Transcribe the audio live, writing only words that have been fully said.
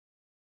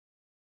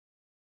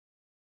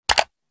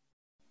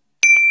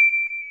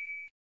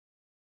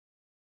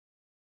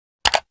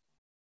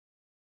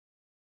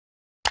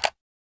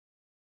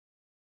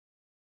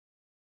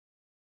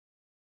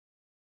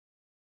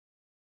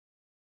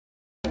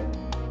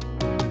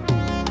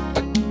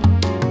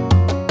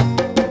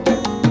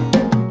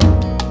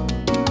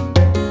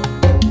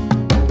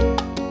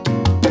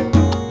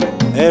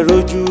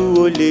rojú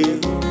olè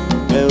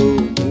ẹ ò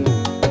mú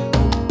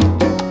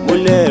mo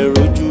lẹ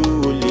rojú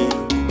olè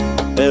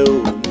ẹ ò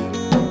mú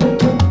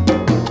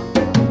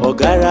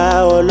ọ̀gára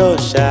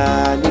ọlọ́ṣà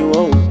ni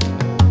wọ́n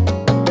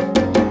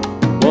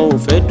ò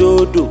fẹ́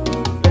dòdò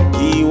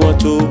kí wọ́n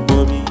tó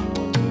gbọ́n mi.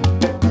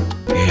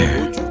 Yeah,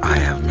 I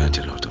have met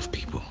a lot of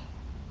people,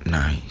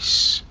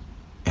 nice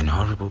and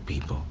horrible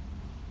people,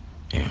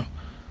 you know,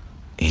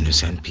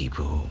 innocent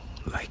people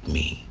like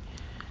me,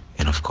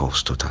 and of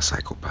course total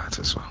psychopaths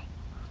as well.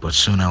 But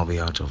soon I'll be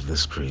out of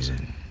this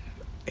prison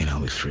and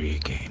I'll be free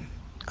again.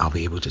 I'll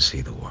be able to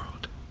see the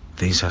world.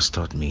 This has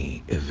taught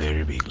me a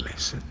very big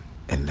lesson,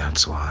 and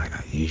that's why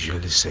I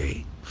usually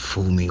say,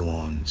 fool me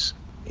once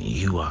and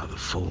you are the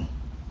fool,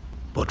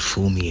 but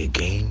fool me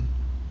again,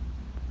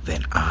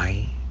 then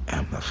I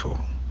am the fool.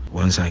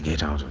 Once I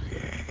get out of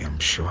here, I'm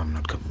sure I'm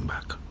not coming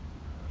back.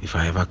 If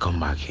I ever come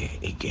back here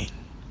again,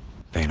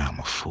 then I'm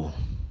a fool.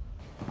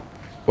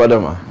 What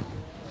am I?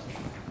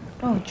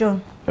 Oh,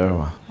 John.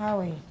 Hello, How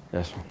are you?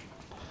 Yes,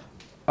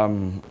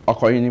 ma'am. I'll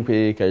call you in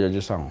pay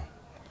just sound.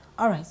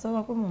 All right, so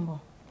I'll come on.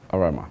 All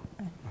right, ma.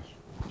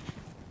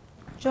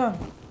 John.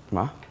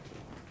 Ma?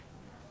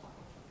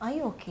 Are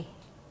you okay?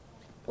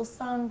 You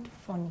sound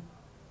funny.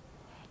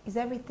 Is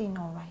everything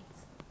all right?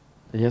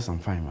 Yes, I'm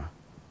fine, ma.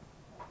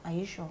 Are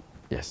you sure?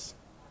 Yes.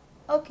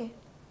 Okay.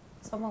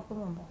 So I'll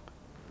come on.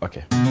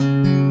 Okay.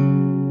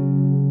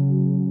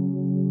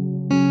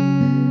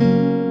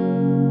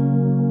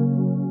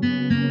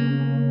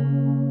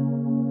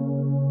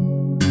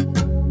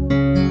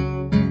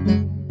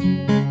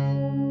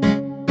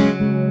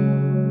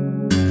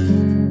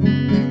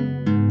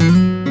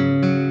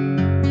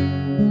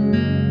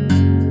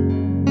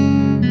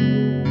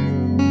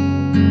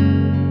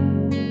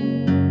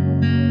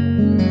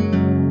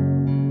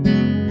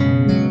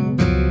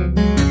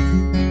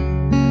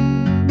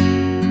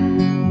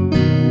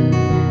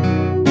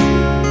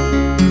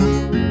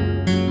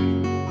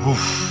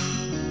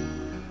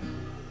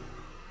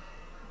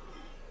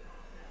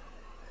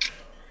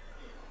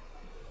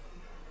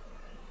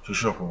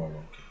 Sure, for okay.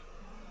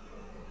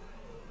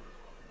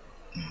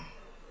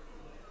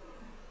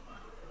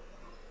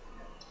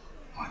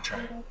 I'll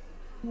try.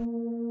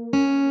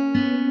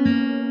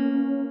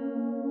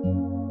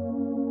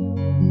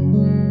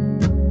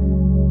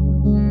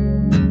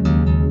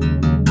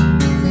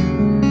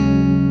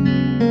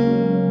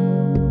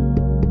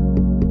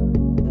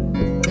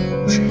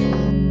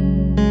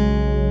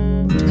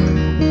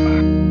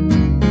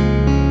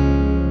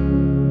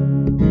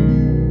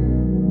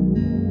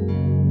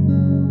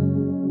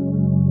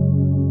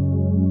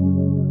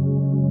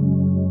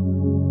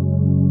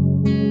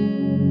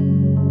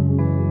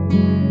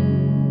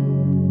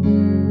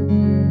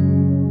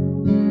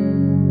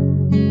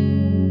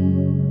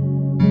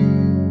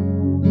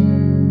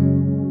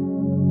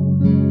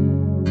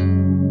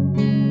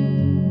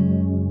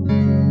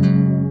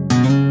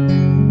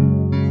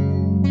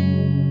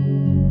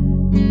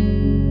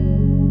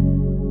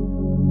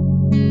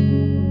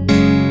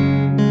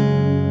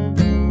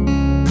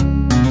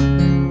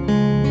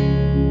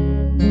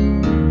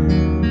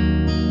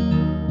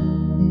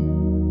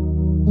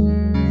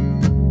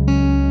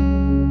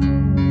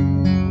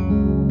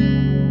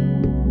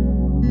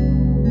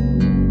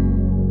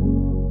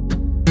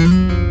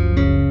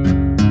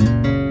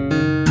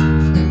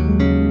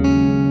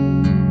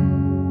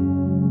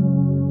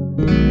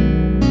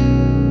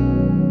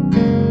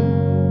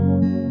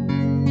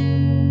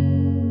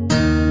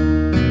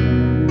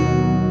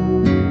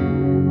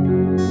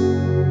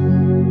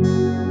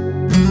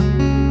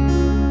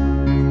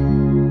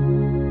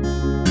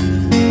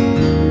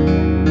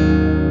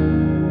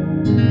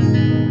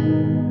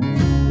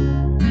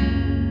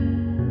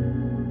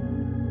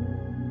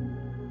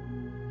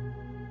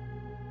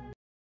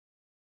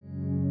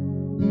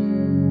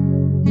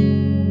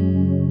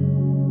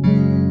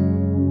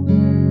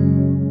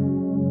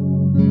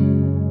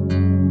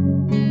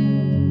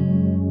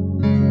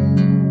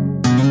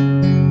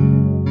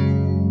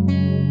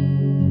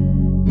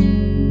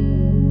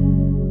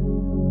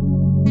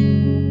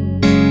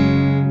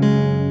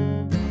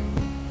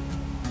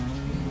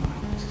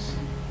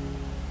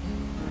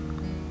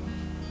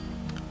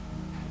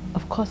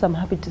 Of course, I'm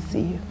happy to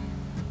see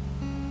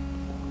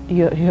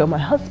you. You're my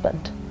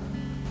husband.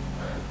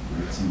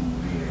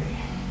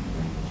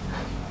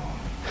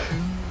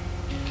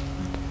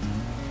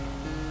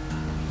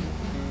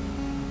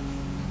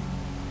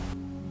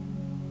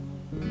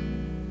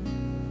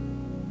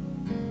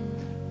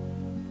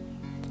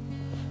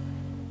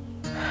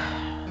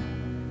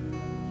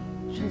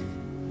 Just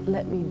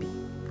let me be.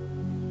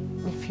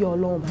 If you're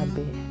alone, I'll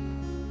be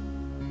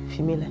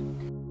familiar.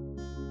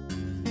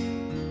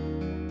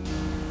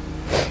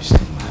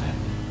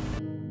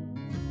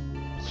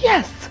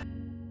 Yes!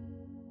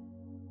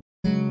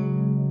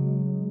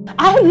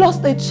 I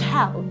lost a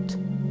child.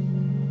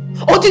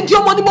 Or did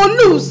your money more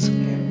lose?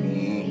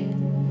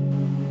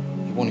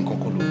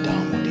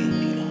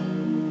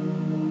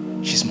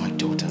 She's my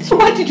daughter. So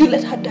why did you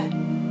let her die?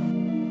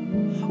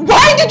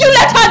 Why did you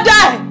let her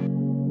die?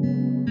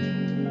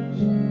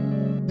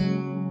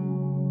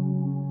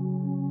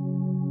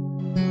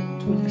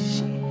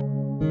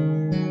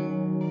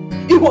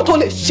 ìwọ tó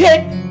lè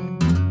ṣe.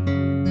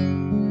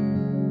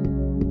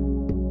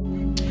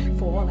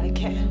 For all I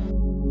care,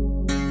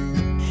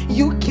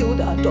 you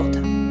killed our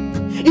daughter.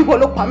 Ìwọ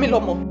ló pa mí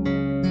lọ́mọ.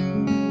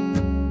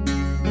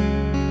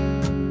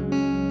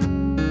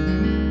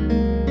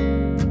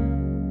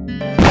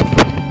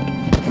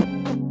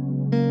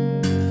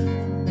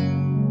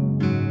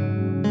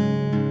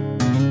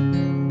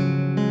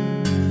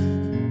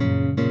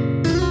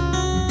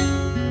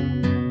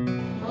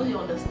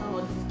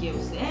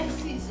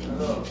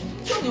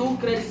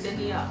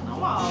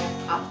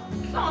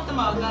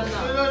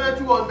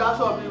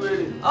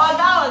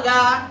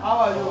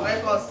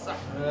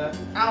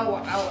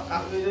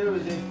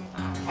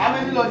 How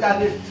many loads are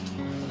there?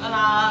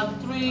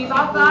 3.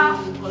 Papa,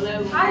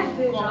 How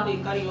everything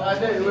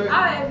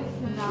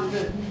now?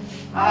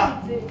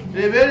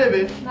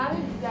 Rebe. Now we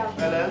be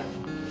that.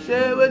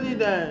 Say wetin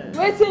there?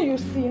 Waiting you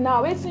see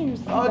now, waiting you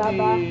see, Baba.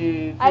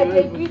 I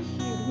dey greet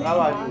you. How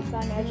are you?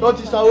 So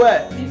this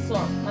somewhere? This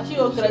one. Now she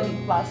go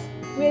credit pass.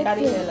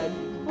 Carry her like this.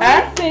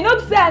 Waiting, no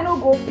say I no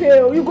go pay.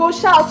 You go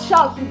shout,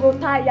 you go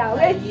tire.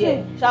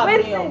 Waiting,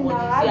 waiting now.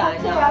 I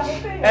go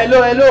pay.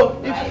 Hello.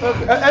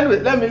 Anyway,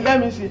 let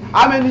me see.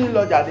 How many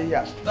loads are there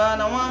here?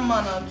 Now 1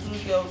 man and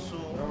 2 girls. So.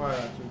 1 man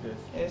and 2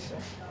 girls. Yes, sir.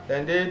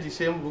 Then they the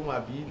same room or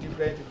be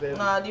different?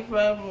 Nah,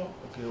 different room.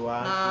 Okay,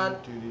 1,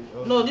 2, 3.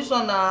 Okay. No, this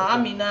one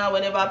Amina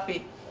will never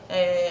pay.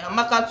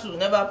 Amaka too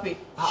never pay.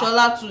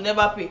 Shola too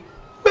never pay.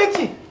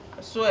 Waiting.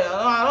 I swear,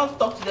 I don't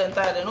talk to them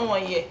tired. They no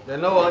one here. They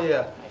no one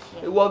here.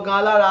 It was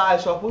Galara. I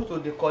supposed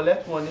to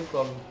collect money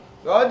from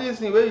you. All these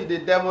things where you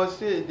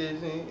demonstrate,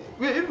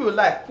 if you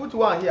like, put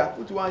one here.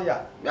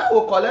 Me, I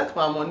will collect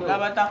my money.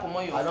 Come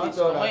on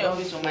your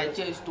face on my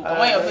chest too. Come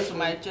on your face on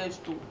my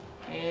chest too.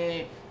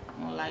 I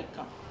don't like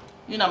her.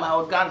 You know my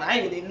organ. I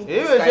ain't look.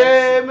 If you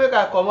say make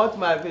I come out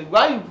my face,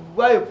 why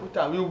you put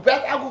them? You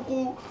better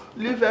kuku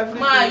leave everything.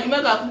 Ma, you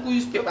make a kuku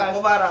use paper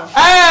cover am.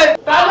 Hey,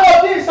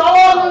 hello, this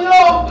someone yo.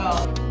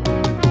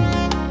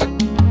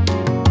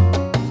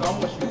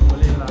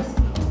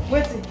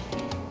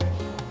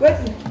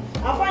 Waiting.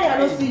 How far I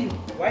don't see you?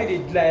 Why they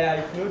lie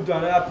if you don't do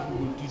another people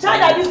go do? Child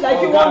like this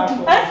like you want to.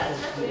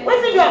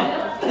 What's it doing?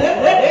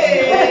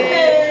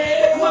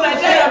 So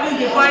Nigeria is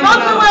the final.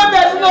 Nothing where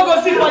there's no go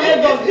see for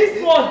Lagos. This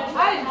one.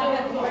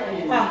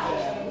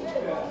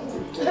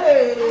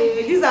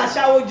 Hey, these are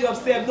shower jobs.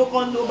 Sef no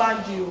con no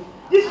band you.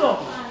 This one.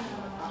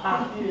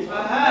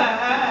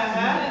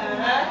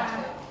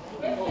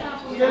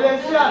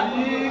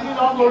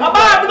 Baba,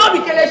 I no be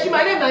Kelechi.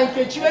 My name na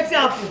Nkechi. Wetin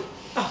happen?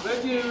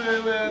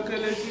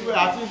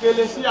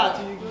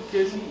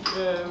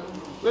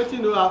 Wetin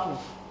no happen?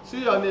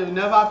 See your name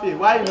never pay.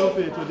 Why you no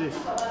pay today?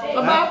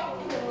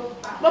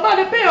 Baba,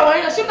 they pay your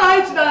money. She na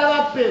it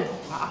never pay.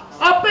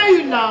 I'll pay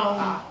you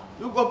now.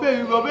 You go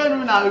pay me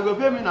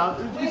now.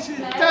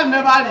 Time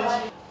never reach.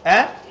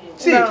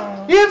 See,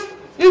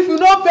 if you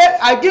don't pay,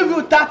 I give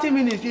you 30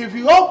 minutes. If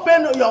you don't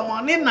pay your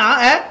money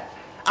now,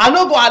 I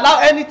no go allow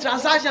any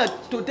transaction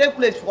to take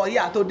place for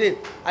here today.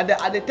 And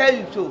they tell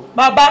you so.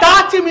 Baba,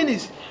 30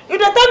 minutes. If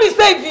they tell me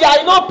say if you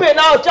not pay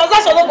now,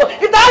 transaction no go. If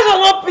transaction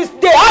no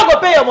pay, I go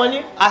pay your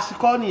money. Ask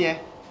here.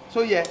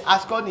 So yeah,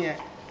 ask here.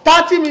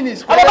 30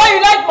 minutes. Baba,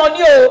 you like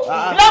money, oh.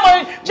 You like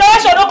money.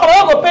 Transaction no come,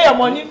 I go pay your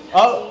money.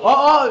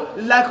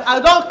 Like I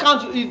don't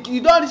count.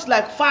 You don't reach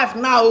like 5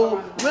 now.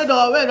 Wait,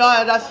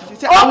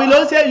 that's. I will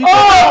not say you.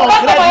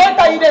 That's why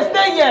enter. You dey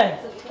stay here.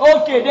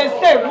 Okay, they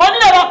stay. Money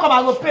never come,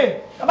 I go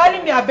pay. Baba,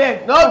 leave me a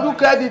beg. No do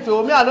credit,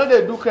 oh. Me, I know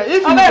they do credit.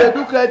 If you dey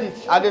do credit,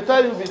 I dey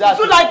tell you be that.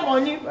 You like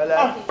money?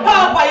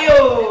 Papa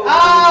yo.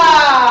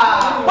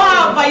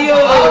 Papa yo.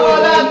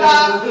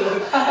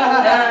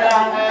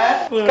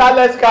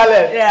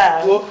 Scarlet.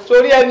 Yeah.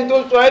 Sorry, ẹni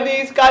tó sọ ẹ́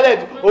ní Scarlet.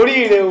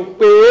 Orí rẹ̀ ò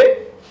pé.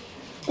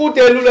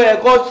 Kútẹ́lú lọ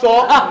ẹ̀kọ́ sọ.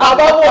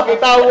 Bàbá wò kí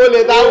táwọn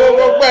olè táwọn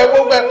gbogbo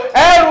ẹ̀.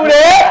 Ẹrù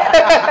rẹ̀.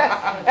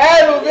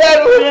 Ẹrù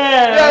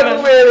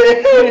wèrè.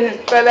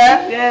 Pẹ̀lẹ́.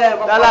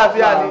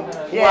 Lálàáfíà ni.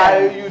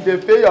 You dey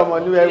pay your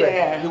money well.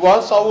 Ìwọ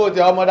ń sanwó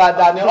tẹ ọmọ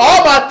dáadáa ni. Ọ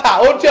máa tà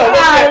ó tiẹ̀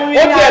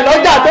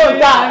lọ́jà tó ń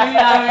tà.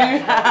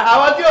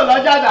 Àwọn tí ò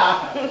lọ́jà dà.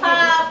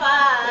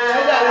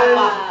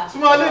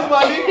 Smally.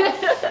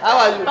 How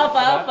are you? Papa,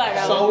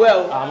 Sanwó ẹ̀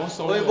o.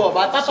 Oyinbo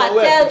ọba ti sanwó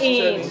ẹ̀. tell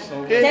him.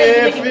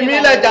 Fi mí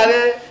lẹ̀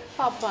jàre.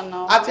 Papa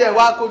now. Àti ẹ̀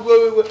wá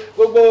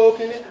gbogbo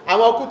kíní.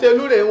 Àwọn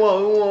kútẹ́lú rẹ̀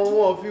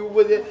wọ́n fi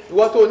wọ́n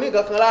ìwọ tó ní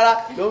nǹkan kan rárá.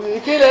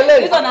 Kí lè lè.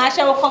 This one na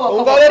aṣẹ́wó cover.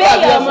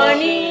 Pay your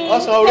money.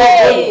 Ọ̀sán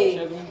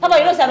orógbó. Papa,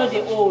 you know say I no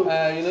dey old. You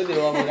know the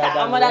one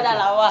dáadáa. Ọmọ dáadáa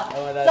la wà.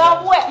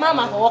 Somewhere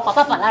mama fọwọ́ pa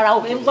papa lára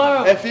òfin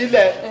gbọ́ràn. Ẹ fi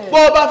ilẹ̀. Bó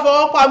o bá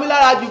fọwọ́ pa mí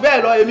lára jù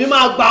bẹ́ẹ̀ lọ, èmi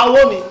máa gba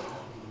owó mi.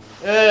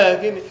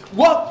 Kíni.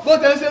 Bó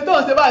tẹ̀ ń ṣe tó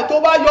ń ṣe báyìí, tó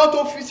bá yọ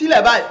tó fi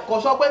sílẹ̀ báyìí,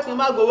 kò sọ pé kí n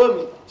má gbowó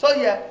mi. So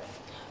yeah.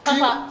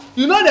 Papa.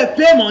 You know they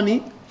pay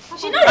money.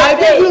 She no I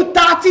dey pay. give you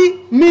 30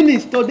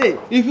 minutes today.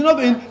 If you no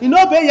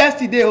pay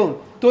yesterday own.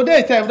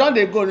 Today sef don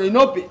dey go, you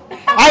no pay.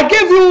 I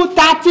give you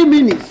 30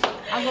 minutes.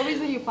 I go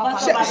reason you, Papa.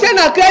 Ṣé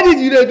na credit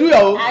you dey do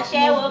your own?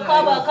 Aṣẹ́wó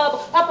cover.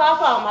 Papa, how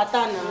far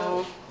matter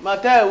now?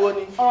 Màtá ẹ̀ wo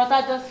ni? Ọ̀rọ̀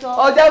tá jọ sọ.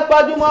 Ọjọ́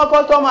gbajúmọ̀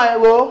kọ́sọ́mà ẹ̀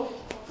wo.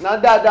 ná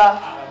dáadáa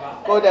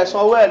kó dẹ̀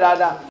sanwó ẹ̀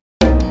dáadáa.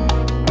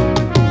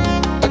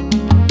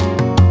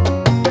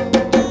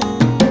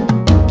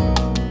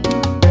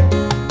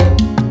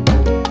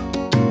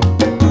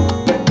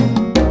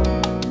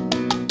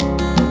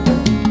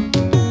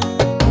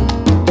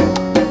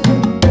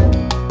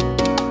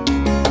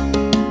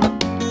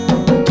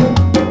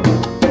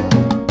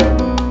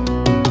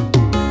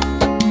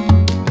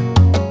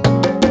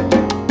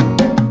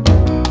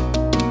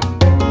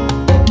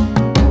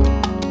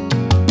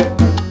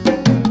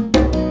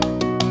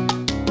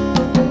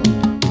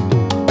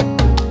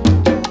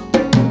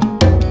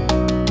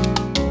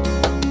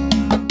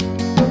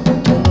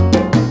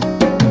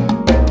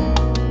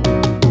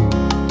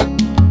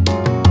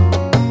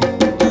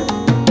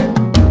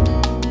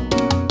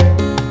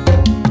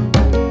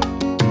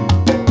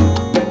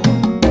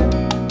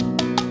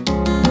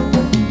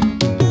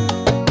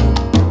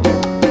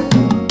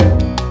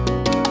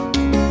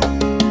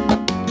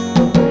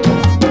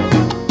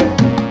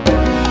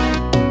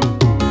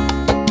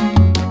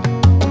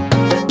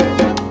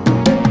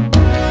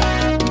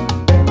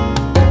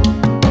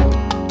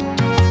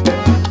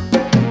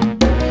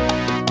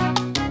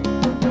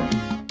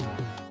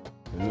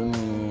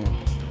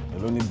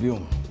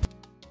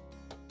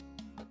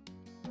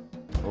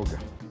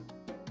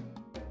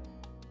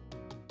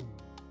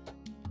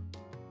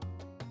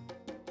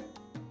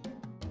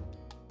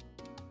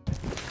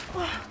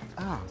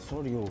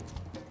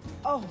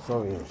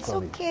 Sorry. It's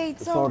okay.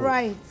 It's all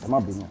right.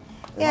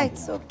 Yeah,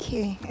 it's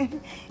okay.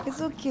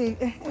 It's okay.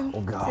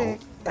 Oh God.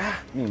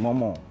 Me,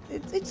 Mama.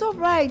 It's all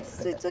right.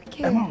 It's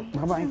okay.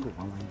 Mama.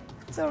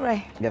 It's all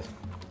right. Yes.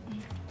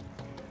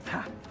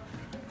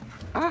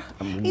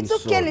 Really it's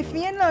okay,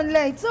 Lifiana.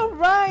 It's all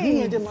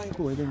right.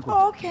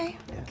 Oh, okay.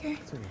 Yeah. Okay.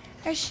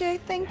 Ashe,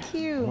 thank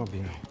you.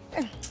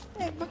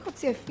 But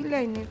what's your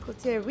feeling?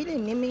 What's your really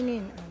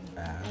naming?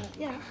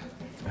 Yeah.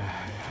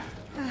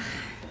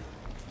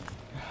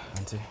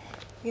 Auntie.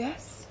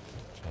 Yes.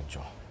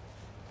 Ejo.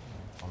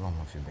 Ọlọ́run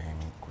mo fi bẹ̀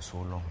mí kò so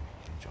long.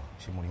 Ejo.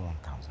 Ṣé mo rí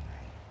 1,000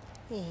 naira?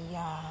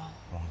 Yeah.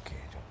 1K,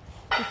 Ejo.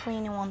 If we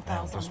need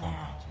 1,000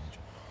 naira.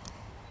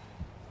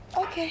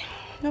 Okay,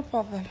 no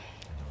problem.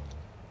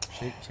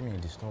 She may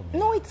disturb me.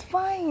 No, it's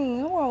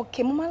fine. Oh,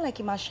 okay. Mama like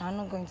him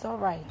ashano going. It's all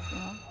right, you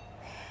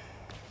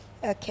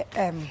know. Okay.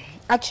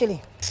 Actually,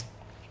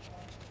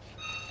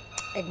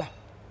 Egba.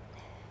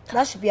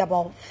 That should be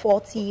about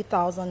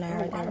 40,000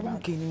 naira.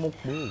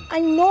 I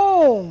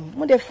know.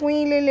 Mo de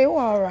fun lele. Oh,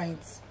 all right.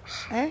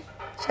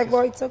 Check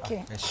boy. It's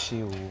okay. It's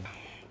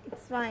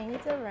fine.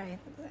 It's all right.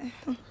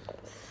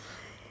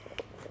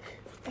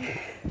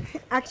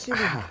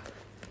 Actually,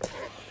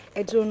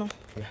 I don't know.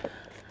 Yeah.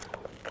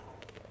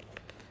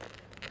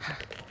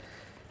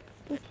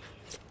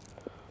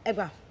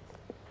 Eba,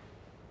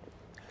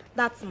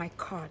 that's my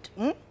card.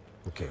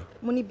 Okay.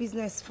 Money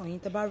business for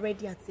you. About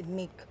ready to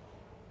make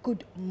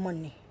good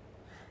money.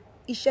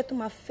 Iṣẹ́ tó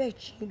máa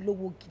fetch yín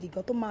lówó gidi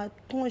gan tó máa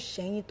tún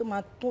ṣẹ́yìn tó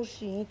máa tún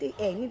ṣẹ́yìn tí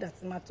ẹ ní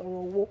láti máa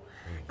tọrọ owó.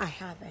 I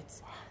have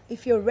it.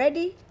 If you're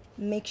ready,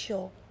 make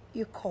sure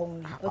you call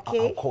me.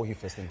 Okay? I'll call you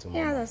first thing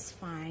tomorrow. Yeah, that's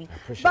fine. I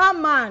appreciate it.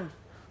 Man,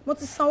 mo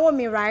ti sanwó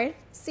mi, right?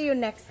 See you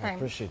next time. I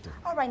appreciate it.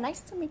 All right,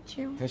 nice to meet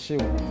you. Ẹ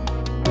ṣé o.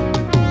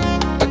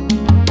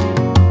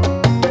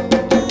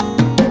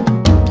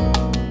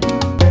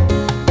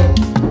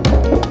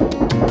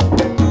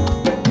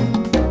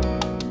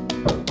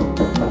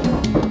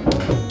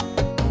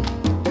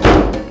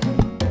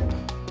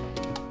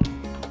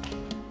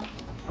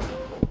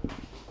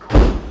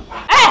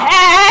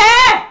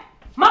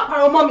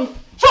 Mommy,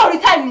 show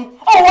return me.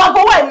 Oh, I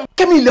go when.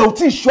 Kemi ilẹ̀ ò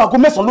tí ṣú aago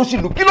 9 ló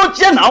ṣì lù. Kí ló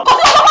jẹ́ náà? Kò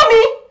sí ọmọ mi.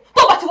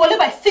 Tó bá ti wọlé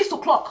by 6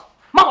 o'clock.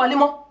 Má wọlé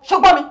mọ́.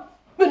 Ṣùgbọ́n mi.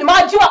 Mi ò ní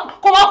máa jí wa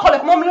kó wá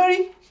kọlẹ̀ mọ́ mi lórí.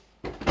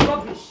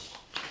 Rubbish.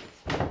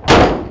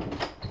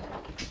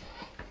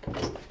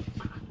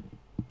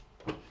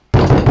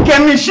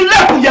 Kemi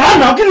ṣílẹ̀kùn yàrá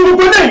náà kí ni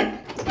gbogbo eléyìí?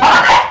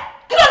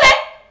 Kí ló dé?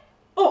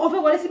 O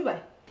fẹ́ wọlé síbí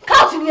báyìí.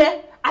 Couch ni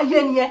ẹ,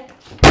 ayé ni ẹ.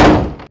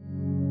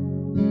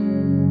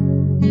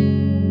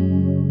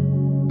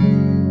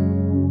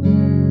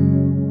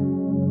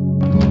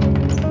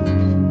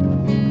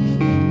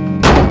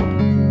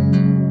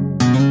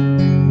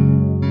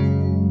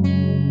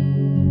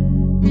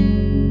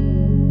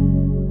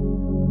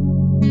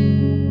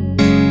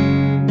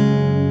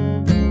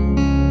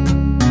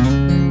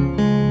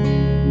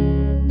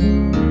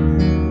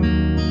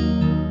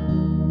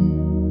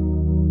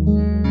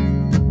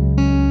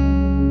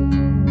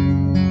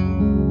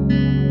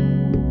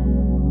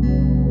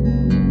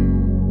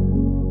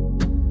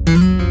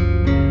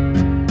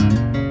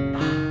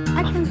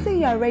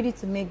 Ready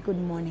to make good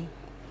money.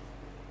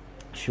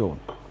 Sure.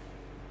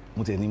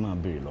 Mo tẹ̀ ní máa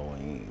béèrè lọ́wọ́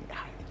yín.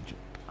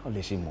 How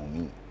lè ṣe mọ̀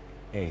mí?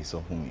 Ẹ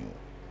sọ fún mi o.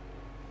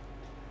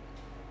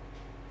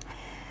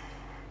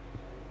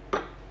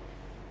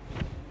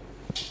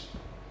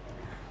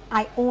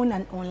 I own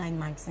an online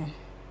magazine.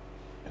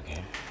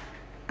 Okay.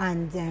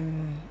 And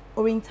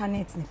our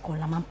internet nìkan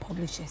la máa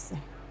publish ẹ.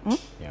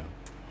 Yeah.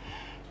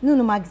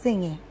 No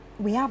magazine yẹn,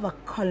 we have a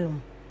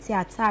column tí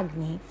a tag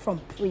me from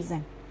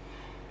prison.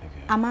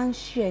 A máa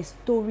share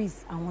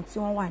stories àwọn tí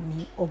wọ́n wà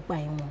ní ọgbà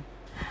ẹ̀wọ̀n.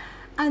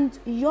 And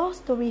your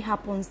story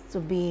happens to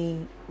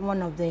be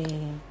one of the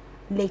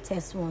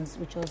latest ones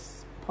which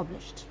was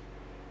published.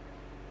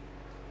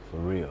 For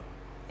real?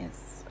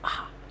 Yes.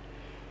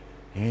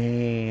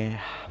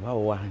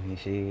 Báwo wá ní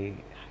ṣe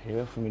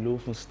ẹ fún mi lówó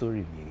fún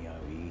story mi ni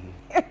àbí?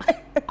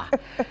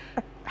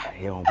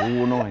 Ẹ̀wọ̀n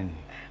gbówó náà ni.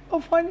 Ó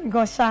funny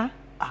gan ṣá.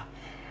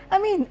 I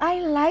mean, I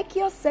like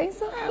your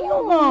sense of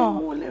humor.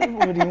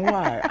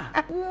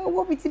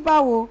 Owó bíi ti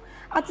báwo?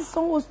 A ti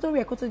sanwó story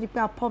ẹ̀ kó tó di pé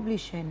a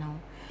publish ẹ̀ now.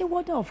 Ẹ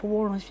wọ́dọ̀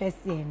fowó ránṣẹ́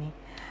sí ẹ ni.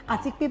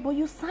 Àti pé but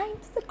you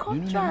signed the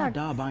contract.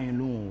 Dá bá yẹn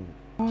lóhùn.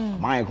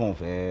 Máa yẹn kàn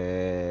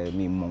fẹ́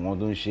mi mọ̀ wọn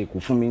tó ń ṣe kò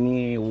fún mi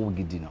ní owó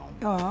gidi náà.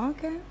 Oh,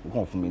 okay. Ó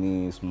kàn fún mi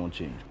ní small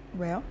change.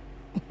 Well,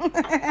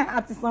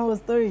 a ti sanwó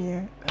story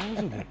yẹn.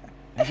 It's okay.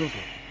 It's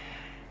okay.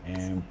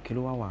 Kí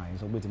ló wá wà ẹ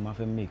sọ pé tí máa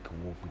fẹ́ make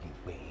owó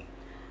pé.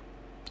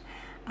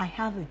 I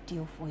have a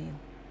deal for you.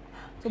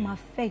 So my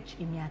fetch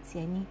èmi àti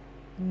ẹ ní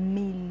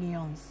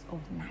millions of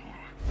naira.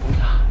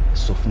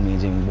 Sọ fún mi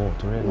jẹ́ n gbọ́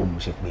torí ẹ̀ ló mo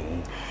ṣe pè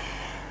é.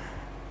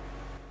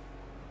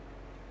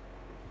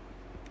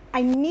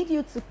 I need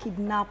you to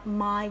kidnap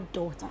my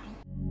daughter.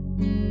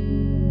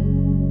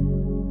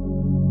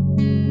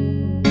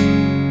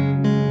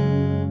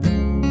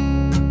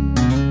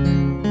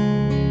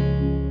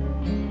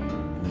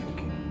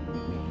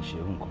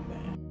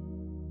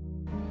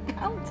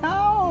 Calm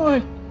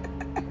down.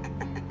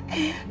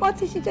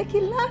 What is she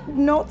taking land?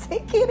 No,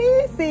 take it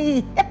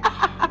easy.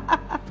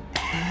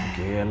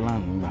 Okay,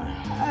 land.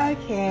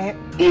 Okay.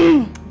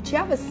 Do you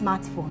have a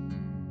smartphone?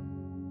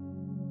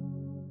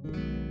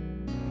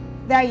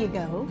 There you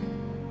go.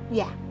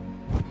 Yeah.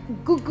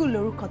 Google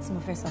orúkọ tí mo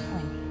fẹ́ sọ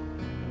fún yín.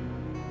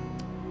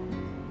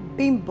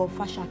 Bimbo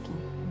Fashaki.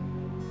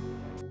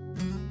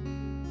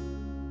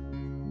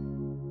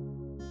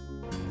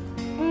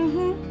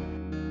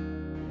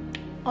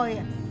 Oh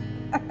yes.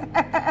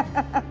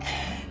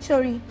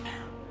 Sorry.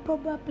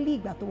 Probably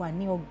ìgbà tó wà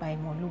ní ọgbà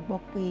ẹ̀wọ̀n ló gbọ́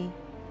pé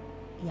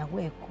ìyàwó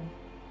ẹ̀ kú.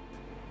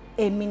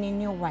 Èmi ni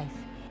new wife.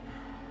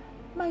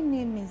 My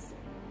name is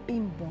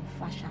Bimbo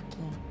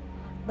Fashaki,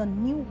 the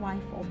new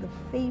wife of the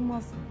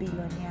famous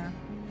billionaire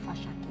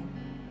Fashaki.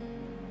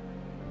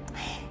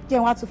 Jẹ́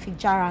wá tún fi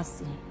jára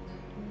sí.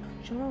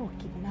 Ṣọ́rọ̀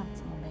kidnap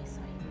tí mo bẹ̀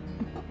sọ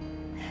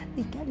yìí.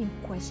 The girl in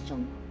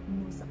question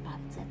knows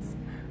about it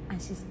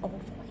and she's all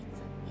for it.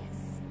 Yes.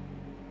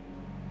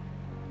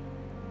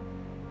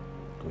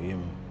 Kò yé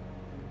mi.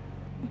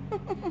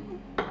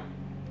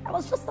 I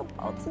was just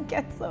about to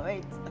get to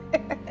it.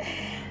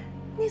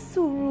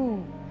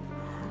 Nisuru,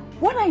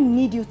 what I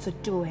need you to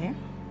do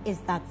is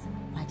that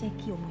wàá jẹ́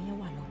kí ọmọ yẹn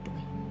wà lọ́dọ̀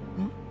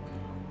ẹ̀.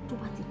 Tó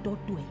bá ti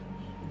dọ́dọ̀ ẹ̀,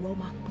 ìwọ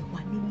máa pè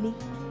wá nílé,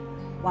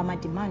 wàá máa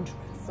demand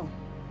ransom.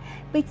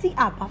 Pé tí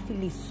a bá fi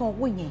lè san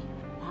owó yẹn,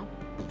 wàá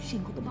ṣe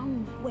nǹkan tó bá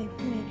ń fún ẹ,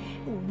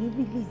 ò ní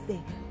release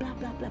ẹ̀, bla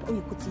bla bla, ó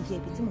yẹ kó ti yẹ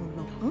ibi tí mò ń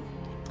lọ.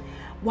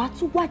 Wàá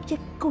tún wá jẹ́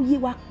kó yé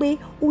wa pé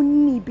ó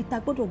ní ibi tá a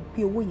gbọ́dọ̀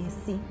gbé owó yẹn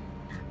sí.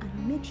 And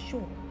make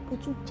sure ó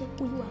tún jẹ́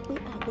kó yé wa pé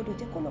a gbọ́dọ̀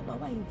jẹ́ kó lọ́pàá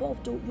wá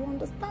involved. You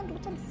understand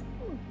what I'm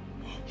saying?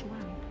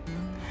 Ṣùgbọ́n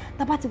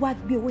tá bá ti wá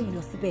gbé owó yẹn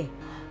lọ síbẹ̀,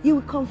 you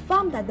will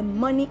confirm that the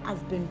money has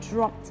been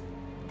dropped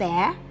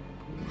there.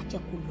 Á jẹ́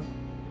kó lọ.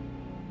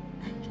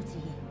 Ṣó ti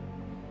yé?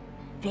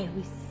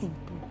 Very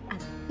simple,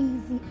 as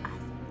easy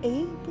as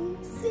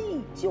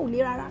ABC. Tí ò le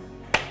rárá.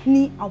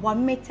 Ní àwa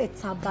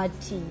mẹ́tẹ̀ẹ̀ta bá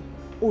di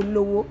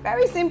olówó.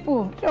 Very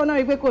simple. Ṣé o náà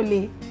rí pé kò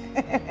le?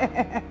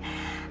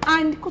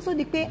 And kó tó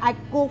di pé I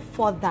go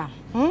further.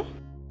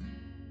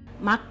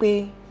 Má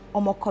pé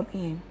ọmọkọ mi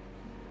yẹn.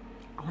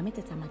 Àwa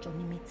mẹ́tẹ̀ẹ̀ta máa jọ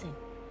ní meeting.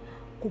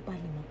 Kó bá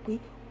lè mọ̀ pé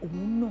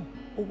òun náà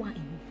ó wà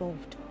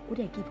involved. Ó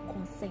dẹ̀ give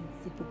consent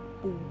sí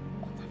gbogbo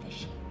ọ̀tá fẹ́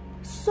ṣe.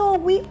 So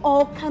we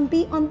all can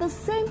be on the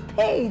same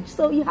page.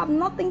 So you have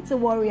nothing to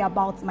worry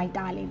about, my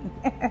darling.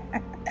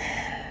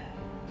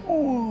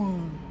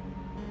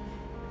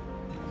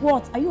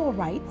 What? Are you all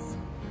right?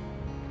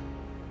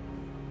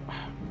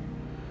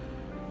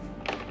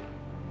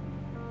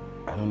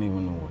 I don't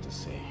even know what to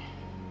say.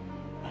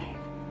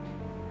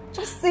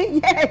 Just say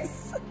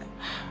yes.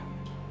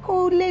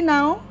 Coolly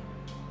now.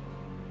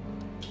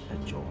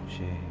 Ẹjọ́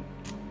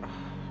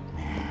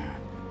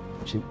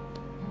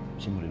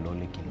ṣé mo lè lọ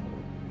lẹ́kìn lọ.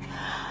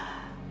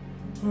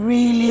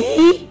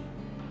 Really?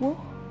 Well,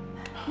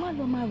 má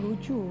lọ máa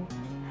rojú o.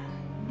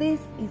 This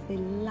is a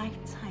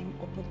lifetime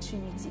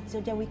opportunity. Tí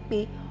ó jẹ́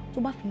wípé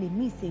tó bá fi lè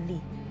mí ìṣẹ̀lẹ̀,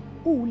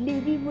 o ò lè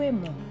rírú ẹ̀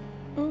mọ́.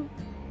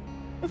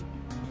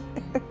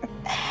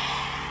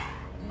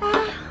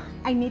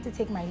 I need to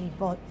take my leave,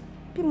 but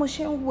bí mo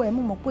ṣe ń wo ẹ̀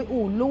mo mọ̀ pé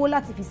o ò lówó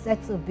láti fi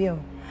settle bill.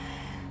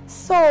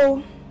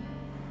 So,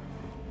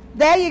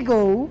 there you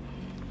go.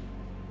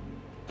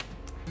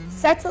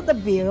 Settle the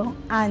bill,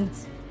 and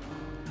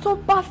tó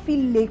bá fi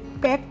lè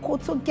pẹ́ kó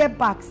tó get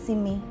back sí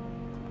mi,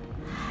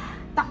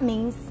 that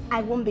means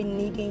I won't be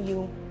needing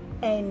you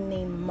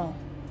anymore.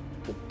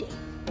 Good day.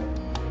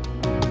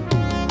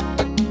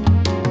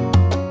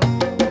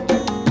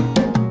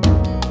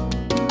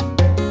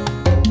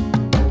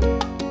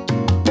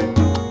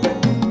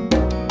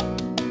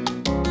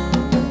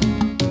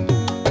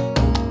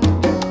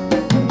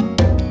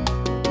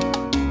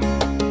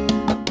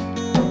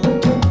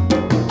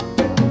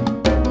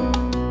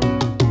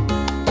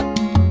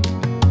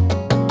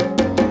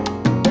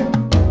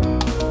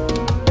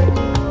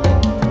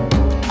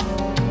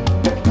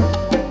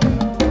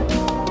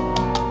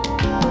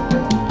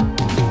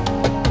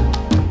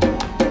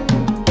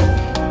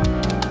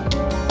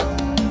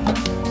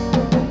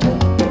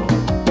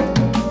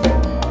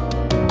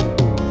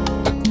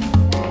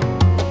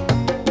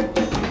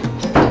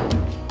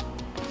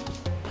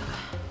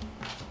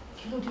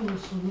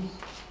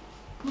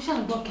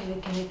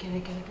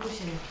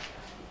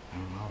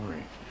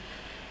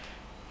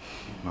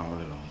 Má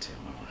worry long time,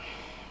 má worry.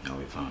 I'll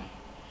be fine.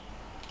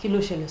 Kí ló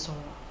ṣẹlẹ̀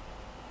sọ̀rọ̀?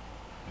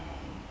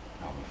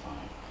 I'll be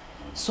fine.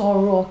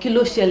 Sọ̀rọ̀, kí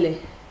ló ṣẹlẹ̀?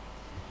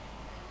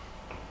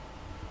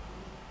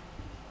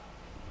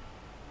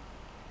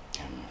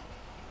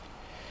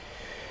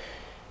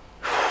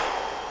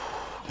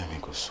 Èmi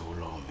kò sówó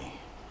lọ́wọ́ mi.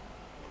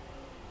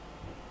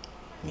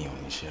 Mi ò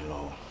níṣẹ́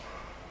lọ́wọ́.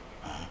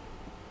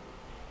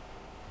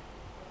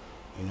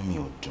 Inú mi ò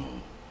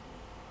dùn.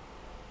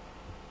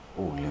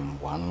 Ó lè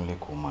wà nílé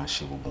kó máa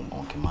ṣe gbogbo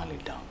nǹkan kí n má lè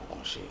dá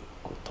nǹkan ṣe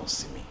kó tọ́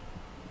sí mi.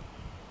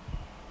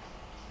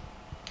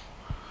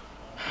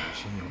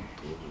 Ṣé mi ò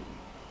tó lò?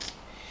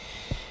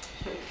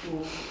 Ó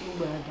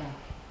gbàdá.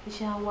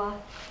 Iṣẹ́ á wá.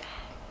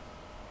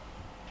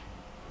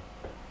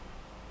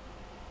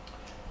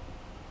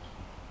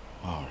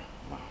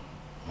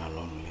 Má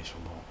lọ nílé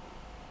ṣùgbọ́n.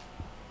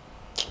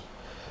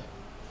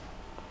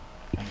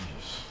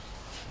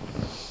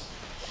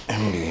 Let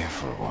me be here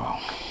for a while.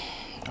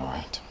 All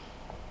right.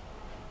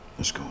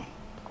 Let's go.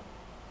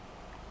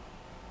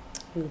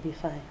 You'll be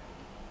fine.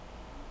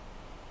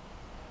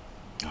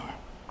 All right.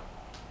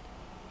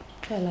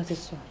 Try láti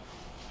sùn.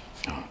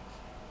 All right.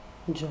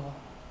 Jọ̀ọ́,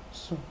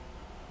 sùn.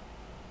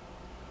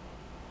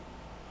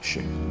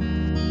 Sure.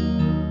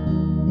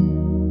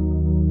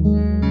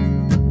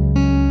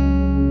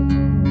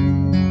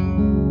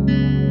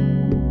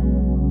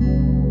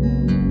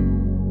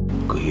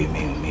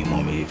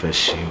 Fẹ́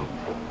ṣe o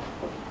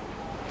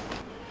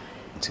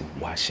ti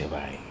wá ṣe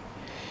báyìí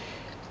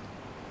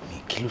mi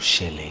kí ló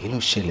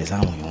ṣẹlẹ̀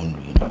sáwọn èèyàn ń lò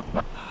yìí náà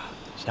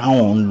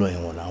ṣáwọn ń lọ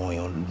ẹ̀wọ̀n làwọn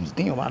èèyàn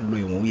téèyàn bá lọ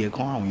ẹ̀wọ̀n ó yẹ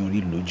kán àwọn èèyàn rí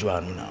lójú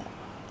àánú náà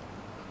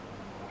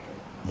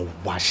mo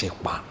wáṣẹ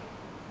pa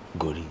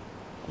gòrí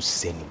kò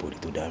sẹ́ni bòdì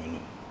tó dá mi nù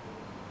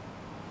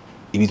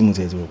ibi tí mo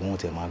tẹ̀ tó rò pé wọ́n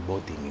tẹ̀ máa gbọ́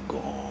tèmi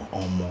gan-an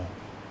ọmọ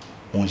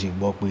wọn ṣe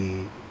gbọ́ pé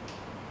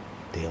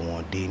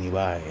tẹ̀wọ̀n dé ní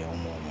báyìí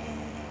ọmọ mi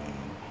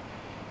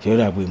ṣé ó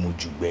dà pé mo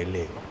jù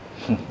gbẹ́lẹ̀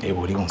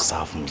everybody kàn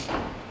sá fún mi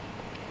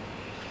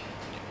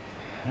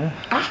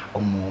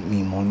ọmọ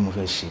mi mọ ní mo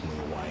fẹ́ ṣe mi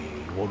wà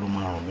ìwọ ló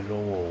máa ràn mí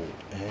lọ́wọ́ o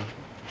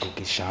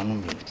òkè ṣàánú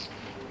mi kò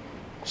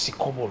sí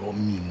kọ́bọ̀ lọ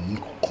mi ní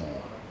kankan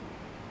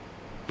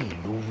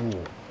ìlówó.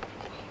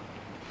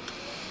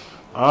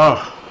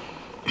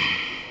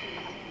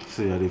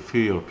 See, I dey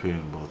feel your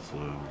pain, but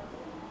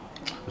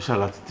we shall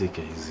have to take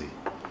it easy.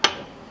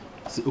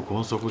 See, o kò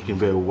ń sọ pé kí n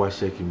bẹ́ẹ̀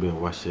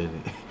wáṣẹ́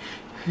ni.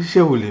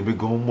 Iṣẹ́ wo lèmi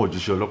gan mọ̀ ju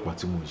iṣẹ́ ọlọ́pàá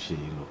tí mò ń ṣe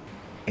yìí lọ.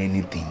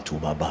 Anything tó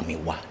bá bá mi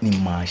wá ni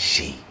máa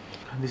ṣe.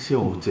 Níṣẹ́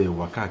òun tẹ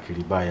wá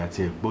káàkiri báyìí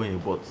àti ẹ̀gbọ́n yẹn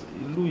but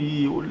ìlú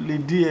yìí ó lè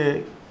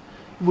díẹ̀.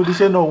 Ibo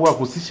níṣẹ́ náà wà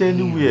kò síṣẹ́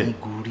anywhere. Mi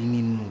kò rí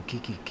nínú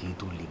kéékèèké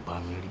tó lè bá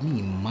mi rí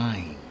mi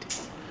mind.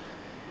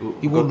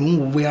 Ìwọ ló ń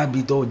wo bóyá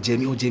bí tó jẹ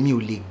mí ò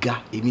lè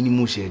ga. Èmi ni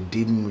mo ṣe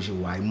dé bí mo ṣe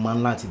wà máa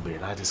ń láti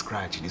bẹ̀rẹ̀ láti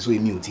scratch ní so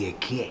èmi ò tiẹ̀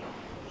care.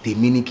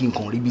 Tèmi ní kí n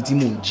kàn rí bí tí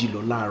mò ń jí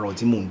lọ láàárọ̀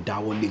tí mò ń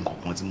dáwọ́ lé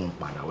nǹkan kan tí mò ń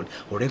padà wọlé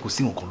ọ̀rẹ́ kò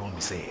sí nǹkan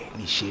lọ́mí sẹ́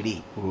ní ṣeré.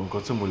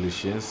 Nǹkan tí mo lè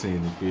ṣe ń sìn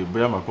ni pé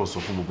bóyá màá kàn sọ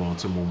fún gbogbo àwọn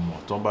tí mo mọ̀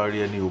tó ń bá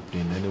rí any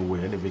opening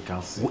anywhere any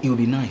vacancy. It will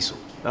be nice o.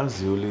 That's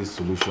the only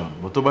solution.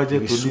 But tó bá jẹ́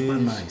police.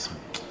 Super nice man.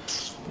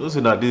 Don't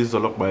say that this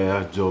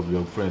ọlọ́pàá job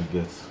your friend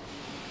gets.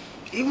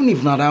 Even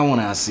if na that one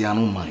I see I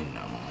no mind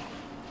now.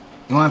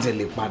 You want to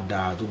lè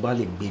padà tó bá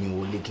lè gbé mi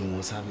wọlé kí n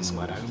wọ service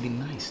padà it will be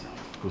nice now.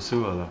 Kò sí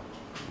wàhálà.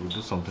 We'll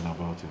do something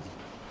about it.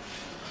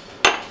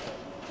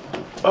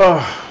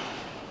 Hello,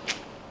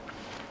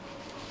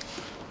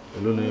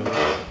 name.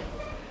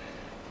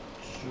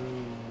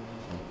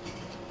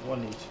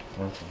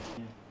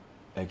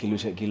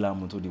 180. Kí ló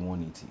mú tó di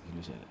 180 kí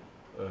ló ṣẹlẹ̀.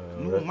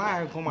 No,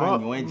 máa kàn máa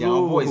yàn ẹja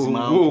àwọn boys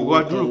máa ń fowó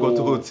wá dúró kan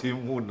tó ti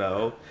mú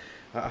náà.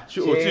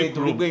 Ṣé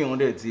torí pé èèyàn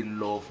dẹ̀ ti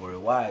lọ for a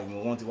while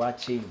wọ́n ti wá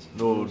change.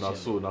 No, na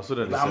so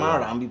then. Ìgbà máa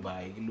rà ń bì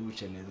báyìí kí ló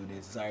ṣẹlẹ̀ tó dẹ̀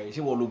ti sáré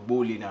ṣé wọ́n ló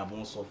gbó lé ní àbọ̀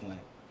ń sọ fún ẹ.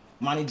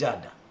 Manager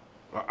dà.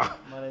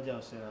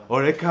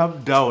 Ọ̀rẹ́ calm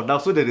down now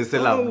so they dey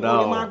sell am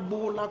now. Ó máa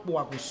gbó lápò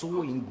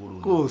àkóso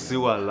ìgboro. Kò sí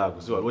wàhálà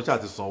wọ́n ṣáà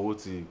ti san owó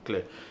ti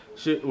clear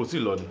ṣé o ti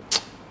lọ ni.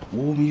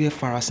 Wo mi fẹ́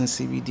farasin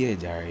síbi díẹ̀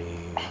jàre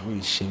ó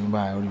ṣe mí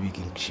báyìí orí bí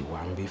kì í ṣe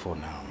wà ń bí for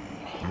now.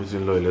 Mo ti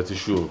ń lọ ilẹ̀ ti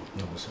ṣú o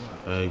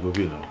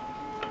ìgbòbí náà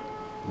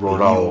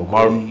rọra o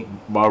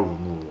má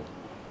ronú o.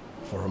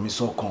 Fọ̀rọ̀ mi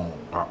sọ́kàn o.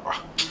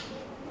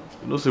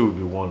 You know say we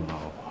be one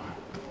now.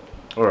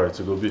 All right,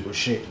 ìgbòbí. O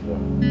ṣe.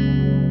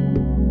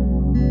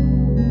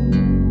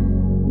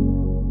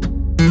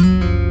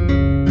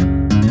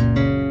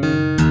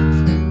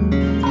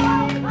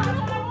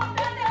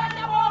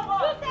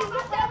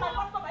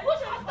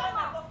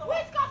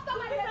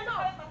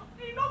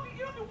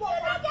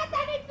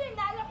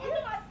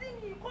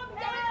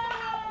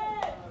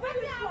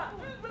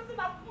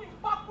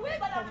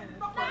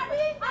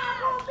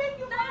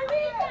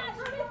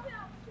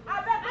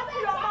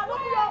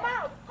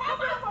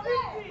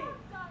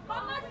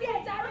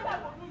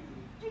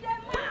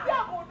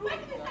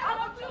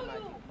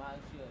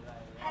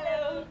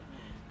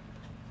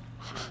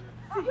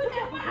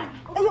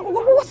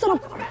 What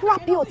sort of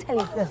crappy hotel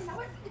is this?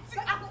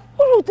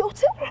 What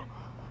hotel?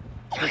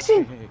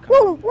 Actually,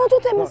 no,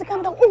 don't tell me to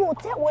calm down. Oh,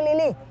 hotel,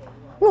 Wolele.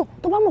 No,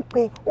 to ba mo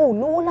pe, oh,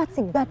 no,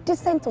 láti gba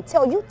decent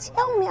hotel. You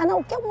tell me and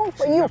I'll get one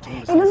for you.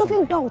 In a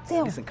loving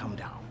hotel. Listen, calm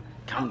down.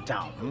 Calm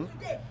down.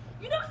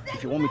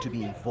 If you want me to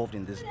be involved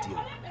in this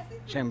deal,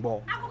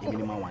 Shengbo, the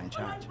minimum one in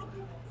charge.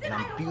 And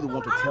I'm be the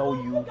one to tell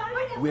you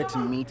where to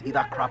meet,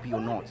 either crappy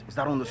or not. Is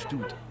that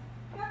understood?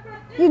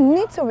 You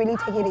need to really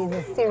take it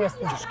easy,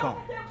 seriously. Just come.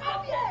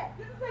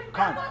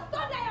 Come.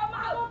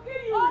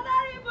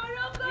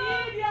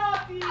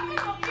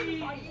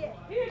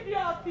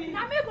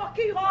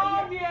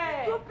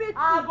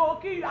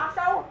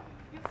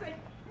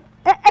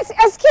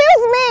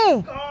 Excuse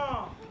me.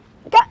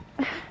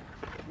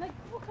 Like,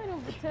 what kind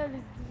of hotel is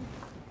this?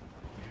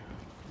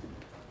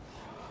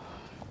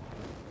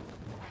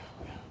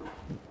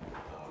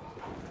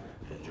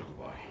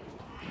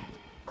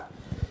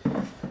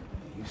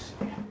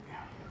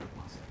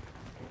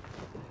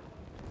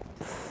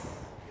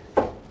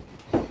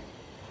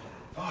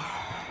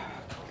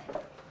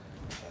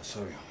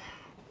 Sorry.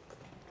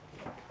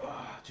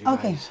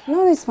 Okay,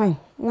 no, it's fine.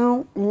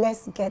 Now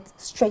let's get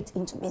straight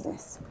into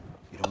business.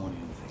 You don't want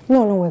anything?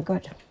 No, we're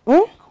good.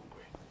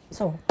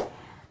 So,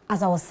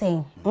 as I was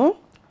saying,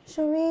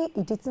 Shuri,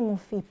 ìdí tí mo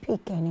fi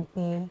pick ẹni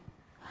pé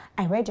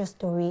I read your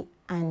story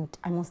and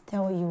I must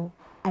tell you,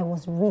 I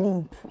was really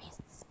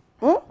impressed.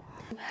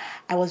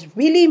 I was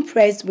really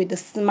impressed with the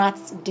smart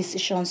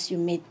decisions you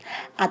made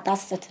at that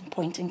certain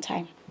point in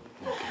time.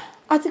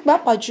 Àti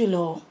pàápàá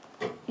jùlọ,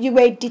 you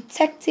were a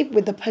detective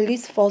with the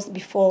police force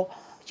before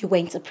you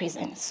went to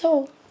prison.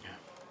 So,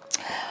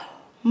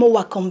 mo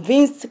were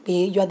convinced that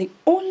you are the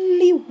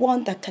only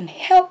one that can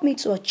help me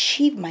to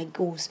achieve my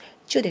goals.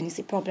 Shouldn't it's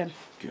a problem.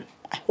 Good.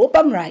 I hope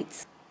I'm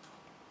right.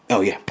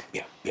 Oh, yeah,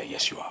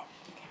 yes, you are.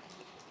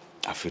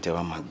 I feel that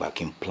I'm back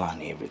in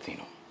plan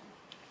everything.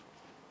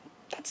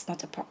 That's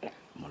not a problem.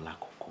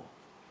 Molakoko.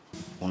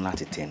 On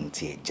láti tẹnu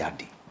tí ẹ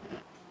jáde.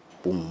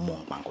 Ó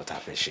mọ nǹkan tá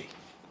fẹ́ ṣe.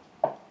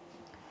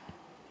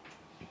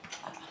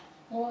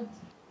 What?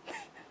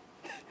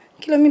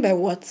 Kí ló mean by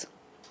what?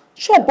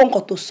 Ṣé o gbọ́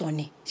nǹkan tó sọ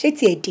ni? Ṣé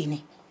tí ẹ dé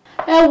ni?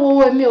 Ẹ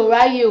wo èmi ò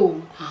ráyè o.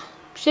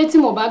 Ṣé tí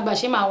mo bá gbà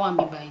ṣé máa wà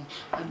mí báyìí?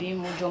 Àbí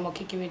mo jọ ọmọ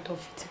kékeré tó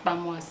fi tipa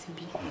mọ́ wá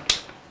síbí.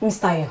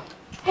 Mr. Ayo.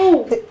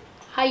 Oh,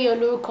 Ayọ̀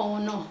lórúkọ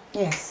wọn náà.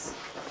 Yes.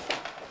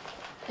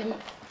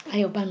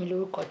 Ayọ̀bámi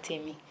lórúkọ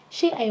tèmi.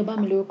 Ṣé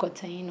Ayọ̀bámi lórúkọ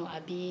tẹ̀yin náà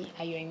àbí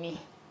Ayọ̀mí?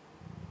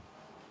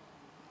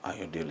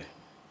 Ayodele.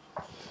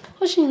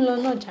 Ó ṣì ń lọ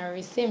náà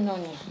jàre, same náà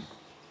ni.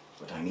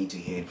 But I need to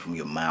hear it from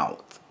your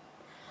mouth.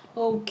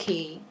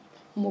 Okay.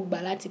 Mo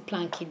gbà láti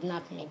plan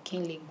kidnap mi kí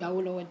n lè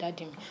gbáwó lọ́wọ́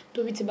daddy mi.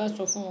 Torí tí bá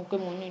sọ fún wọn pé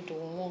mo ní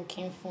ìdòwò wọn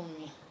kí n fún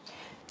mi.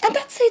 And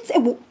that's it.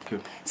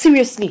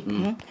 Seriously,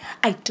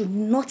 I do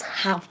not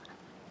have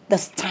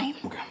this time.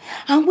 Okay.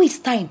 And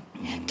waste time.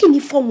 Kí ni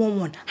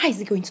 411? How is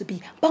it going to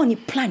be? Báwo ni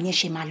plan yẹn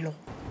ṣe máa lọ?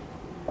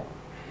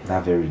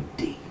 That very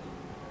day,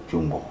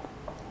 Jungo,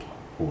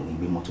 ó ní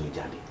gbé mọ́tò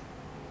jáde.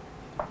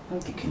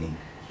 Ìkíní,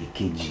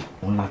 ìkejì,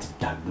 wọ́n láti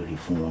dágbére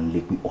fún wọn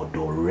lé pé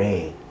ọ̀dọ̀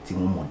rẹ̀ tí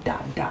wọ́n mọ̀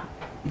dáadáa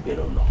ibẹ̀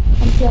lọ lọ.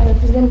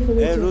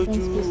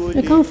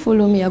 You can't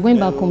follow me. You're going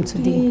back home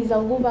today. Please,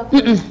 I'll go back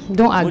home.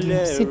 Don't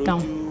argue. Sit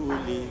down.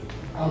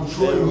 I'm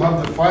sure you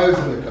have the files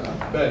in the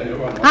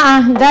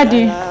car.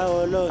 Daddy.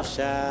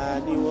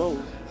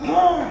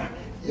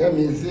 Yeah,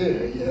 me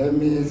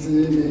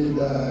see me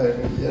die.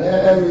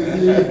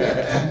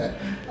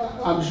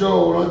 I'm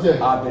sure we're not there.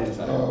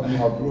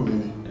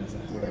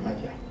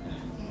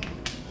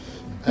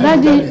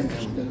 Daddy,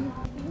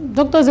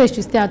 doctor says you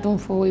should stay at home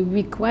for a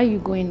week. Why are you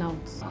going out?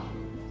 Oh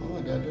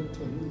my God,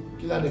 doctor.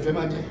 Kill the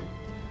FEMI.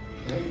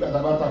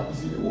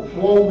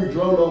 1 week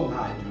long.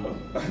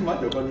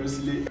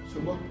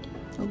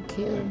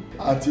 Okay.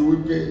 Àti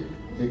wípé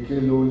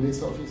èké ló lé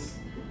surface.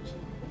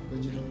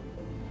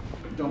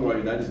 Don't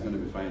worry, that is going to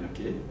be fine,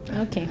 okay?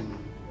 Okay.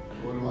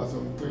 Wọ́n wá sọ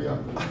pé yà.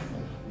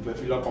 Ìfẹ́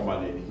fi lọ́kàn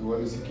balẹ̀ ni. Ìwọ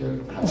ló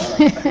security.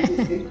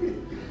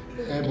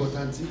 But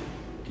aunty,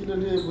 kí ló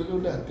dé ló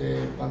dà tẹ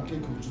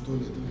pancake ojú tó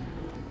lè tó lè?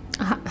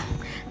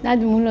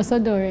 Daddy, mo lọ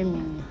sọ́dọ̀ ọ̀rẹ́ mi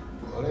ni.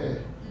 Ọ̀rẹ́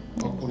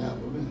ọkùnrin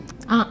àbúrò.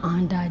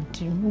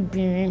 Daddy,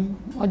 obìnrin.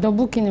 Ọ̀dọ̀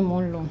Búkì ni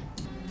mo ń lọ.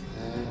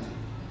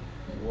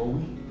 Ìwọ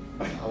wí.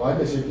 Àwa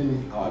dẹ̀ ṣe kí ni?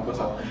 Àwa gbọ́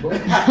sá.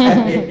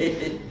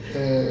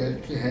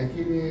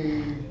 Kí ni?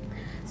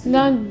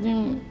 Daddy,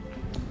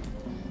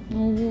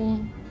 owó.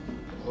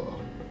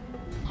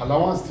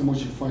 Allowance tí mo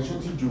ṣe fún ẹ ṣó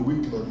ti ju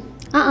week lọ ni?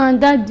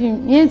 Daddy,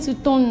 yẹn ti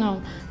tán náà.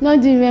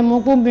 Daddy, rẹ̀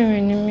mọ̀ pé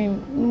obìnrin ni mí.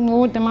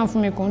 Owó tẹ máa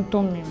fún mi kò ń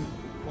tọ́ mi.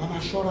 Wọ́n máa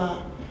ṣọ́ra.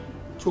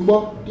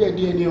 Ṣùgbọ́n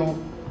díẹ̀díẹ̀ ni ọ.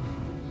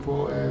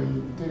 For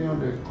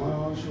 300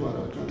 kan ṣì wà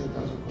lọ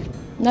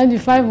 200,000. Daddy,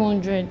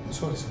 500.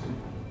 Sorry.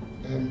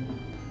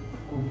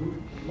 Kò burú.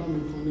 Bá mi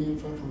fún ní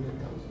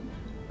 500,000.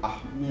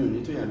 Mi ò ní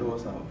tó yẹn lọ́wọ́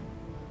sáà.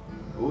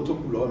 Owó tó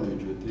kù lọ́wọ́ mi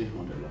ju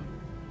 300 lọ.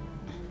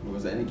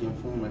 Because ẹni kí n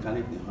fún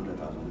mechanic ní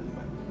 100,000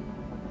 nípa.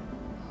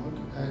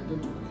 Okay,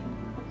 don't worry.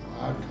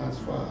 I'll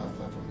transfer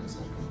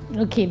 500,000.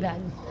 Okay,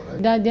 Daddy.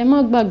 Daddy, ẹ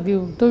má gbàgbé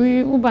o,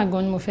 torí Uber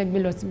gan ni mo fẹ́ gbé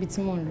lọ síbi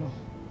tí mò ń lọ.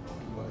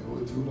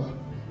 Ìwọ ti Uber.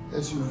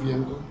 SUV ẹ̀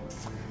ń kọ́.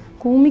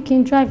 Kò wù mí kí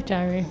n drive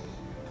jàre.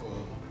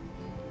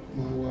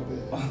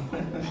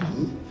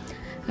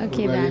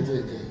 Okay, Dad.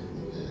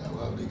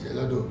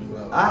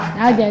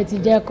 Daddy, to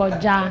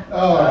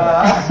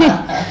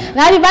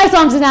Daddy, buy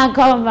something and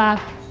come back.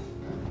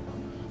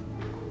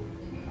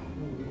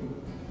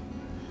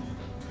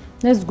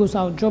 Let's go, so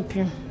I'll drop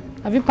you.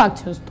 Have you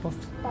packed your stuff?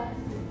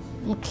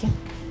 Okay.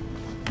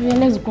 Yeah,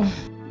 let's go.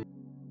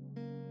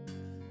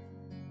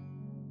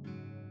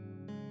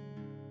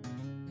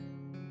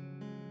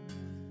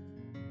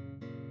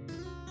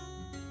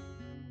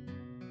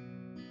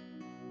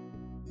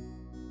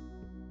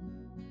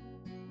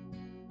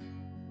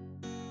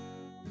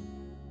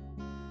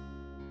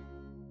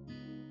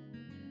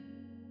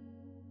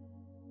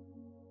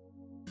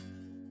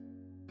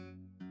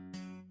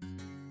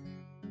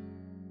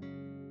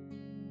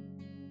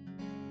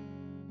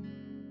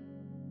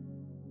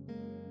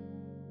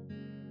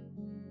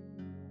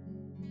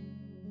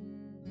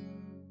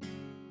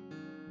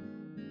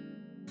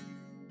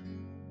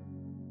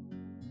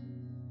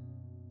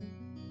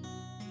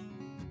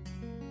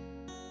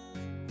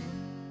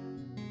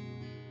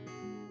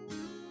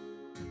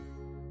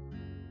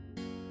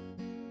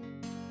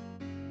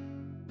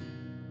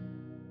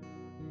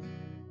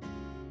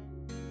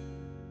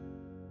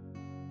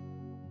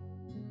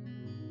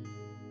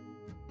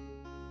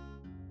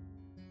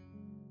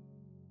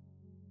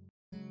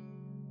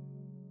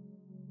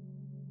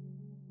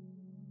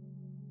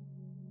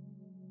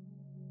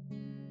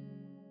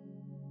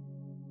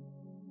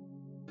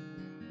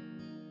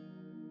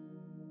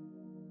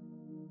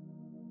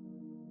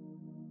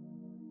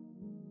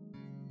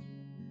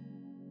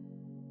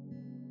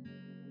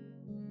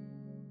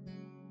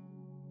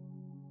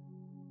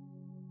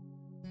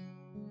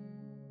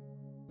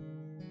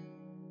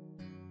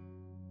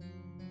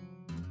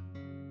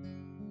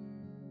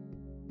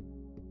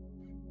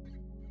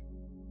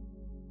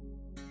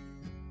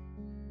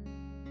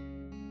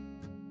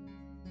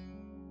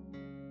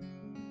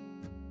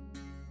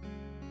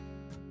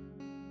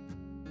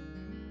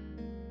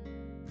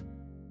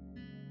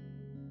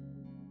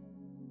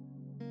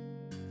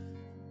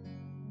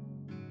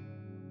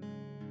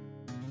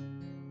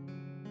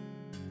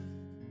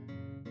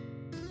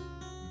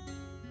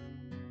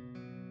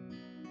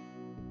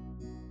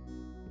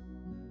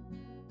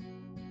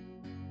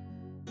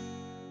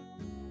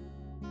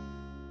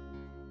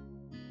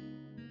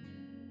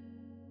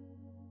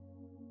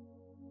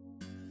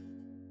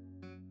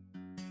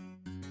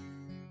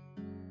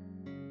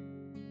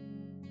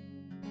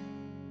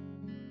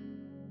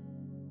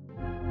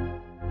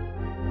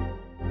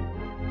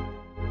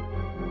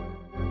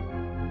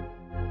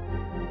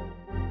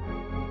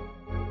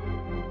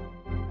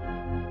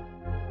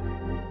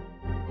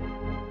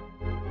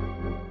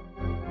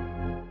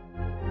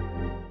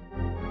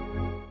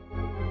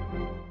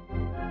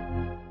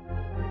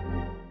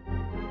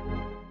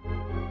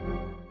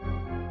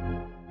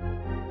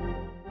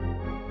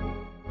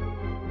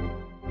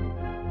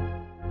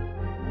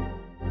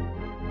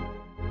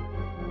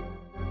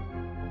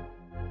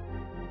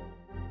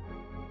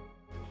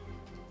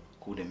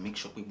 Could they make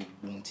sure people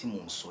won't team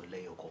on so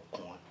lay or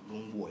con,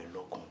 don't worry,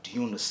 lock on. Do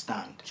you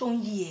understand?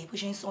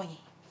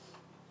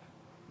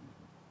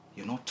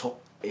 You're not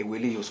top a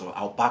willy, so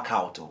I'll back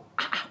out.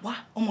 What?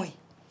 Oh my,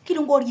 kí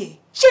ló ń worry.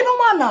 She no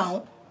man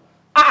now.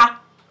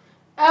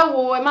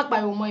 Wo ẹ má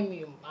pa ọmọ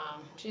mi o.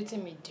 Ṣé tí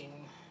mi dín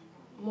ní.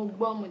 Mo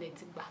gbọ́ mo dẹ̀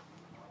ti gbà.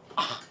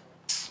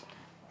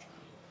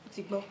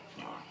 Ti gbọ́.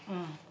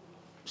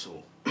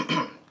 So,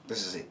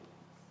 this is it.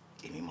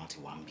 Èmi máa ti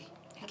wá ńbí.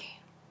 Okay.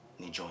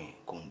 Enjoying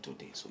going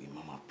today, so your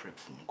mama prep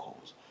phone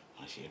calls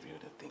and share every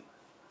other thing.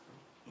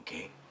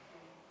 Okay?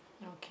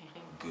 Okay.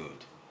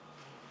 Good.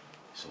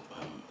 So,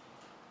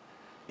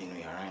 you know,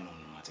 you're right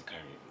on to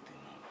carry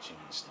everything now. Do you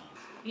understand?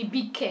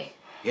 Ibike.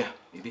 Yeah,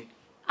 maybe.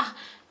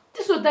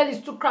 This hotel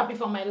is too crappy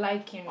for my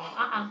liking.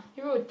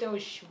 Your hotel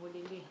is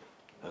shibbolele.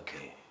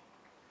 Okay.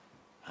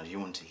 Now, do you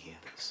want to hear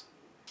this?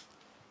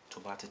 To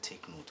about to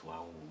take note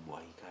while we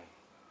guy.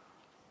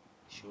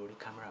 She already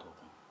camera.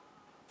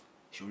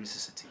 She already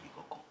CCTV.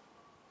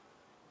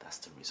 That's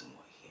the reason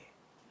we're here.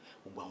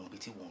 We want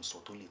to be one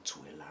sort of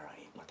little Lara,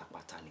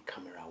 patapata, and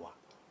camera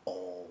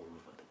all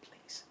over the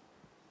place.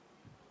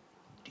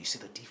 Do you see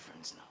the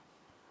difference now?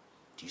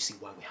 Do you see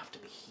why we have to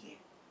be here?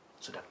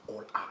 So that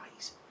all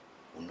eyes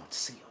will not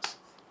see us.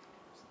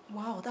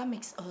 Wow, that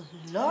makes a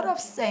lot of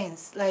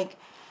sense. Like,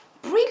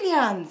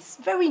 brilliant,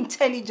 very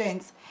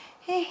intelligent.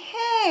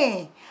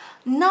 Hey.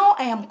 Now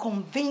I am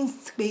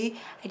convinced I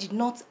did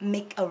not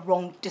make a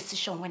wrong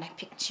decision when I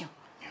picked you.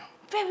 Yeah.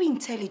 Very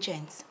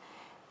intelligent.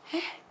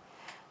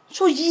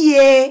 So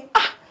yeah.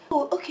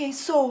 Oh, okay,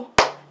 so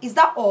is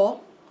that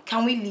all?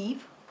 Can we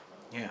leave?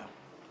 Yeah,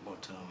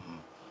 but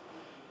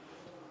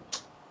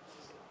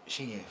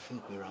she feel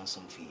we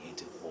ransom fee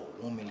for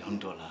 $1 million.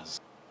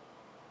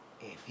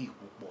 Fee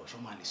she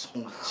money so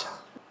much.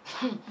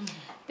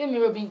 Tell me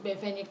Robin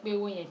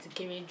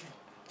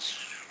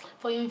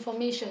For your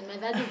information, my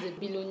dad is a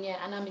billionaire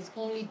and I'm his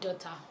only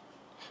daughter.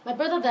 My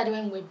brother died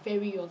when we were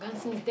very young, and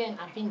since then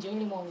I've been the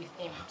only one with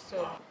him.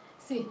 So,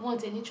 see,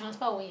 once any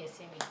transfer when you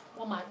see me,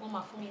 one my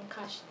phone in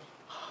cash.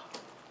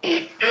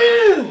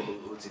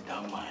 ti dá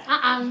mọ́ ẹ.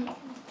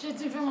 Ṣé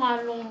ti fi máa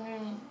lọ ni?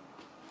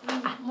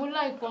 Mo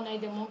láìpọ̀ náà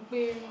ẹ̀dẹ̀ mọ́ pé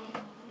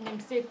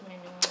namesake mi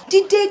ni wọ́n.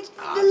 Dìde,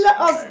 let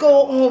us go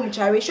home,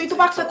 jàre. Ṣé tó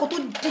bá fẹ́ kó tó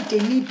dìde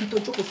níbi tó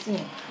jókòó sí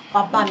yẹn?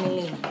 Bàbá mi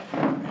lẹ́yìn.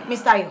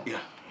 Mr. Ayo,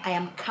 I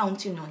am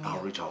counting on you.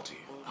 I'll reach out to you.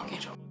 I'll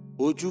reach out.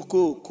 Ojú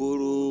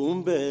kòkòrò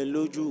ń bẹ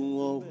lójú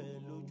wọn.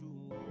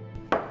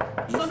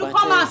 So do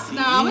come out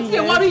now. Wetin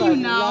dey worry you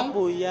now?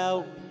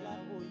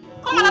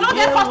 Come on, I don't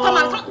get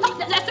customers.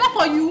 Let's wait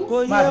for you.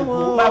 Okay,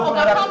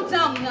 calm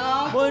down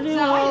now.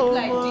 Down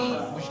like this.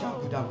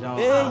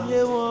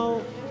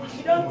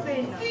 You don't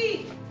say now.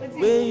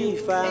 Gbé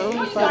ìfà ń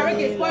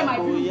fani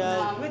lápòyá,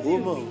 ó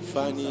mọ̀ ń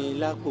fani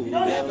lápò.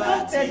 Bẹ́ẹ̀ bá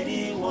ti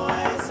rí wọn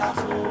ẹ sá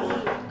fún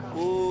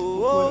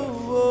wọn.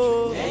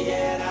 Ẹ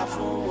yẹra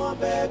fún wọn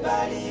bẹ́ẹ̀ bá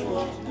rí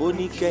wọn. Mo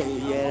ní kẹ́ ẹ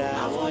yẹra.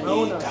 Àwọn ní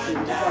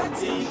kàńdá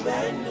tí ń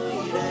bẹ́nu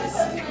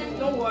ìrẹsì.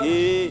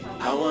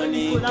 Àwọn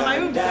ní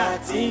kàńdá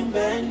tí ń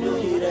bẹ́nu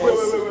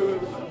ìrẹsì.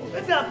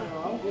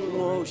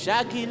 Wọn ò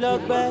ṣáàkì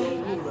lọ́gbẹ́,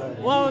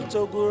 wọn ò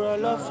tògùrọ̀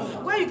lọ́fà.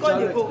 Where you go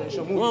dey go?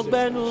 Wọ́n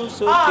gbẹ́nu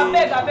sókè.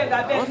 Abeg.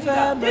 Wọ́n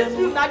fẹ́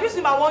mẹ́nu. Na this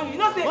room I want you. You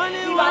know say if I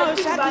give you money,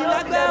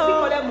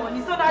 collect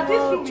money. So na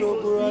this room you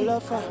go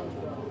see.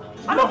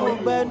 Wọ́n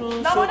gbẹ́nu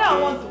sókè.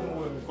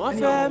 Wọ́n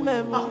fẹ́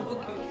mẹ́nu.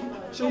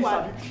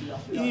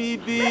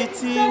 Ibi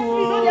tí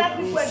wọ́n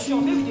kù sí.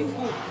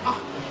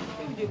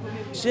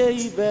 Ṣé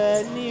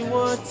ibẹ̀ ni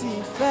wọ́n ti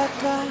fẹ́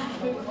ká?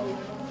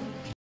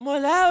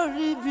 Mọ̀lá ò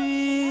rí bí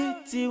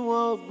tí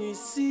wọ́n gbìn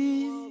sí.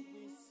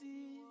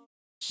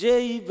 Ṣé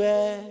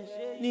ibẹ̀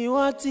ni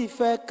wọ́n ti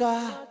fẹ́ ká?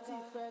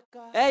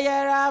 Ẹ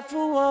yẹra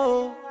fún wọn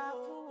o,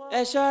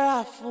 ẹ ṣọ́ra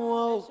fún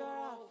wọn o.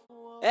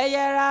 Ẹ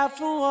yẹra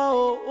fún wọn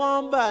o, wọ́n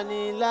ń bà ní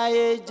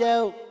láyé jẹ́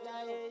o.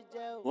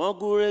 Wọ́n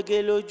gúnrégé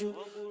lójú,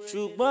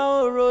 ṣùgbọ́n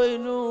oró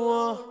inú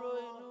wọn.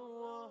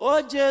 Ó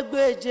jẹ́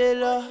gbèje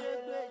lọ,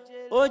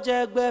 ó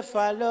jẹ́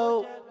gbẹ̀fà lọ o.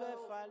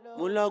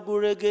 Mo lọ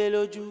gúnrégé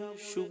lójú,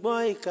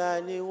 ṣùgbọ́n ìkà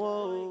ni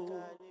wọ́n o.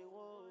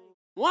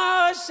 Wọ́n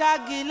ó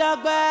ṣáàgì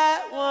lọ́gbẹ́,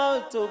 wọ́n ó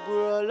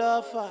tògùrọ̀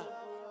lọ́fà.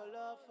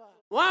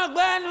 Wọ́n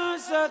gbẹ́nu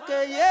sókè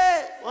yé,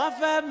 wọ́n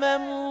fẹ́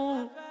mẹ́mú.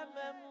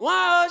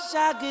 Wọ́n ó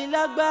ṣáàgì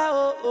lọ́gbẹ́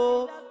o,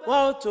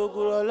 wọ́n ó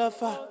tògùrọ̀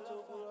lọ́fà.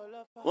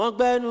 Wọ́n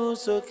gbẹ́nu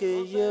sókè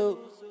yé o,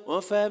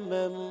 wọ́n fẹ́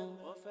mẹ́mú.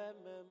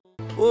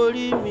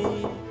 Orí mi,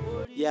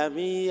 yà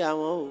mí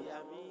àwọn o.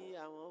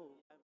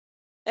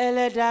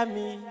 Ẹlẹ́dà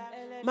mi,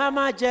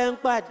 máma jẹ́ ń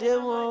pàdé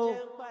wọn o.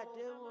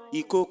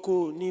 Ìkòkò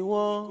ni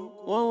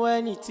wọ́n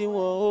wẹ́ni tí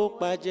wọ́n ó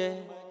pajẹ́.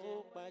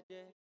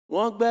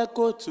 Wọ́n gbẹ́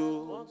kòtò,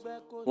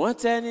 wọ́n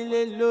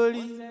tẹ́nilé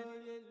lórí.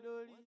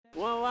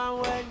 Wọ́n wá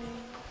wẹ́ni.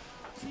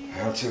 I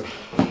had to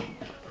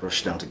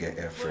rush down to get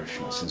air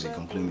freshener since you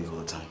complain me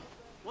all the time.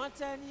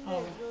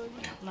 Oh,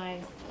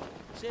 nice.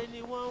 Kí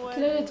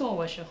ló dé tó ń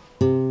wọṣọ?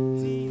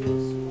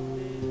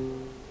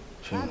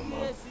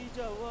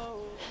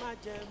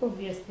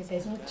 Obviously,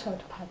 there's no third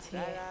party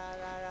here.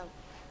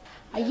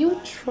 Are you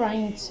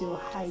trying to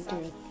hide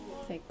your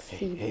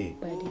sexy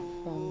body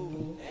from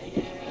me?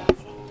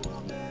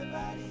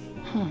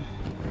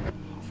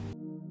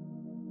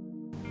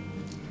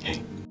 Hey,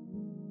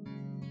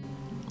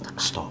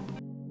 stop.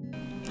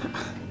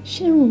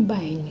 Ṣé ń bá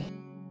ẹ ni?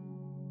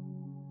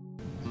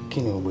 Kí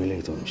ni gbogbo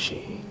eléyìí tó ń ṣe?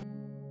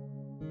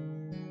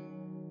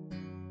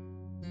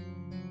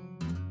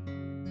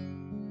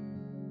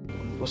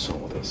 What's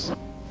wrong with this?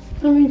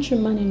 Aren't you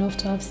man enough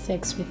to have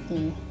sex with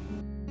me?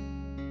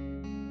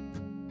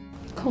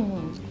 Come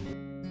on.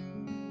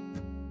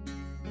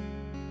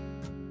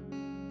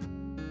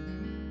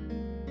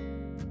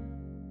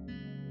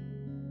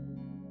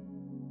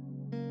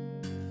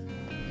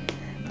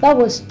 That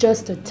was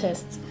just a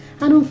test,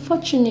 and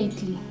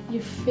unfortunately,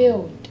 you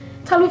failed.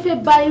 Let's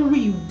get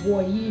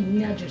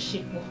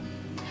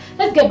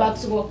back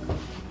to work.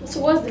 So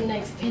what's the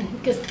next thing?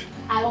 Because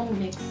I don't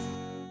mix.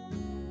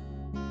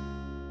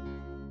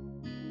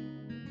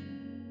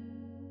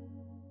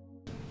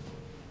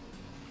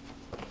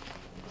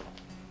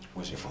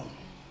 Where's your phone?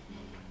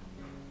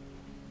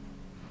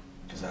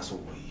 Because that's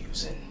what we're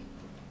using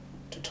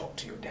to talk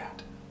to your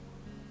dad.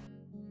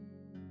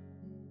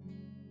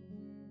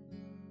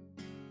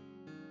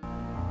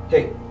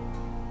 Hey,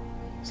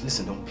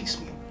 listen, don't piss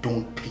me off.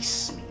 Don't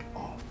piss me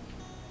off.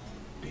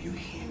 Do you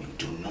hear me?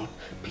 Do not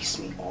piss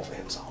me off,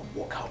 else I'll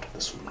walk out of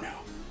this room now.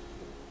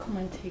 Come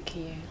and take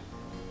care.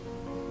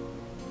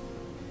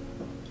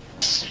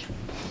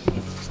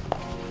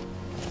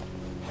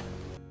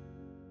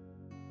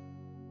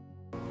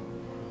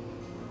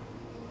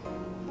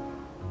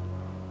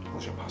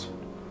 What's your password?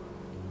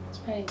 It's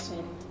very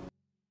exciting.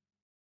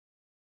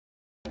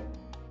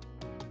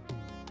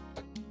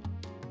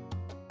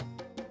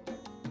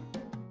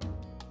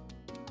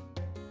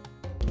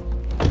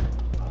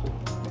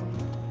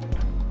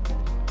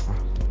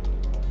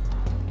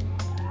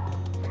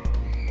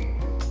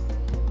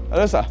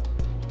 Hello, sir.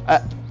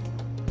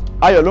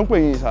 Ayọ̀ ló ń pè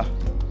yín, sir.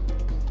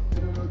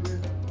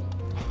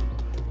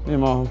 Mi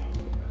mọ̀.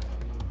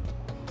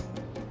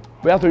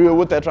 Bóyá torí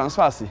owó tẹ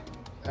transfer sí.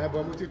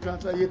 Bọ̀ mo ti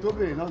transfer iye tó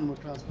béèrè náà ni mo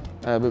transfer.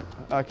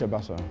 Okay,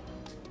 Basa.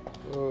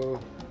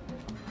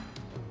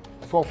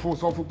 Sọ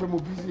fún pé mo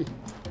busy.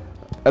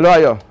 Hello,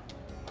 Ayo.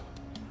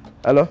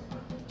 Hello.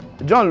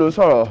 John ló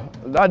sọ̀rọ̀.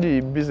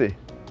 Daddy busy.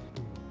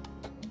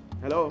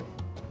 Hello.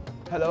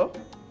 Hello.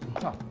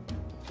 Oh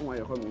my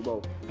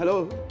God.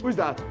 Hello. Who's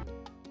that?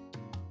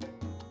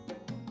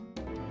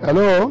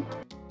 Hello.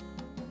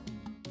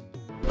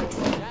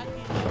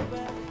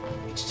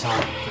 It's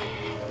time.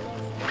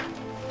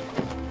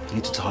 I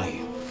need to tie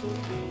you.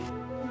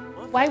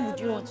 Why would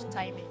you want to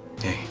tie me?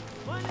 Hey,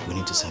 we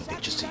need to send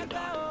pictures to your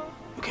dad,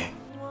 okay?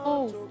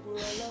 Oh,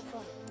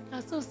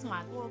 that's so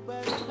smart.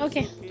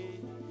 Okay.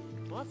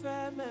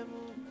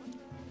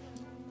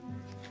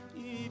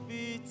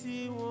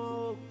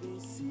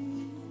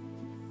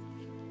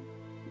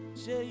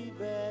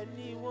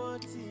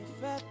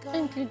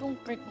 Uncle,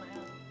 don't break my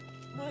heart.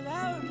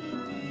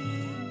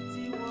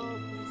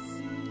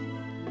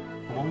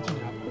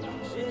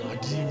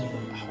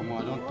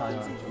 I don't tire.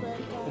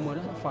 I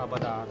don't far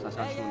about that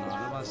transaction. I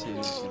never see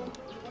anything.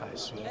 I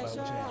swear.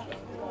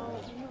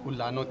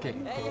 Ulano ke.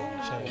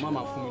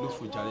 Mama fún mi ló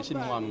fò jàre ṣé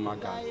mi wà nù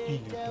maga.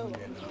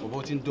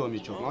 Obo tin do mi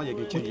jo. Ma ye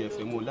ki change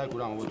FM mo like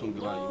ora àwọn tó ń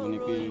gbé báyìí. Ó ní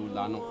pé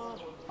ulano.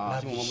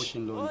 Tí mo mọ bó ṣe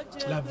ń lọ.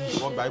 Lavish.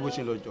 Wọ́n gba bó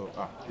ṣe ń lọ jọ.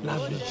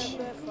 Lavish.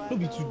 No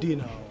be today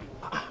now.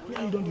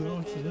 Where you don dey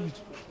run to? No be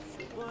today.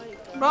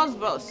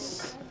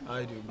 Boss.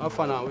 I do. How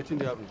far now? Wetin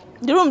dey happen?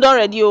 The room done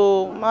ready,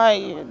 oh.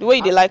 The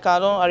way they like, I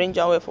don't arrange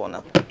am well for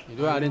now. You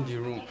don't arrange the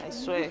room. I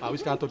swear.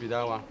 Which can't be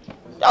that one?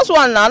 Just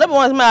one now. That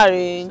one me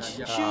arrange.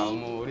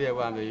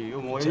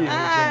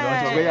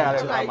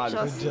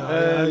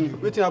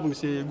 Wetin happen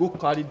say go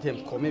carry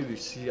them, come make we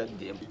see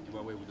them.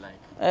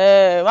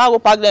 I go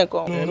pack them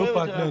come. No, no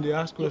pack them. They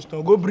ask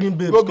question. Go bring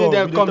babes. Go bring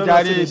them come,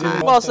 Jare.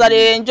 Boss, I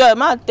enjoy.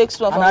 Man, take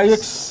some.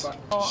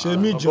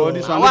 Shemi Joe.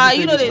 Wow,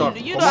 you know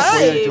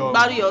I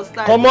bury your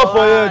style. Come up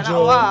for here,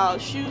 Joe. Wow,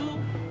 shoe.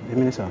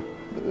 Minister.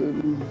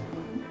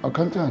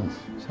 Accountant.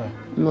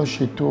 Lọ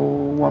ṣètò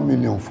 1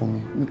 million fún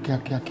mi ní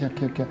kíákíá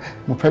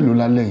mo fẹ́ lò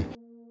lálẹ́ yìí.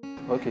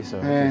 Okay sir.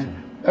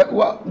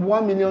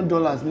 $1 million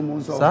ni mo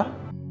ń sọ. Sir?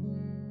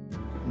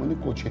 Mo ní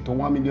kó ṣètò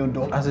 $1 million.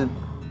 As in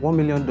 $1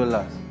 million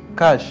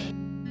cash.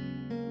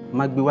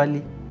 Má gbé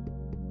wálé.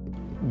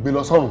 Gbé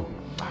lọ sọ́run.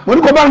 Mo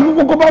ní kó bá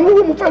mo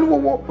fẹ́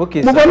lò.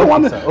 Okay sir. Mo fẹ́ lò 1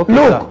 million. Okay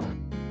look.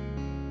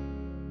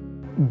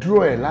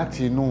 Draw ẹ̀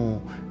láti inú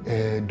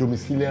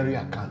domiciliary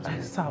account.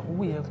 Sir,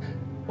 owó yẹn.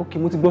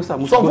 Okay, mo ti gbọ́ sir,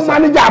 sọ fún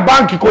manager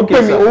báǹkì kó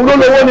pè mí òun ló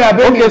lówó ní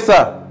abẹ́ mi. Okay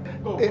sir.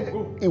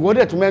 Ìwọ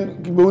dẹ̀ tún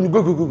gbé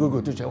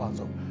go tó ṣe wá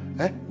sọ.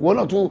 Ìwọ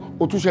náà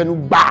o tún ṣẹnu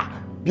gbà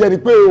bí ẹni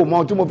pé o mọ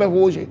ohun tí mo fẹ́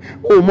fowó ṣe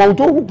o mọ ohun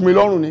tó hùk mi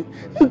lọ́rùn ni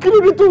kí ló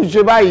dé tó ń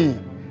ṣe báyìí.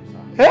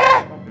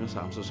 No sir,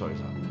 I'm so sorry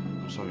sir.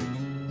 I'm sorry.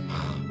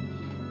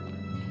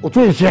 O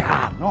tún ìṣe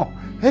náà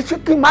ṣé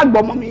kí n má gbọ́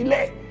ọmọ mi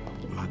ilé.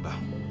 Má gbà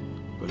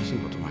pẹ̀lú sí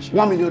nǹkan tó máa ṣe.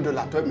 $1 million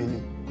tó mi ni.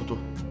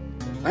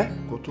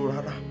 Kò tó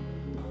rárá.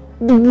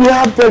 We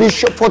have very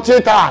short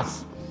 48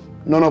 hours.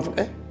 None of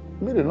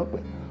made not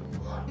pay.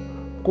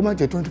 Come on,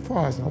 24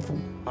 hours now for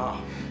me.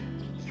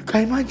 You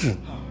can imagine.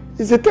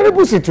 It's a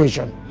terrible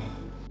situation.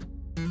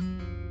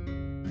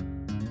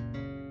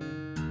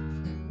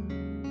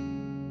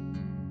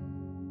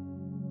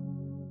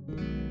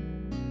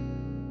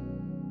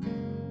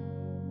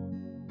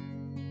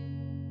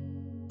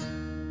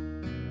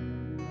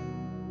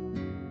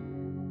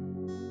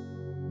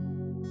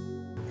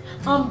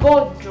 I'm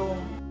bored, Joe.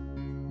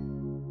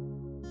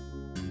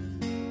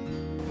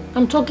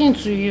 I'm talking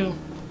to you.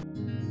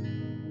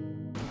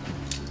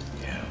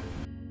 Yeah.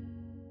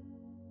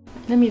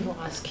 Let me even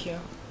ask you.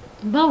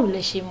 Báwo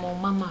lẹ ṣe mọ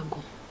mama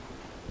gan?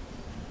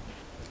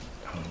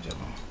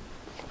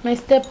 My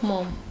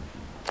stepmom.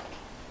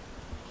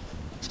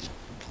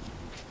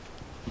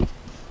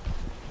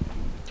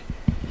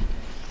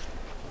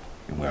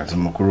 Ìgbà tí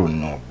mo kúrò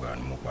nínú ọgbà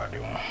ni mo pàdé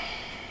wọn.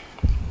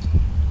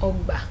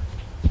 Ọgbà.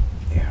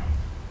 Yeah.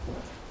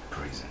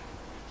 Prison.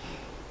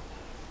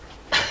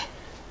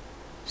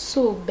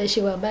 So,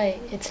 bẹ́ṣe wà báyìí,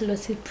 ẹ ti lọ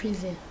sí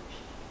prison.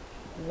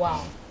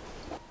 Wow.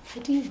 I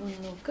didn't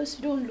even know because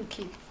you don't look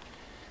it.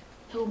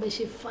 Ẹ wo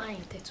bẹ́ṣe fine,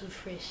 tẹ́ too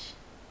fresh.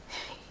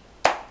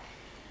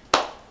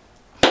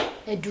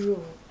 Ẹ dúró.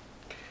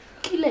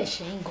 Kí lẹ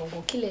ṣe ń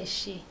gangan? Kí lẹ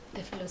ṣe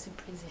tẹ́ fi lọ sí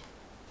prison?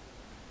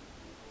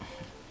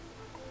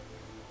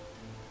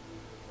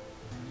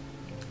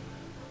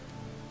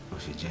 Ó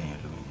ṣe jẹ́ yẹn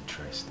ló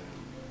interested.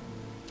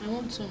 I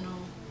want to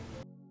know.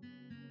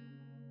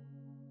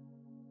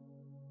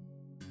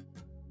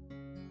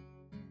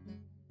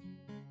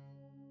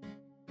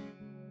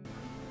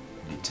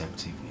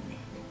 Detective ni mi.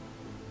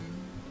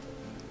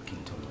 Kí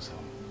n tó lọ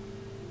sẹ́wọ̀n.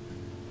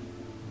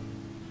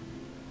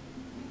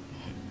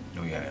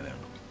 Ó yà ẹ́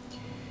lẹ́nu.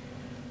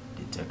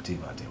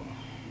 Detective àtẹ̀wọ̀n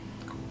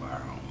kò bá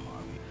ara wọn mọ́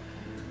àbí.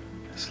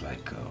 It's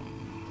like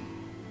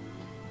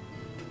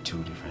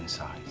two different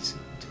sides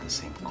to the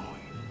same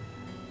coin.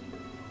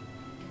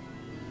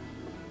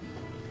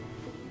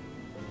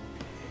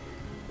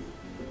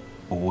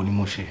 Owó ni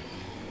mo ṣe.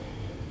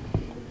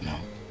 No.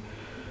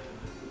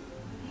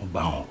 Mo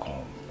bá wọn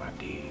kan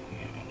pàdé,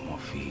 mo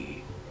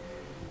fi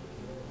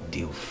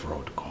deal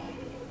fraud kan.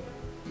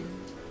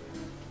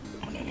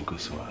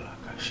 Kuswala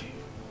Kashi.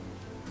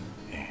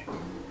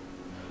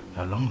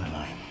 Along the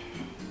line,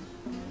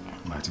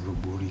 Matibu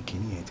Buri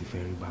Kini at the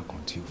ferry back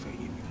until for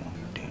him,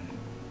 then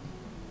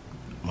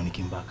money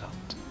came back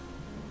out.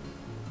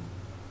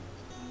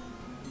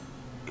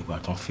 If I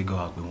don't figure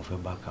out when we fell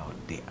back out,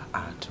 they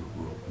had to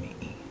rope me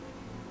in.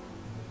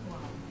 Wow.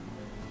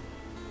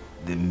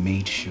 They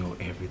made sure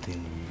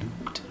everything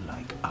looked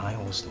like I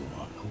was the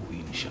one who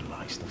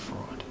initialized the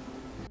fraud.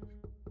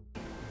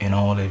 And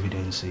all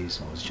evidence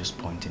says I was just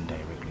pointing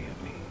directly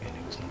at me, and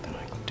there was nothing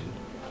I could do.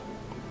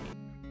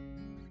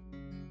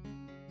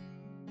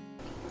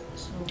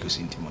 Because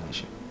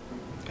intimidation.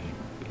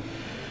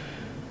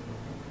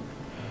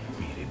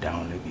 Made it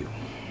down like you.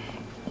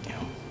 You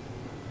know.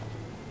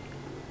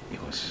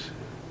 It was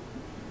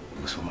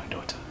for my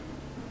daughter.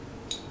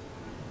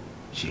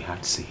 She had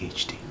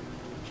CHD.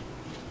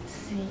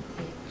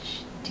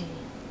 CHD.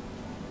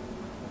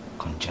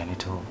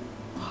 Congenital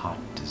heart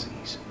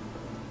disease.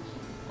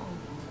 Oh,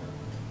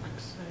 I'm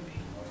sorry.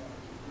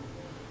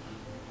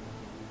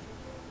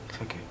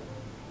 It's okay.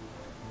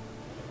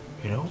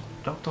 You know,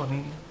 Doctor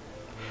Nini,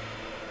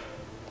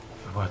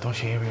 if I don't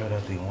share every other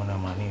thing, one of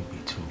my name be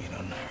 $2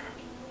 million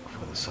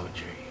for the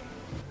surgery.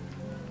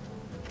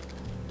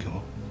 You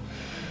know?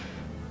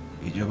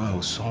 Ìjọba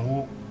ò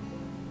sanwó,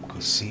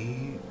 kò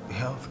sí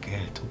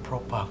healthcare tó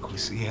proper, kò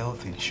sí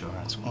health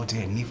insurance. Wọ́n ti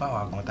ẹ̀ ní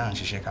fáwọn àgbọn tá à ń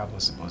ṣiṣẹ́ ká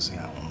bọ̀sibọ̀sí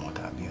àwọn ọmọ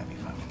tàbí àbí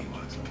family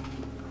wa. So,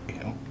 you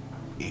know,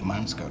 a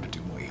man's got to do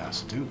what he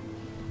has to do.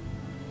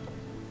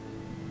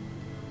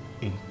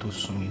 Into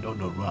sumi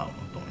lọ́dọ̀ ru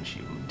àwọn tó ń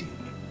ṣe òde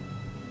mi.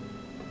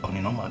 On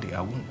a normal day,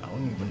 I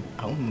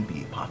wouldn't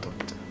be a part of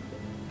it.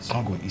 It's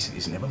not going easy.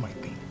 It's never my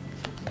thing.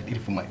 I did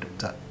it for my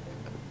daughter.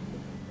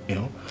 You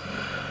know,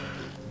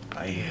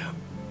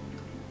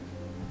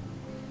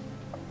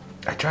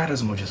 I tried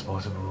as much as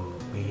possible.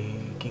 We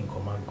can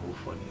come and go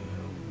for you,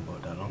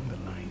 but along the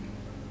line,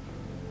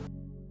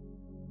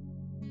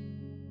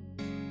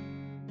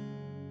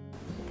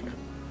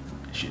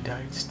 she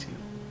died still.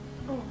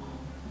 Oh.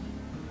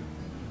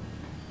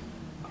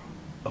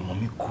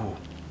 Mommy cool.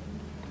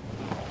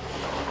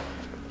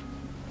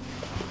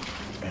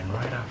 And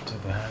right after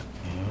that,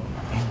 you know,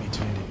 in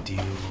between the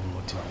deal,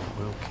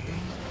 we're okay.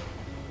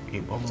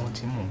 If I'm not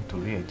to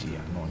reach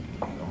here, no,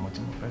 I'm not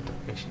to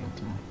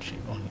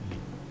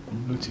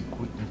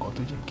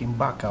came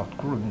back out,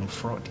 growing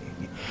fraud.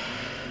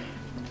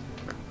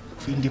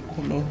 Feel the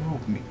color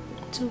of me.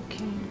 It's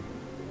okay.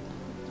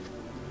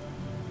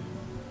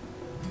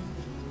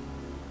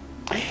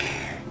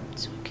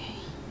 It's okay.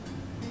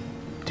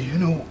 Do you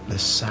know the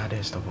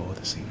saddest of all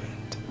this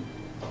event?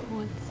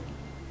 What?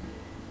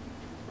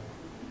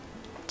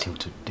 Till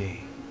today,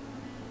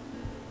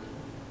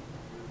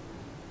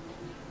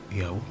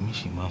 ìyàwó mi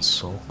ṣì máa ń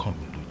sọ ọkàn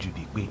mi lójú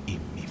bíi pé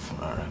èmi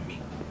fúnra mi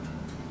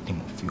ni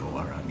mo fi ọwọ́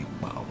ara mi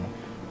pa wọ́n.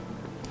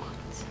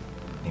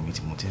 Níbi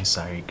tí mo ti ń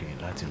sáré kiri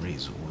láti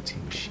raise owó tí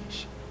mo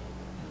ṣe.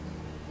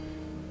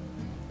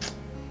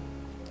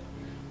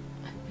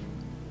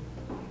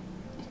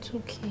 It's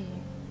okay.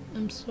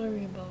 I'm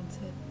sorry about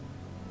it.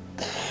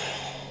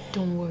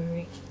 Don't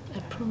worry. I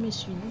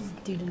promise you this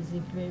deal is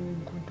a very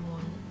good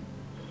one.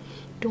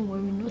 Don't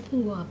worry,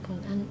 nothing will happen.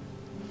 And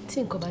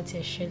think about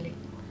it, Shelley.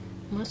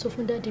 I'm so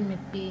fun daddy may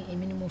pay a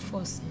minimum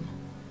force.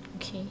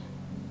 Okay?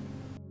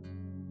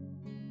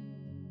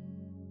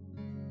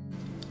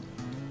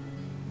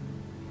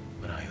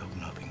 But I hope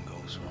nothing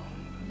goes wrong.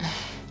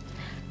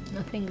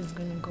 Nothing is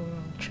going to go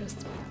wrong,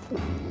 trust me.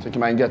 Take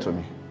your mind, get to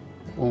me.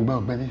 Oh,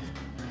 well, Benny.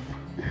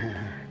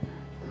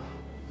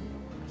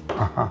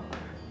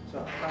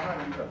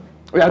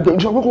 Oya,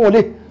 don't you go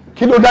away.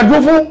 Kí ló dá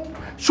dúró fún?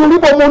 Sori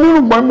bo mo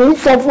nírùngbọ̀n mo ń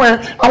fọ fún ẹ.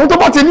 Àwọn tó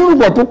bá ti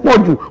nírùngbọ̀n tó pọ̀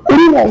jù,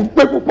 orí wọn ń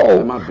pé púpọ̀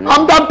o.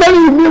 I'm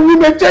telling you, we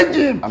may change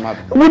him.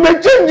 We may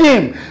change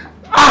him.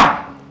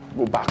 Ah!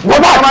 Go back. Go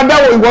back. Ma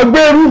dáwọ́ ìwọ gbé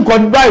irú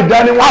nǹkan báyìí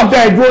dání wọ́n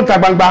fẹ́ dúró ta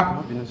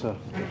gbangba.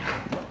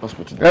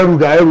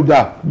 Ẹrù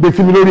dà. Gbé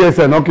sí mi lórí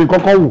ẹsẹ̀ náà kí n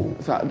kọ́kọ́ wò.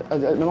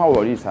 Sir, no ma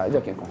worry sir. Ẹ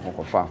jẹ́ kí n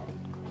confirm.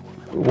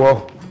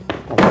 Ìwọ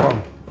confirm.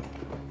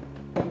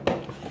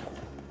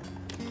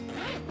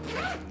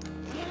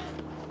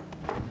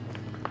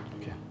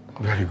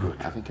 Very good.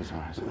 I think it's all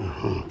right, sir.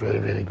 Very,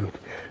 very good.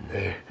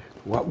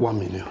 1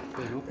 million.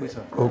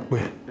 Ó pé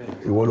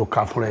ìwọ ló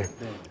kà fún ẹ.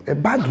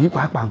 Báàgì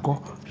pàápàá ńkọ́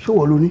ṣé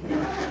wọ́n ló ní?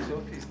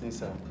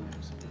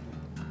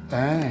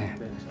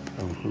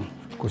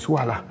 Kò sí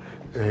wàhálà.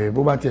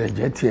 Bó bá tiẹ̀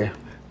jẹ́ tiẹ̀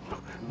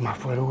máa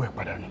fọ́ ẹ lówó ẹ̀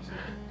padà ni.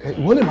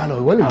 Ìwọ lè máa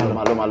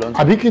lọ.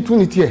 Àbí kí tún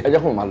ni tiẹ̀? Ẹ jẹ́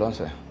kó máa lọ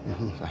sẹ́.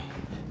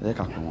 Ẹ jẹ́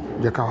ká pè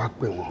wọ́n. Jẹ́ ká wá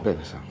pè wọ́n. Bẹ́ẹ̀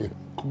ni sir.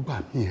 Kó gbà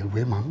mí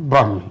ẹ̀wẹ̀ máa ń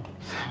bà mí.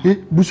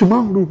 Bó ṣe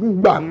máa ń ro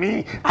gbà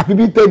mí àfi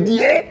bí tẹ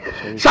díẹ̀.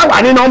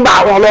 Ṣáwà ní nọ́mbà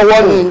àwọn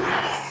lọ́wọ́ ni.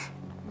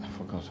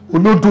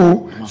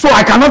 Olódo. So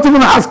I cannot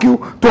even ask you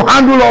to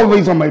handle all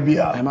this on my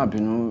behalf. Ẹ má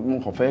bínú, mo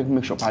kàn fẹ́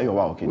make sure pa yọ̀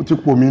wá okay. O ti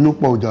pò mí inú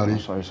pọ̀ jàre.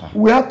 Sorry sir.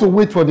 We have to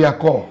wait for their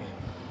call.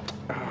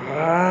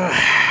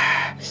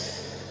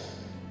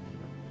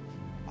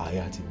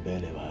 Aya ti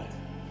bẹ̀rẹ̀ báyìí.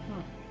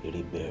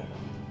 Eré bẹ̀rẹ̀.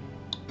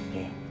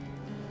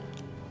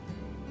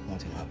 Wọ́n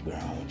ti máa gbéra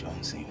àwọn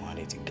Johnson, wọ́n á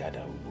lè ti gádà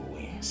gbogbo owó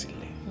yẹn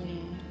sílẹ̀.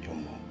 You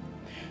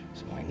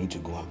So I need to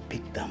go and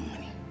pick that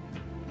money.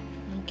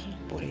 Okay.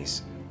 But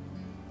it's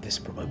this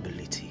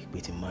probability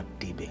waiting my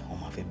DB home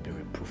have a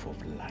very proof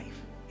of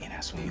life. And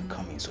that's when you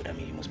come in, so that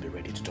means you must be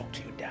ready to talk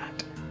to your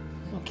dad.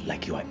 Okay.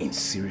 Like you are in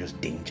serious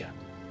danger.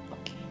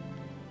 Okay.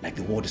 Like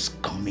the world is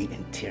coming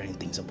and tearing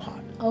things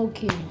apart.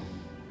 Okay.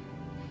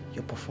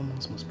 Your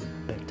performance must be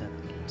better than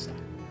last time.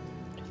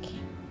 Okay.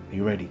 Are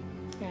you ready?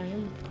 Yeah, I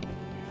am.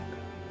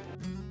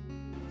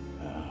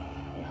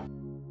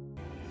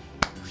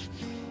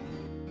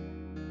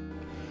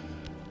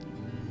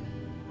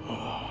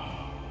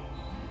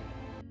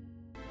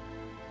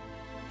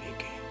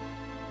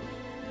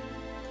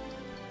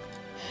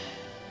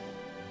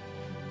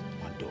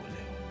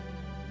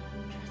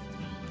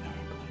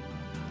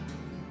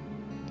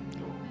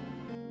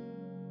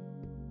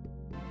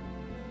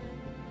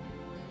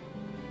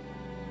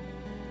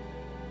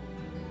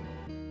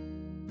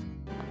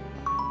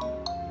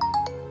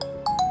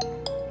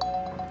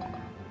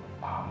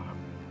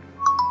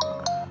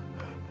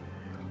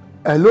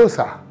 Hello,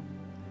 sir.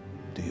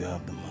 Do you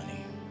have the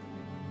money?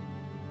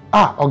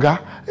 Ah, Oga.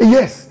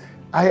 Yes,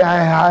 I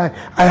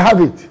have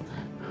it.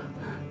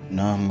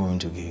 Now I'm going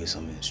to give you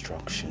some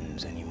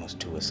instructions and you must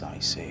do as I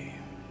say.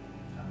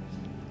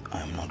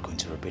 I am not going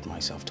to repeat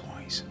myself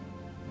twice.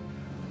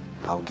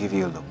 I'll give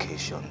you a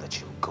location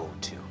that you go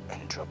to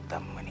and drop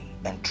that money.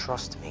 And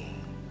trust me,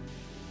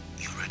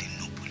 you already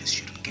know police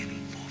shouldn't get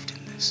involved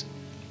in this.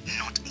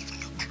 Not even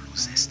your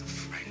closest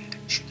friend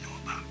should know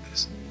about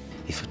this.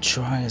 If you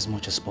try as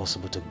much as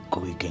possible to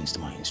go against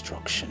my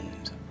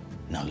instructions,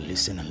 now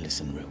listen and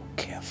listen real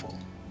careful.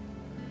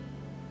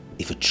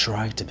 If you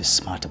try to be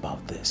smart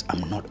about this,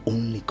 I'm not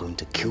only going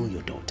to kill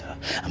your daughter,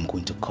 I'm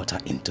going to cut her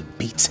into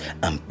bits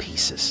and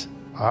pieces.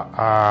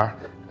 And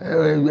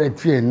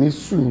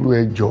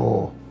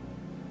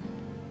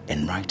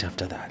right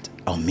after that,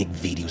 I'll make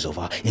videos of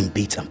her in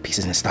bits and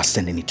pieces and start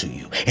sending it to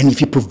you. And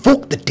if you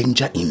provoke the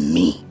danger in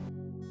me,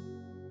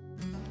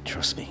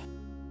 trust me,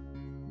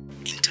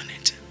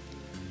 internet,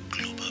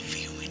 global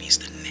viewing is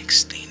the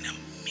next thing, and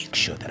make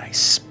sure that I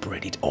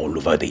spread it all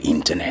over the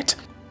internet.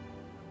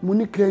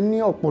 You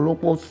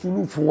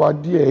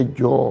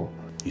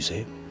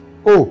say?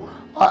 Oh,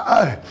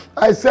 I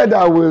said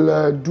I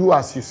will do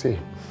as you say.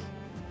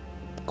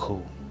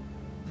 Cool.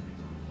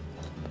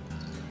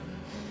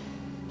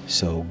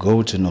 So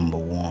go to number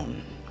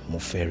 1,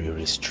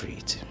 Muferiori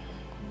Street.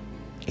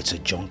 It's a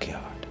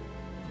junkyard.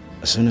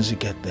 As soon as you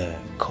get there,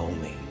 call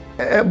me.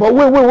 But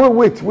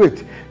wait.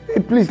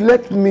 Please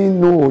let me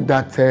know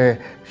that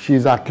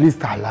she's at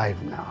least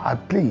alive now.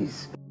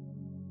 Please.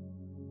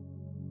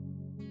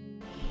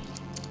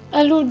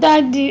 Hello,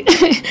 Daddy.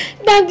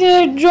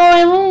 Daddy,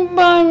 joy,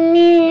 remember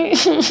me.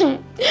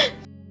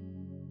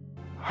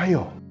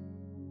 Ayo.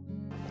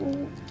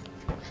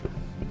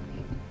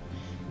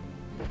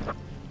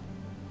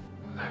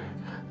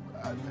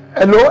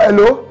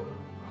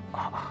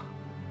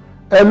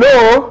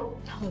 Hello?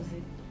 How's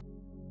it?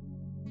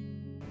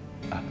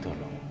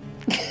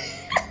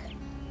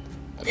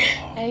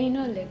 You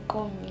know, like,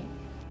 call me.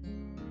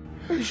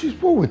 She's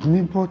born with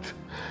me, but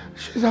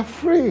she's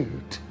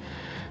afraid.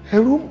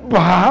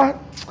 Yoruba.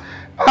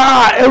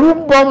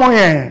 I'm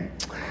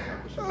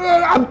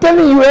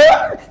telling you,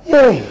 yeah.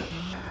 Sorry.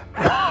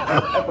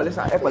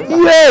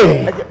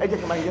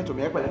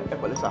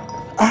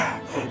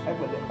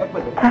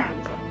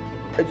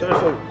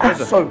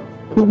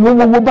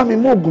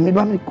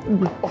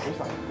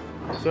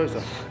 Sorry,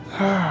 sir.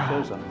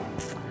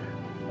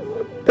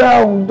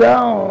 Down.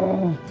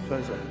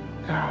 Sorry, sir.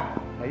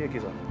 Are you okay,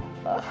 sir?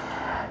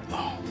 No,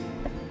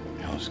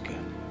 I was good.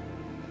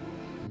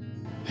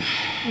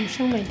 I'm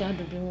sure my dad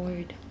will be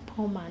worried.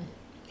 Poor man.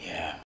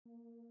 Yeah.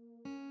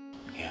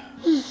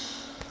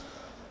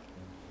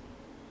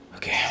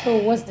 Okay. So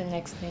what's the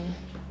next thing?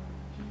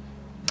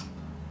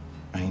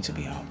 I need to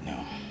be out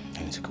now.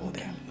 I need to go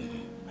there.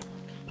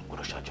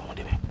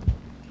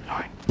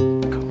 Alright, go.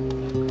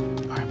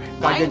 Alright, babe.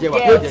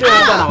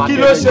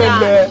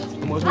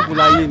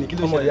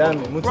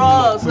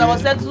 Bros, I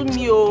was said to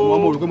me,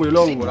 oh. Sit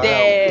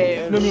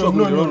there. No.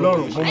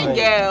 My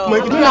girl. My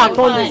girl, I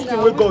found this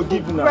thing we God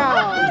give now.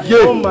 Yeah.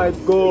 Oh my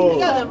God.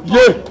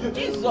 Yeah.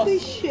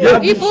 Jesus.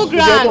 Ifo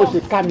grand.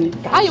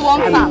 How you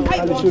want some?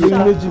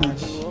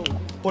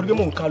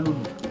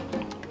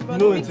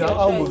 No, it's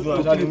how was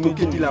doing. I didn't make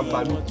it till I'm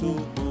back.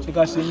 Check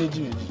out say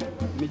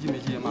méjì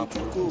ẹ máa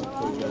pọ̀.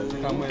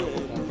 Check out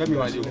Fẹ́mi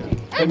wá dé o.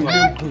 Fẹ́mi wá dé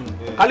o.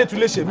 Kálẹ̀ tún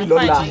lè ṣe mí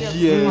lọ́la.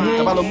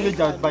 Ẹ bá lọ mú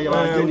méjì àgbà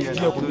yàrá jẹ́ nìyẹn.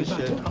 Kò ló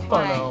ṣe. Afa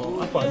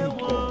yìí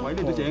kọ̀. Wà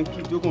ilé tó jẹ́ ń kí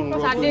jókòó ń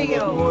rọ́.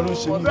 Wọ́n ló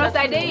ṣe mí.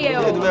 Brọ́sàdé yẹ o.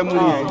 Ilé tó fẹ́ mú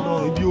nìyẹn.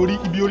 Ibi orí.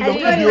 No.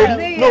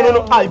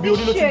 Ibi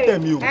orí ló ti tẹ̀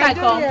mí o.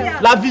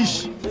 Lavish.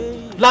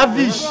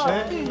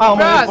 Àwọn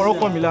ọmọ ìfọ̀rọ̀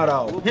kàn mí lára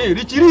o. Hey,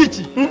 Richie. We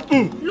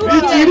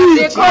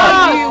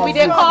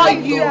dey call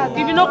you.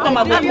 If you no come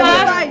up with me.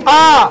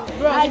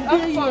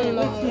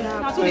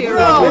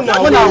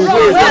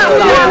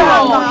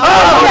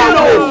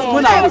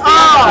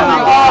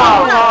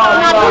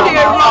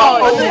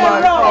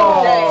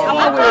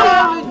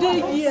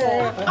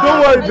 Don't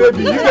worry,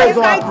 baby. You guys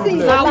don't have to.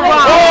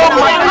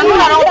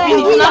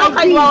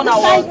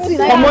 inside you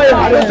now. Come on,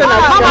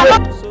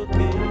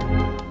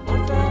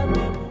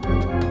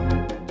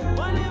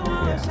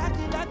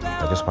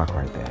 Yeah, just park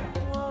right there.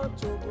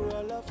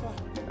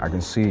 I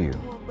can see you.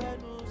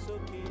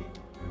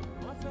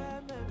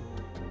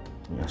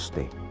 Yeah,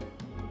 stay.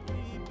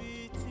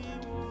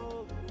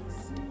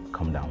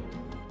 Come down.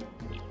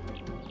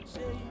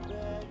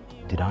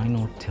 Did I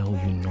not tell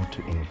you not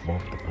to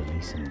involve the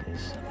police in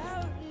this?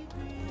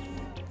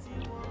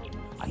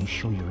 Are you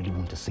sure you really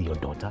want to see your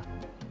daughter?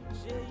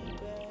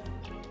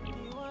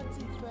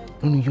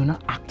 No, you're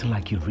not acting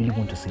like you really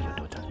want to see your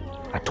daughter.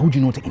 I told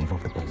you not to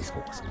involve the police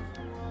force.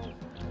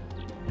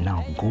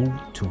 Now go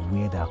to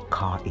where their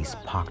car is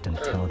parked and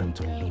tell them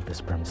to leave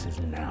this premises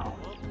now.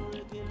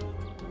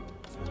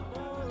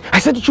 I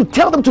said you should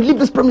tell them to leave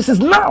this premises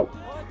now!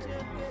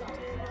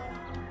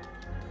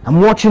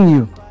 I'm watching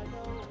you.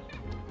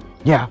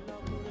 Yeah,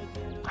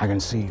 I can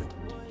see you.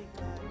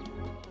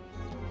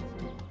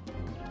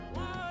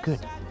 Good.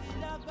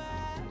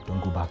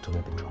 Don't go back to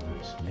where the drum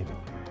is. Leave it.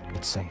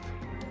 It's safe.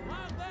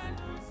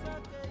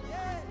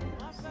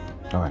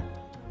 All right.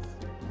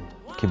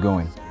 Keep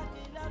going.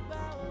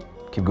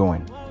 Keep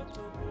going.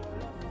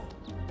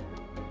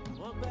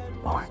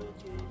 All right.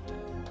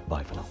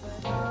 Bye for now.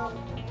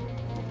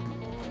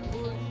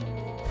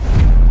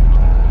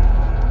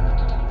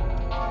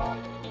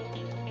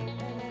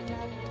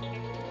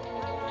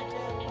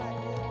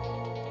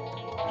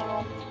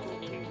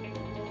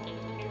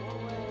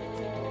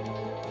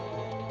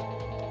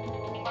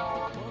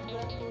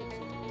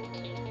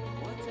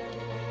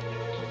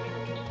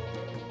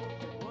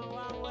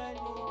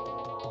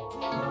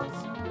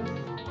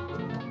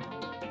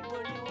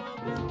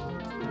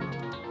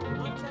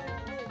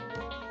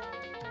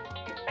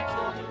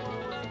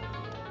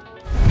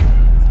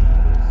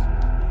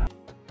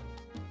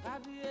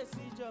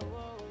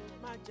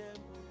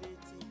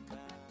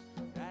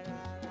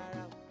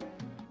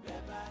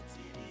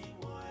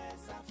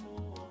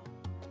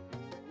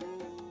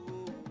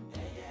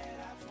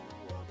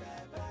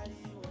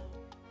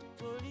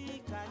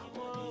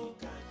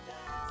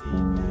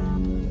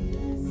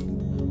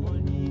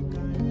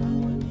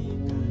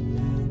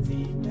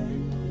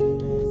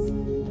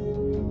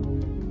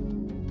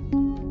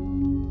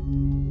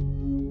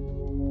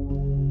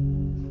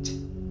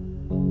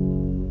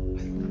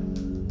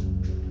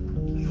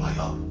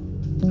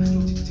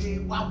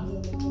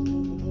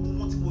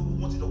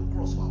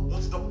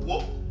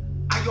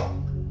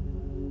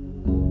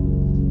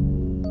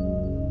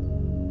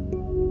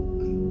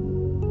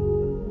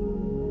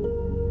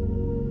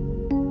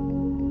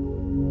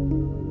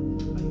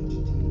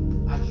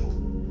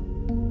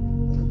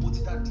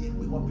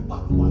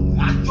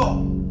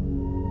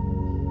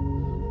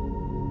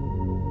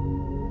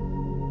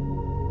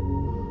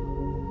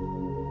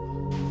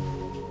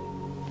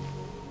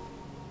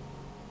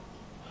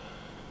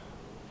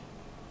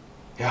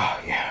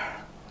 Yeah.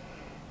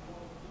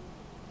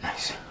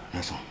 Nice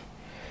one.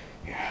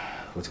 Yeah,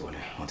 what's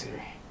it?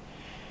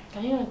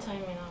 Can you not time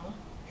me now?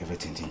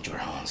 Everything's in your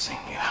hands,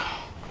 yeah.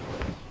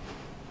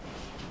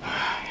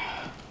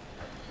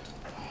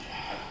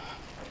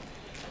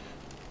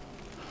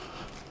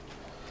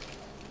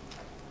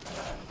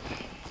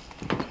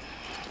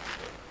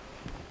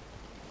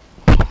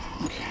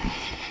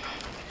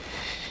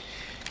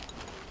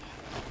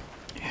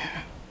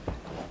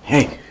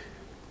 Hey!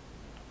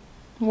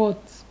 What?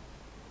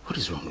 What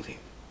is wrong with you?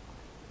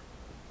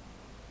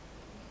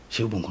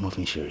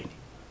 Nothing sharing.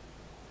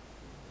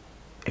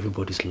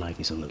 Everybody's life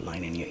is on the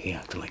line and you're here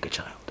acting like a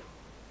child.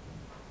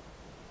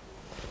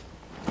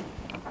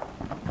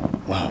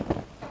 Wow.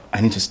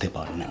 I need to step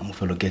out now. I'm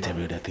going to get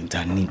every other thing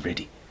that I need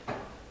ready.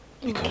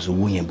 Because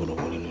we ain't going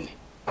to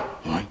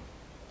alright?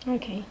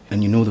 Okay.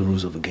 And you know the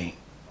rules of the game.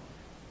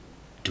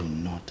 Do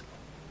not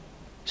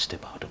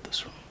step out of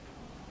this room.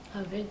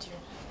 I'll read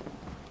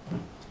you.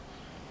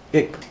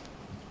 Hey.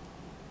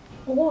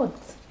 What?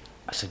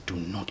 I said do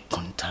not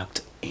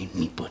contact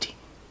anybody.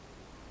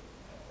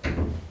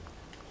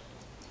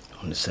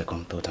 On the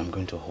second thought, I'm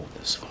going to hold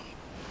this phone.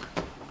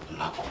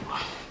 Lock over.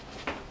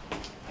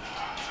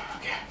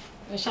 Okay.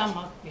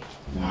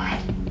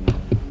 Alright.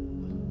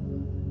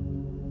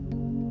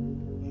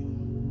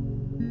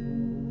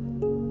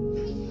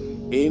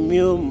 Èmi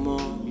ò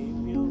mọ̀,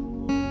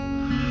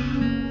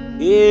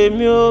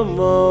 èmi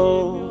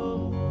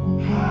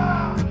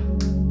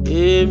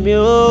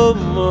ò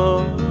mọ̀,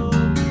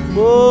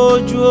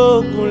 bójú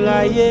ogun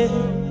láyé,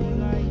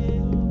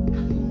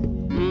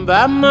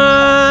 ǹbá má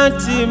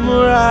ti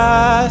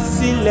múra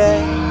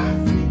sílẹ̀,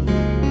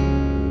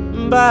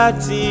 ǹbá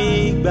ti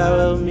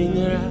gbàwẹ̀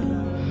òmìnira,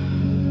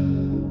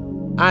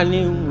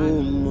 àní mo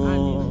mọ̀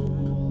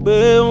pé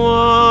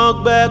wọ́n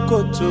gbẹ́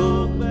kòtò,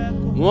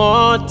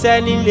 wọ́n tẹ́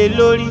nílé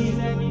lórí,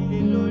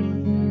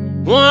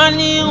 wọ́n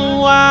ní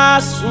wá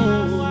sùn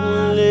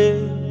lé.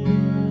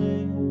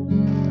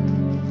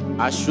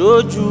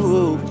 Aṣojú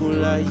ogun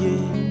láyé,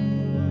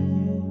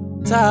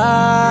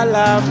 tá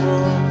la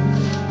mọ̀,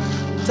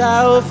 tá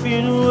ó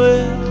finú wé,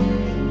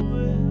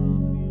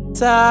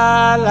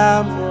 tá la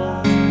mọ̀,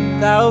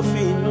 tá ó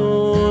finú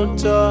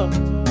tọ́.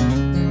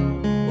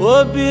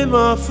 ó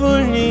bímọ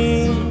fún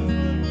ni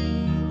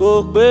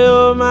kò pé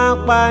ó máa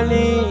pa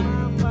ni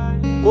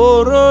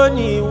oró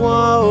ni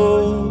wọ́n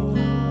o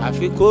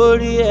àfi kó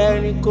rí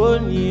ẹni kó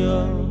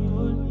níyàn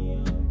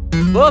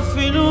bó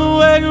finú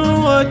wẹnu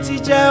ó ti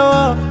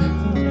jẹ́wọ́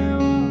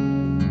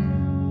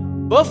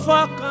bó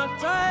fọkàn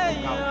tán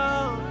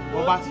èèyàn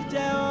ó ti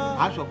jẹ́wọ́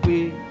a sọ pé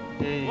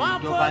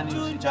ìjọba ní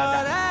oṣù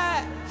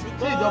dáadáa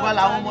tí ìjọba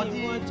làwọn ọmọ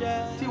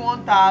tí wọ́n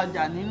ń ta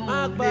ọjà nínú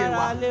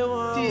ilé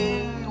wa tí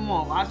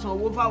wọ́n wá san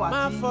owó fáwa tí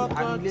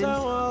àrílé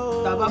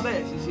tàbá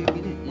bẹ̀rẹ̀ sí ṣe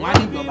kíní wọ́n á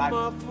ní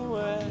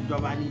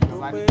ìjọba ní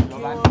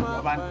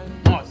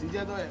wọ́n sì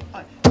jẹ́ tó yẹ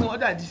kí wọ́n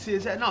dàdí ṣe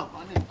iṣẹ́ náà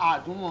kan ní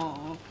àdúmọ̀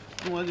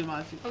tí wọ́n lè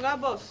máa ṣe. Oga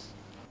boss,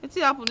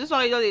 wetin happen? This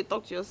one you just dey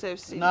talk to yourself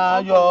say.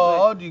 Na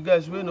all the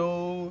guys wey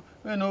no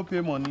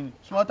pay money.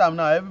 Small time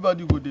now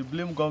everybody go dey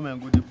blame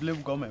government,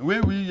 wey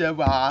we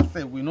ever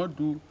ourselves we no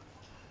do.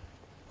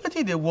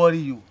 Wetin dey worry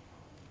you?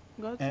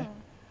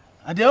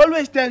 And they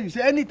always tell you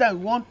say anytime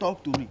you wan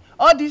talk to me,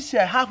 all this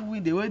half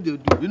win the way they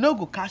do, you no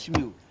go catch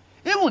me o.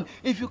 Even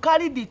if you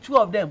carry the two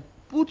of them,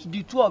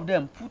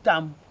 put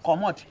am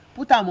comot,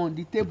 put am on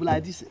the table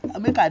like this,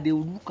 make I dey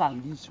look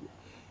am this way.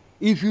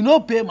 If you no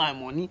pay my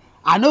money,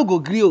 I no go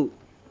gree o.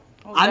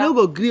 I no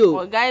go gree o.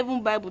 Oga,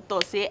 even Bible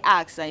talk say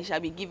ask and it shall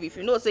be given. If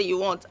you know say you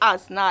want,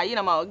 ask now. You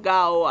na my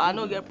oga o. I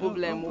no get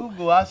problem o. Who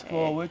go ask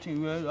for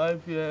wetin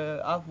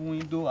half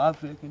window, half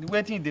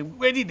wetin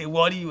dey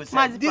worry you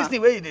sef? This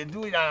thing wey you dey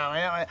do,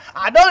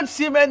 I don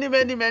see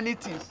many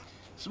things.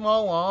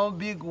 Small one,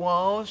 big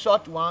one,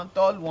 short one,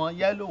 tall one,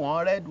 yellow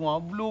one, red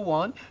one, blue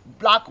one,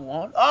 black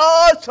one,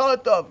 all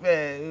sort of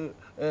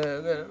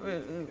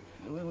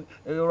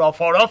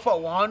rough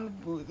one,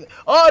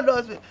 all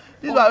those.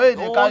 This one wey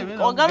dey carry me.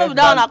 Oga, no be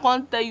that one I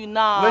can't tell you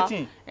now.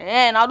 Wetin?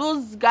 Na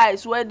those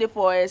guys wey dey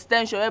for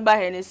extension wey buy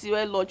Hennessy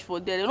wey lodge for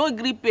there, they no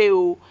gree pay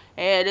o.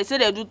 They say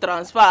they do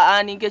transfer,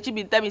 and Nkechi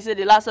bin tell me say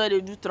the last time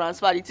they do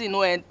transfer, the thing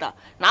no enter.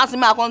 Now see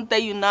me I can't tell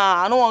you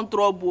now. I no want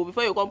trouble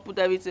before you come put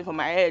everything for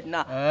my head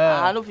now.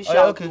 I no fit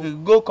shout. Okay,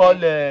 go call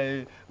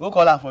her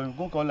for me.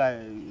 Go call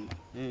her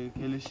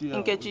Kelechi.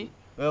 Nkechi.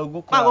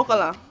 Go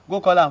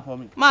call her for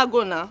me. Ma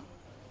go now.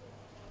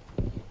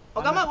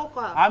 Oga, ma go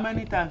call her. How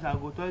many times I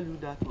go tell you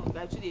that one?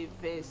 Guy, you dey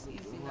vex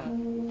easy now.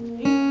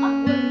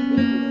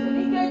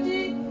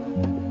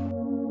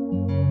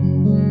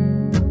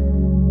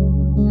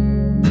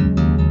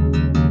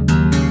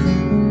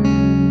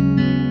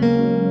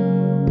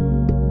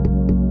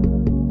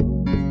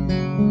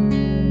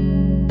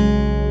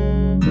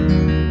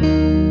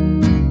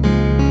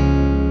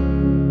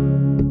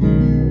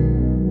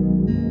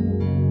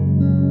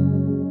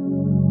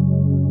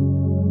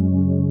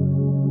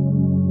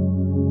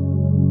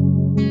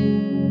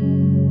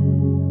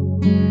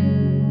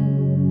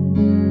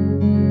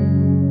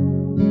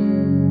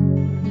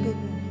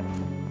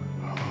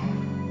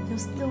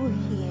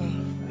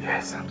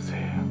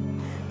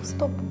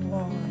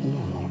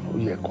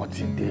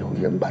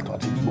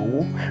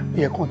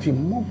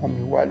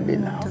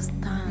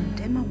 Understand,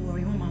 ẹ má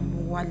worry, wọ́n máa mú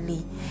wálé.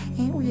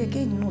 Ó yẹ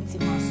kẹ́yìn náà ti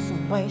máa sùn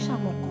báyìí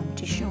ṣàmọ̀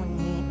condition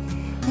ni.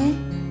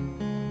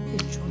 Ẹ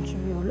jọ̀ọ́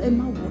nítorí Ọlọ́run, ẹ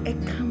má wọ, ẹ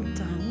calm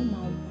down, wọ́n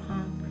máa wá.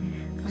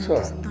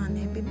 Understand, ẹ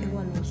bébí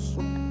wà lọ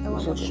sùn, ẹ wà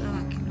lọ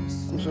ṣáà kí lọ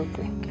sùn. It's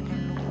okay. Kẹ́lẹ́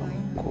lọ́wọ́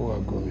yín. Kó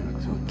aago mi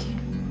àti. Okay.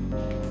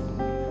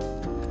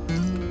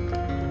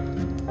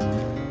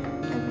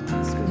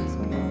 Everything's going to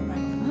be all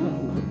right.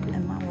 Ẹ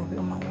má worry,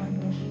 ó máa wá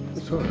ní.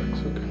 It's all right,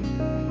 it's okay.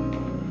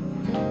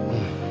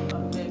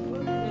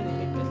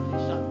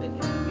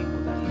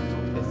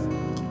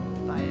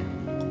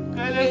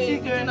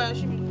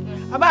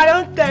 Aba, I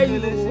don't tell you.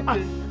 I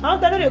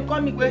don't tell you they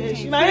call me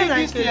Kelechi. My name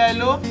is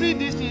Kelechi. Free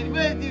this thing.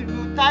 Wait,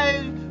 you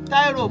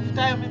tie rope,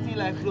 tie everything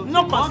like clothes.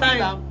 No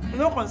concern.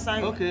 No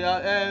concern. Okay,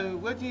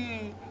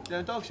 wetin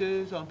dem talk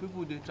say some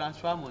people dey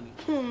transfer money.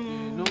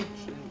 No.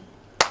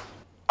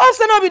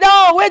 Also no be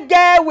that one wey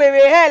get were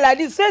hair like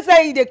this.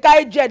 Say he dey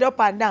carry jet up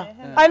and down.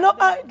 I know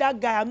that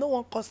guy. I no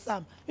wan cause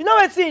am. You know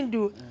wetin he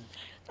do?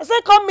 I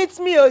say come meet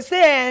me o.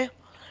 Say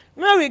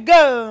where we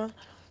go?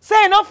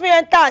 Say no fit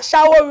enter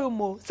shower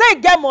room o. Say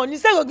get money.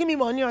 Say go give me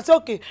money. I say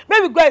okay.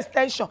 Maybe go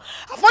extension.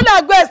 I found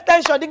out go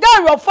extension. The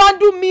guy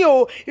refunded me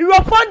o. He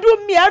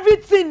refunded me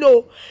everything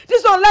o.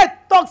 This one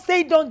like talk say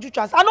he don do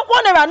transfer. I no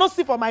whenever I no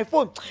see for my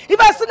phone. If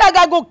I see that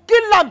guy go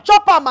kill am,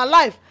 chop am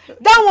alive.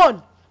 That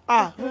one.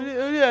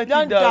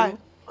 Don't die.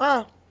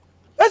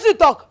 Let's see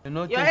talk.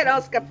 Your head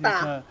don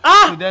scatter.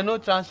 They no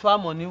transfer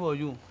money for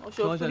you.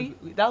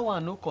 That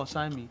one no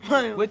concern me.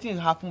 Wetin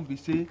happen be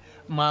say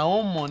my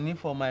own money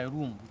for my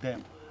room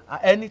dem.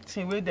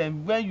 Anything wey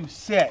dem when you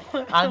sell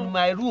and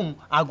my room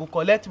I go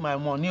collect my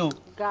money o.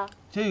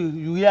 Say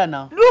you hear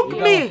now. Look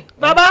me,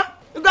 Baba.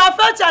 You go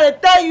fetch I dey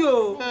tell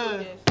you.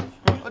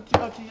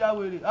 Oti ya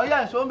were.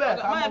 Oya so nbe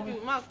ka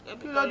mo.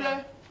 Kí ló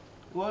dé?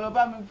 Wo lọ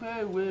bá mi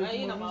fẹ́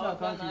ìwé mo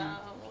account mi.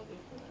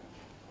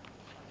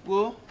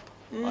 Wo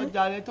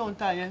ọjà rẹ tó ń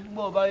ta yẹn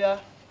gbọ́ bá yá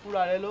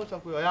fúra rẹ ló sọ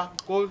pé ọ̀yá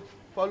kó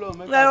follow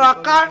me.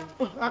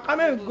 Waka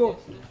make we go.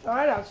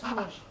 Alright, that's too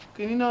much.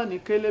 Kìnní náà ní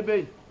kélébé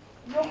yìí.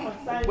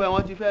 Gbogbo ẹ̀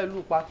wọ́n ti fẹ́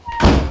lù pa.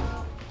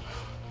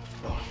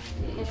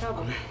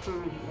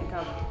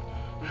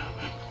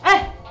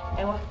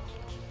 Ẹ wá.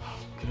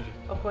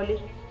 Ọkọlé.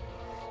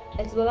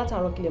 Ẹ ti lọ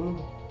látàárọ̀ kílẹ̀ mú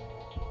bọ̀.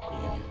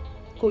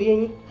 Kò yé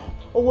yín.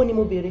 Owó ni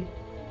mo béèrè.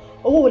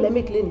 Owó wo lẹ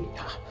make leni?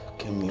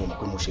 Kẹ́mi ò mọ̀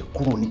pé mo ṣe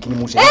kúrò ní kíni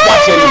mo ṣe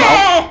wáṣẹ́ ni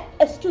náà.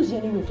 Excuse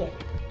yẹn ni mi ò fẹ́.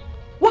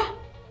 Wá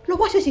lọ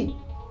wá ṣẹ̀ṣẹ̀.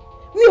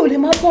 Mi ò lè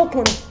máa bọ́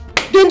ọkùnrin.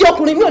 Dénjẹ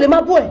ọkùnrin mi ò lè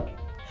máa bọ́ ẹ̀.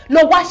 Lọ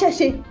wá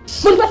ṣẹ̀ṣẹ̀.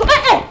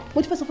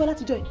 Mo ti fẹ́ sọ fún ẹ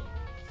láti jọ ẹ̀.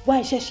 Wá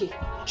iṣẹ́ ṣe.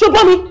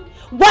 Ṣùgbọ́n mi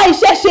wá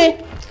iṣẹ́ ṣe.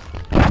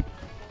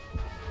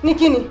 Ní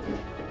kíni?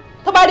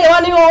 Tó bá rí ẹ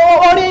wá ní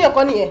orí èèyàn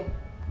kan nìyẹn.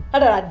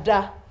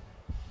 Dáadáa.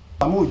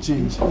 No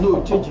change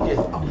get.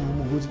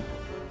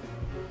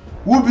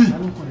 Wubi.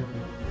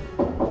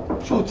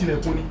 Ṣé o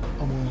tilẹ̀kùn ni?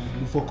 Ọmọ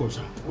mo fọkàn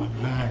ṣá.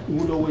 Wàláì.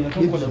 Owó lọ́wọ́ yẹn tó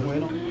ń kọlẹ̀ fún ẹ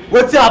náà.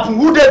 Wetin happen?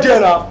 Who dey there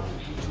now?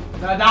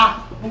 Dada,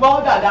 mo bá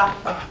wọn dada.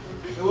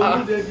 Èwo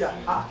who dey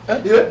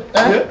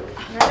there?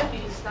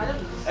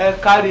 Ẹ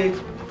káre.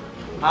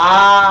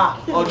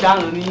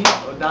 Ọ̀daràn ni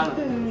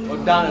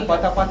ọ̀daràn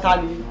pátápátá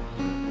ni.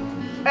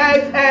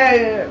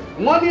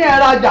 Wọ́n ní ẹ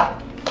rajà.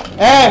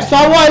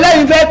 Sanwó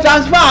ẹlẹ́yin fẹ́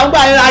transfer àgbà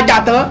ẹ rajà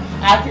tán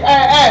àti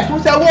tún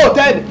sanwó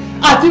hòtẹ́ẹ̀lì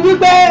àti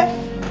wípé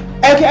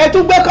ẹ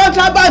tún gbé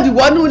contraband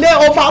wọnú ilé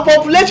over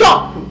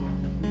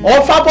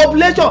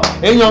population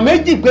èèyàn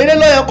méjì péré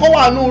ló yẹ kó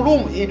wà nínú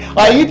room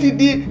èyí ti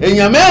di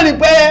èèyàn mẹ́rin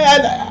pé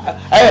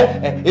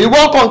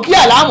ìwọ kọ̀ǹkì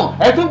àlámọ̀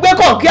ẹ tún gbé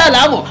kọ̀ǹkì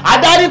àlámọ̀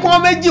adarí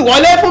kún méjì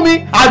wọlé fún mi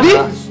àbí.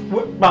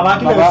 Bàbá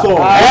kí lè sọ.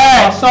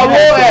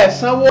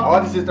 Sanwó.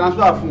 Àwọn ti ṣe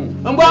transfer fún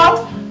un. Ń gbọ́.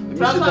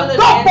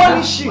 Don't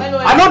punish you. I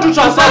don't do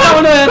transfer.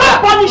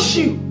 Don't punish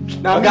you.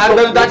 Ọ̀gá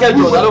àgbẹ̀rún dákẹ́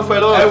jù ọ̀gá ló fẹ́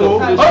lọ́wọ́ sọ.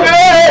 Ok,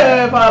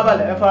 ẹ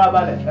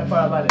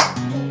farabalẹ̀.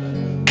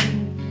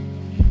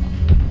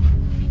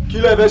 Kí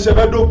lẹ fẹ́ ṣe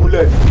fẹ́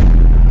dókúnlẹ̀?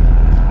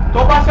 Tó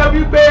bá ṣe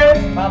wípé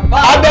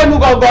abẹ́nu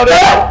gọ̀gọ̀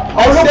rẹ̀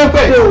ọ̀rọ̀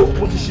pé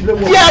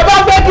tí ẹ bá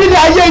fẹ́ kí ilé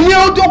ayé yín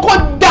ó tó kó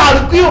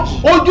dàrú kí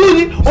ojú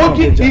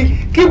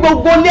kí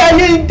gbogbo ilé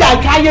ayé ń dà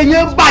kí ayé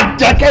yín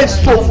bàjẹ́ kẹ́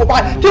ṣòfò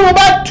báyìí tí mo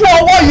bá tú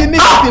ọwọ́ yìí ní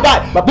ìsìn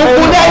báyìí gbogbo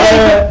ilé ayé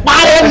yín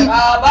parẹ́ ni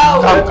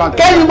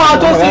kẹ́yìn máa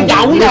tó sí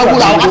yàwúyàwú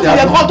làwọn àti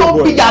ẹ̀kọ́ tó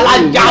bí yàrá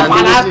jà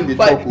fara.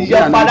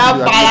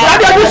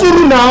 Láti ẹbí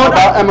sùúrù náà.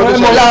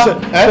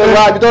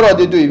 Ẹ̀rọ abitọ́rọ̀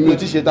dédò èmi ò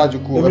ti ṣe tájú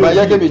kú. Bàbá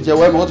yẹ kémi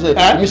jẹ́wọ́ ẹ̀mọ́ tó ṣe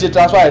èmi ṣe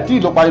transfer ẹ̀ tí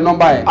ìlú parí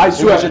nọ́mbà yẹn.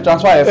 Èmi ṣe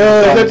transfer ẹ̀ fún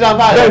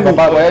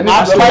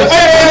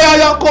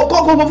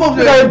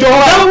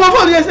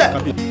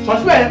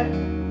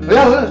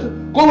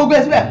kó gbogbo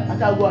ẹ síbẹ̀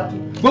àti àgbo àti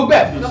gbogbo ẹ.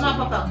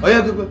 Ọyẹ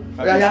gbogbo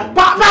ọyà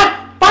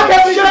pàkẹ́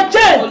fi ṣe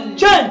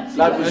chain.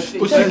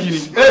 O ṣe kiri.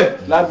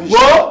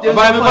 Wo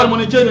bàbá mi kọ́ ni mo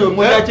ní chain o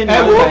mo yá chain o.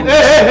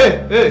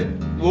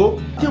 Wo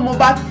tí mo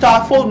bá ta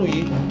fóònù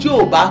yìí tí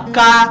ò bá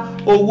ká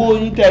owó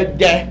yín tẹ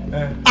jẹ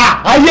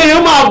ayé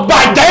yẹn máa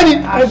bàjẹ́ ni.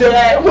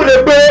 Mo lè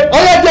pe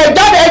ọyẹ tẹ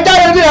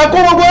jáde ní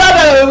ẹ̀kọ́ gbogbo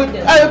ládàá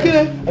ẹ̀ kí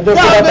ni.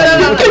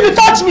 If you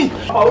touch me.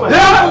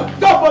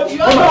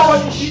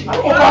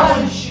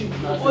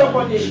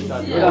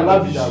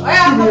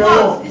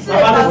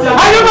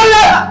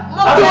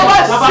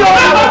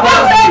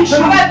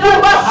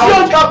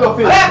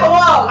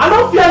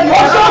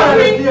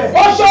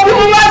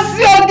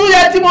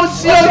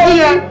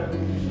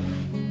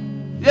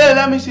 Yeah,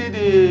 let me see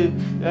the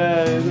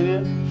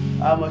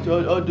how much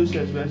all those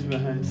expenses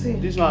behind.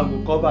 This one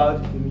will cover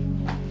out for me.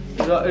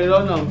 It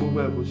doesn't go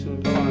well, but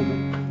soon come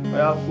on. I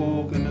have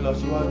to get the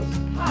last one.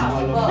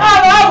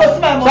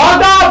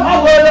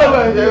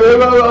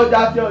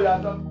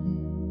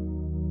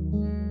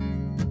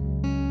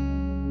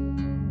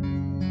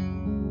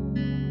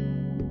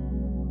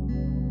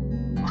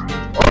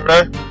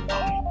 Alright.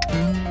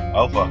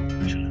 Alpha.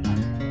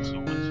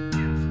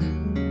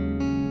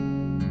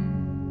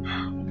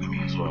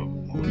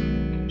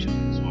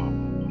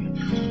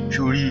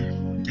 Shuri,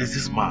 there's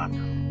this man,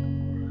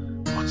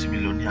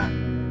 multi-millionaire.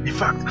 In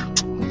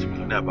fact,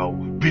 multi-millionaire about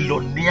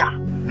billionaire.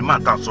 The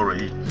man that's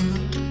already.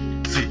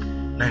 See,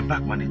 now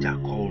bank manager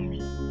called me.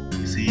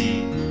 He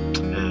say,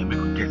 we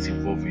could get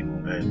involved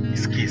in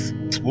his case.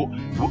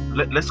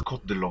 Let's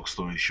cut the long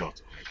story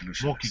short.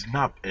 Wọ́n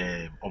kidnap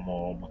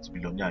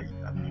multi-billionaire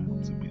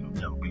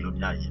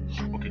billionaire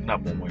wọ́n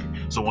kidnap ọmọ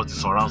yìí. So wọ́n ti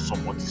surround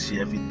some, wọ́n ti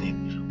ṣe everything.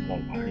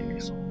 Wọ́n wá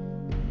release wọn.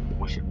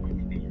 Wọ́n ṣe pé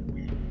ní ìyẹn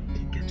pé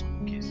they get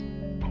on the case.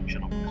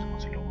 Commissioner of police wọ́n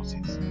ti lọ́wọ́ sí i.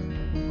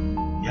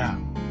 Yeah.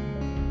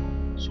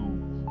 So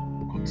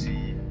nǹkan tí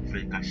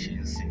ìfẹ́ ká ṣe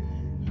ń sìn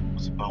mo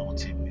ti bá wọn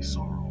tí mi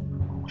sọ̀rọ̀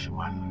mo ṣe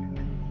máa lọ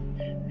nílẹ̀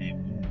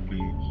pé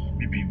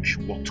maybe we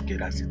should work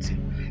together as a team.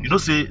 You know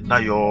say na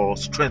your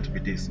strength be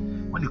this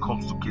when it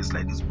comes to case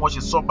like this. Wọ́n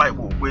ṣe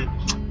survival pé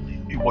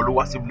ìwọ ló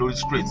wá sí mi lórí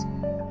straight.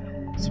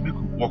 So make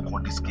we work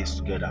on this case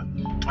together.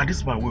 And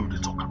this man wey we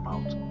dey talk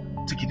about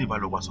tí kìíní bá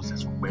lọ wá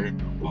successful pẹ̀rẹ̀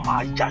ó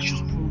máa yá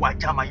ṣùgbọ́n fún wa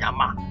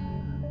yamayama.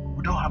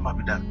 We don't have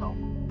with that now.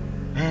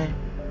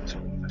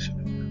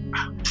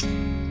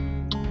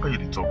 Why you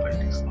dey talk like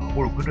this now?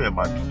 Mo rò pé náà ẹ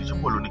máa dùn ní ṣé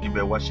pọ̀ lóní kí n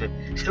bẹ wáṣẹ́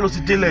ṣé ló ti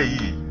délẹ̀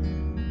yìí.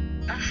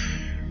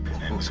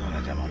 What's on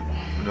that, man?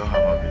 We don't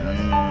have with that.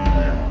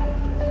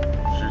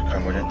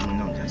 I'm going to do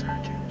no, that's our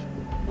change.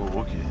 Oh,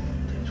 okay.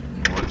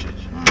 What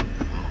change?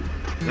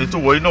 Ètò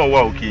wọ̀nyí náà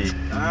wà okay.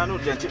 No,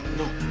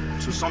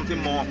 to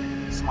something more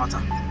smarter.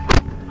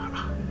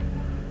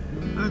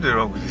 What's the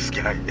wrong with this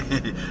guy?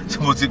 Ṣé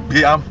mo ti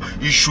gbé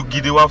iṣu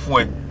gidi wá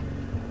fún ẹ?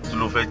 Tí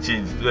ló fẹ́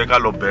change, tó yẹ ká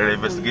lọ bẹ̀rẹ̀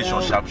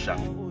investigation sharp.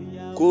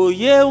 Kò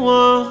yé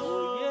wọn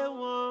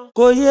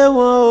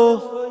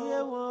o,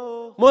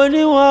 mo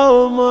ní wọn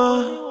ò mọ̀,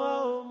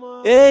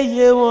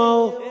 èyé wọn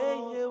o.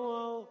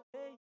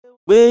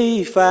 Pé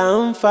ìfà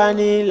ń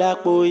fani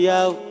lápò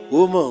ya o,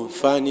 ó mọ̀ ń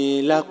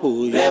fani lápò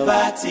ya o. Bẹ́ẹ̀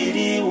bá ti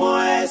rí wọn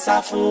ẹ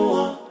sá fún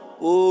wọn.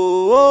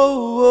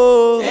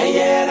 Ẹ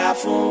yẹra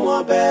fún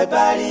wọn bẹ́ẹ̀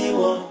bá rí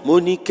wọn. Mo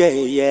ní kẹ́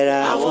ẹ yẹra.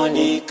 Àwọn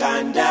ní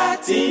kàńdá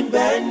tí ń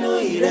bẹ́nu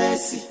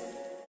ìrẹsì.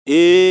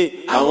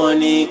 Àwọn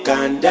ní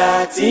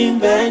kàńdá tí ń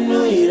bẹ́nu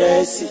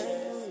ìrẹsì.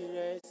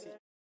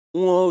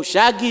 Wọn ò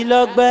ṣáàgì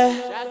lọ́gbẹ́,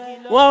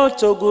 wọn ò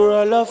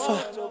tògùrọ̀ lọ́fà.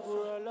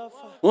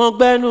 Wọ́n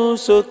gbẹ́nu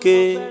sókè,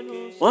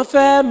 wọ́n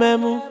fẹ́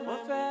mẹ́mú.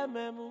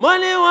 Mo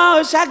ní wọn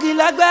ò ṣáàgì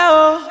lọ́gbẹ́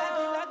o,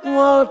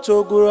 wọn ò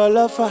tògùrọ̀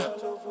lọ́fà.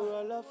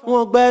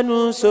 Wọ́n gbẹ́nu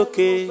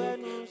sókè,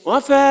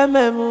 wọ́n fẹ́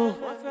mẹ́mú.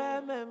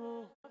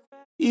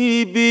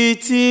 Ibi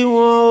tí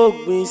wọ́n ò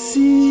gbìn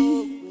sí,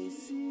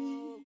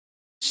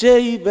 ṣé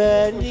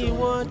ibẹ̀ ni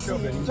wọ́n ti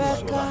fẹ́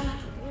ká.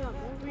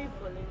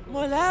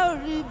 Mọ̀lá ò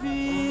rí bí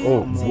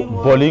tí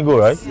wọ́n Bolingo,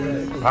 right?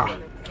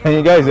 Can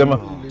you guys hear me?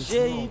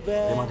 ṣé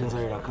ibẹ̀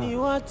ni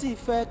wọ́n ti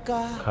fẹ́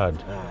ká. Card.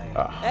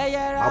 Ẹ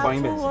yẹra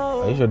fún wọn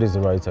o. Are you sure this is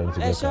the right time to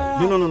get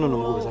card?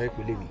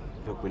 No.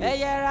 Ẹ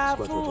yẹra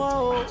fún wọn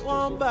o,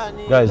 wọ́n bà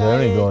ní. Guys,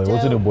 I ain't going.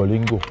 What's in the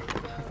Bolingo?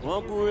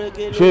 Wọ́n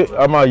gúnrégé Ṣé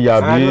a máa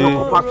yà bí?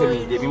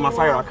 Èmi máa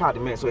sáré ra káàdì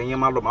mẹ́, so ẹ̀yin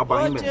máa lọ máa bá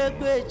yín mẹ́.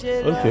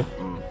 Okay.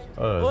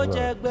 Ó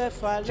jẹ́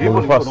gbẹ́fà You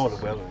go fast. lọ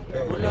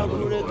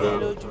gúnrégé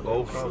lójú,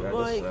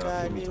 ṣùgbọ́n ìkà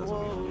ni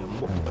wọ́n.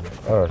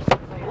 All right.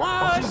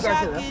 Wọ́n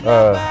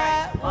ṣàkìlọ́gbẹ́,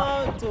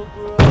 wọ́n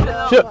tògùrọ̀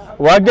lọ́wọ́. Ṣé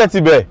wàá get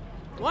ibẹ̀?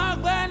 Wọ́n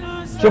gbẹ́nu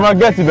Ṣé máa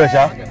get ibẹ̀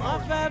ṣá? wọ́n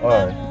fẹ́ All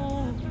right.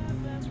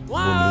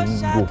 wọ́n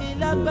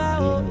ṣàkìlọ́gbẹ́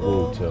o,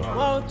 Hotel.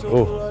 wọ́n Oh,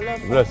 tògùrọ̀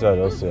lọ́wọ́. bless her,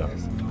 just here.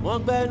 Wọ́n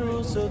gbẹ́nu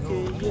sókè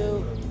yé o,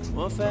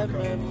 wọ́n fẹ́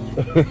mẹ́mú.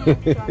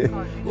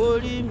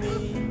 Orí mi,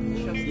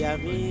 ìyá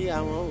mi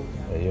àwọn o.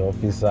 Hey,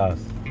 officers.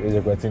 Where's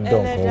your question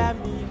done? Ẹlẹ́dàá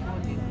mi,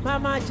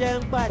 máma jẹ́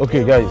ń pàdé.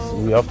 Okay, guys,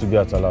 we have to be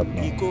at alert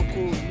now.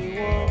 Ìkòkò ni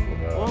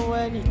wọ́n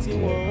wẹ́ni tí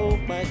wọ́n ó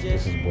pàjẹ́.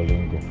 This is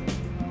Bolingo. You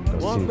can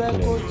Wọ́n see gbẹ́ it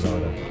clear, kòtò,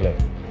 loud and clear.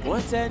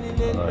 wọ́n tẹ́ni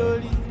lé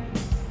lórí.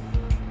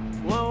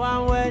 Wọ́n wá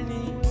wẹ́ni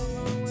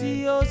tí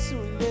yóò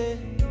sùn lé.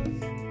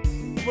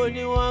 Mo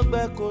ní wọ́n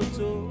gbẹ́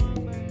kòtò,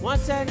 wọ́n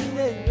tẹ́ni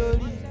lé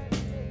lórí.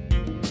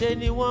 Ṣé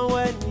ni wọ́n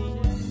wẹ́ni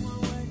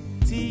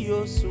tí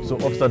yóò sùn lé. So,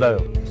 Officer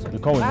Dayo, you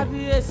come with me.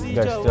 Kábíyèsí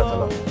Guys, stay at jọ̀wọ́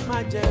alert. má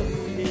jẹ́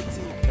kulé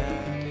tí ká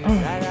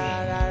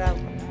rárá.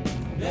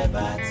 Bẹ́ẹ̀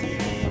bá ti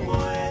rí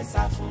wọn ẹ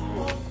sá fún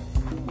wọn.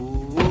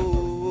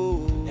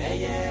 Ẹ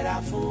yẹra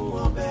fún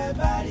wọn bẹ́ẹ̀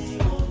bá rí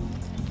wọn.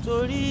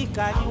 Torí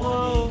ìkà ni wọ́n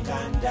o. Àwọn ní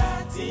kàńdá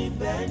tí ń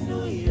bẹ́nu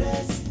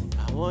ìrẹsì.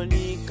 Àwọn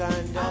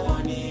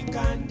ní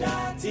kàńdá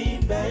tí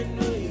ń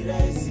bẹ́nu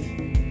ìrẹsì.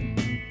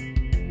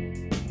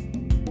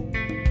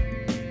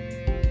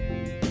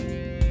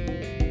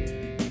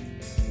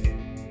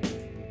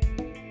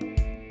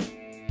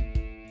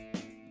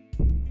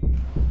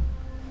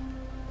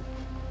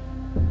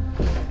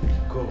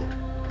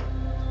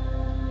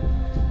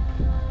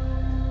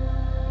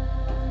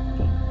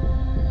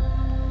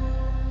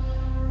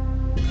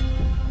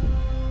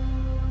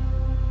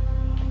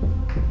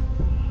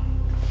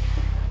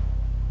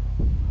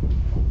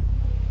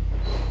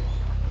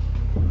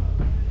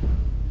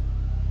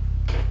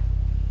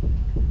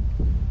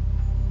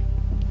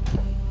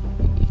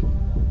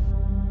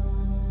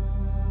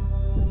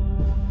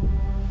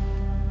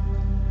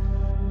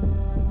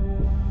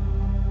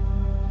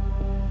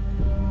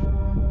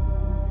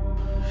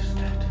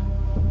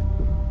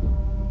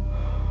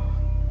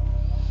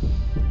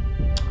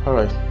 All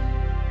right.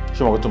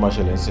 Ṣé mo kò tó máa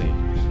ṣẹlẹ̀ ń sè?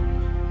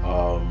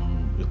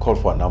 You call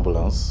for an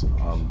ambulance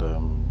and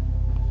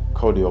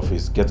call the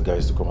office, get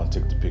guys to come and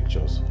take the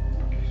pictures.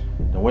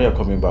 Then when you're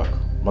coming back,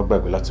 má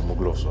gbàgbé láti mú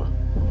gloves wá.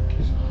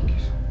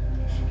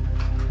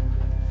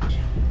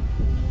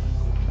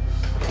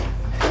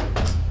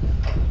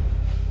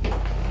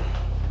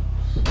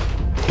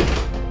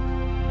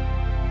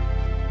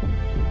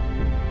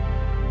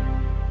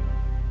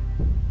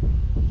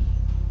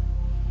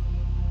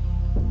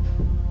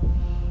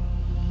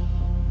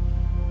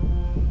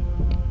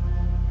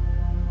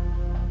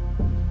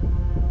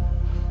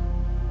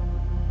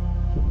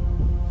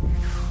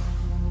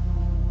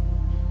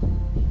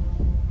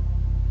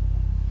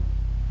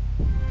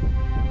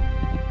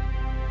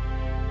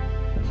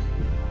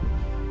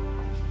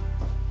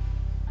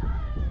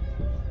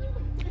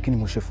 Kí ni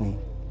mo ṣe fún yín?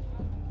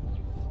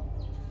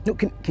 No,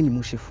 kí ni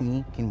mo ṣe fún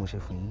yín? Kí ni mo ṣe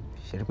fún yín?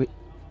 Ṣé rí pé?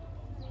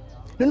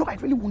 No, I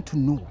really want to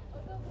know.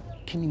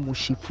 Kí ni mo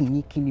ṣe fún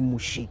yín? Kí ni mo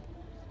ṣe?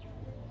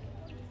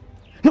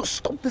 No,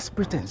 stop this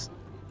pretense,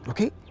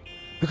 okay?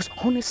 Because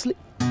honestly.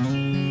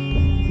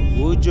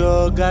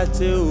 Ojo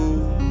gàtè o,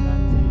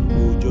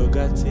 ojo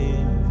gàtè.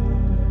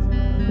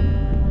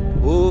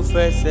 Ó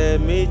fẹsẹ̀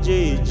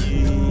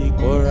méjèèjì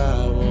kóra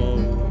wọn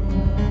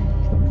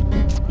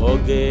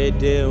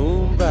ọ̀gẹ̀dẹ̀ ń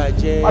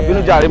bàjẹ́. Má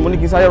bínú jàre, mo ní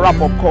kí n sáré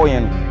wrap up call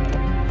yẹn.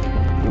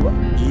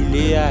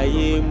 Ilé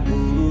ayé ń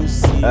burú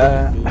sí i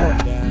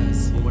lọ́dà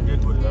sí.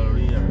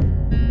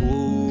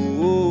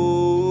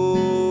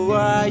 Owó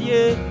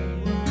ayé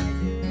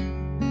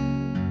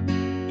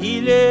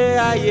ilé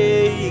ayé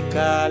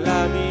ìkà la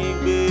mi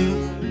gbé.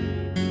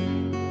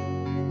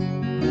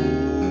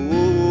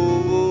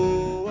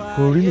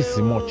 We really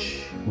see much.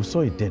 We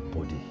saw a dead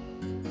body.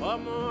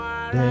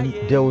 Then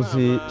there was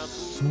a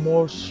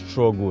small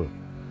struggle.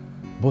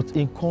 But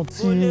in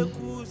tí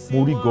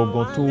mo rí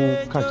gangan tó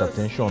catch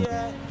attention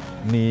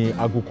ni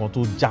aago kan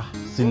tó já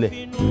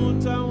sílẹ̀.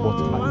 But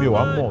mi ò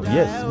wá mọ̀,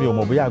 yes, mi ò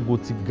mọ̀ bóyá aago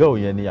ti girl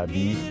yẹn ni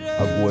àbí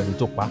aago ẹni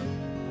tó pa.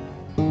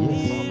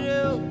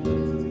 Yes.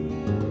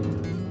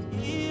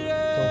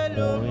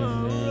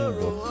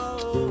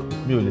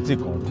 Mi ò lè tí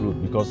conclude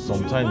because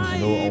sometimes you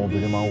know àwọn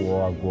obìnrin máa ń wọ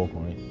aago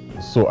ọkùnrin.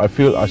 So I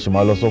feel I should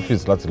lọ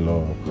office láti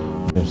lọ.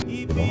 So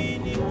kí ló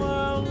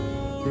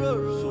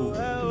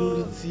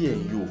rí tí ẹ̀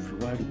yóò fi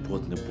wá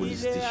report ní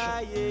police station?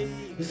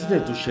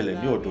 Incident tó ṣẹlẹ̀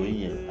ní ọ̀dọ̀ yín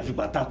yẹn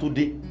àfìgbà tá a tó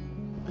dé.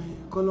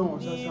 Kọ́lọ́wọ́n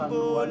ṣáṣá ló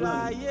wà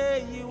náà ní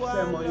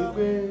ṣe mọ̀ yí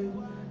pé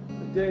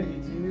hòtẹ́ẹ̀lì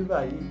ti rí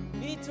báyìí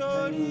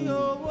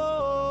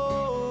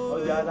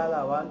ọjà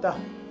alára wa ń tà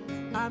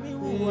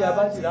bí a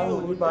bá ti ráwọn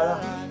oníbàárà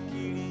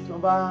tí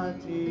wọ́n bá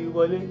ti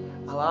wọlé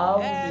àwa ó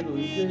fi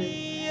ròyìn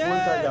pé wọ́n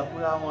ń tajà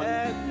fúnra wọn ni.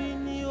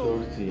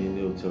 Security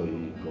ní hòtẹ́ẹ̀lì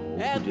yìí gan-an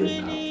ó kú díẹ̀ káàkiri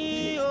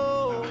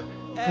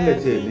kílẹ̀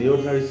tiẹ̀ ní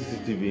ordinary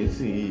CCTV ń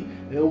sìn yìí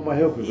ẹ ó máa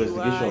help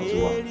investigation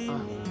tiwa.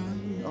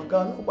 Ọ̀gá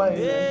ọlọ́pàá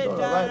yìí lè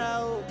sọ̀rọ̀ báyìí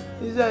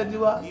iṣẹ́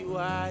tiwa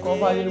kò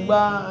fàyè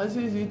gba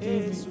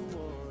CCTV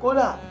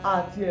kódà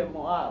àti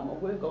ẹ̀mọ́ àmọ́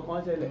pé kankan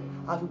ṣẹlẹ̀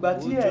àfìgbà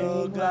tí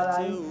ẹ̀yin rárá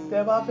yín tẹ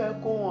bá fẹ́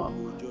kó wọn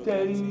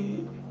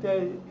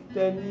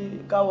tẹ ní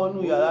káwọnú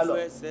yàrá lọ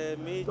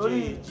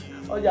torí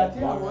ọjà tí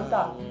àwọn ń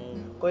tà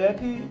kò yẹ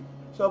kí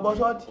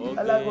ṣọbọṣọ́ọ̀tì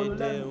alágolo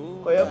lẹ́nu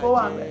kò yẹ kó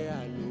wà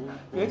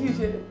mẹ́ kì í sì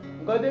ṣe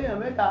nǹkan téèyàn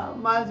mẹ́ta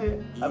máa ń ṣe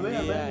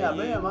àbẹ́yàn mẹ́rin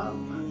àbẹ́yàn máa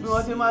bí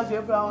wọ́n ti máa ń ṣe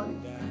fúnra wọn ni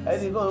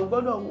ẹnìkan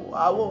gbọ́dọ̀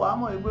àwọ̀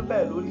àmọ́ ìgbé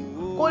bẹ́ẹ̀ lórí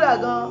kódà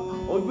gan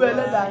ojú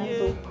ẹlẹ́dàá yín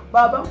tó bá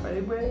a bá mọ̀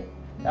ní pé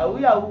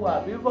yahoo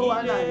àbí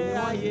 419 ni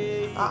wọ́n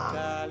yìí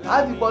á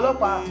ti pọ̀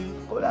ọlọ́pàá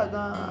kódà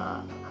gan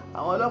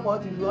àwọn ọlọ́pàá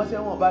ti fi wọ́n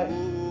sẹ́wọ̀n báyìí.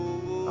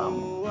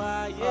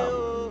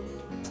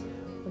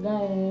 Oga,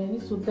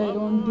 this hotel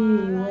don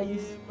dey, where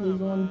this place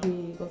don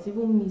dey, because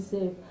even me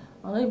sef,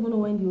 I don't even know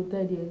when the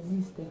hotel dey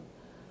exist.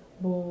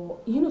 But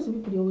you know, some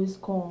people dey always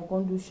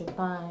come do short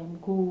time,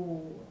 go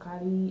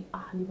carry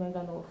different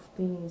kind of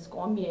things,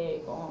 come here,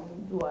 come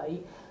do aye.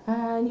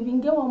 And you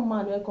been get one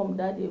man wey come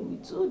that day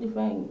with two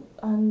different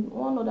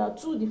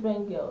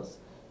girls.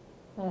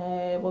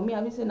 But me,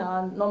 I been say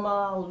na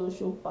normal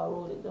olosho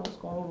parole, they just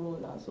come roll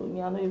now. So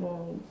me, I don't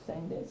even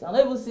send them. I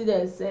don't even see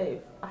them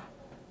safe.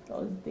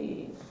 Just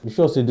dey. You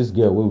sure say this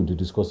girl wey we dey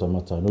discuss her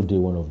matter no dey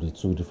one of the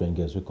two different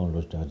girls wey come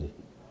lodge that day?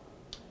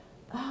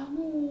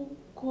 No,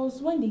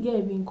 cause when the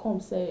girl been come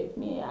sef,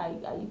 me I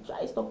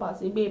try stop her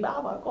say babe,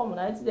 how I come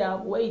na wetin dey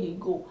happen, where you dey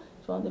go?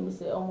 She wan tell me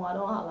say I don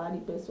hala the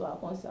person I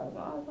come see her.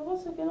 I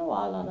just say okay, no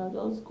wahala na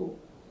just go.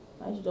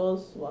 And she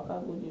just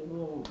waka go the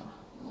room.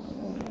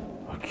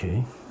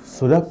 Okay,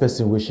 so that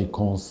person wey she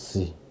come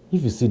see,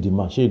 if you see the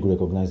man, shey you go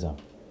recognize am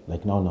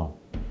like now?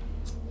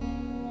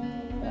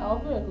 I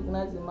also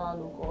recognize the man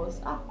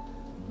because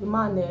the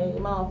man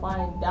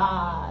fine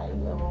die,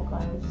 one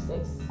kind of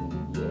sexy,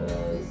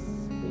 yes,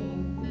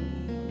 pink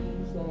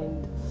lips,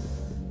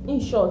 and in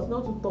short,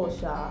 not to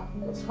touch her,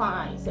 it's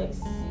fine,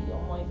 sexy.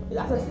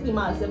 As I see the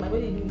man, I said, my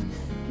baby do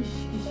kish.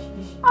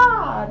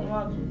 The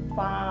man too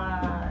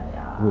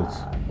fine.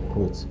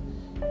 Wait,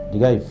 the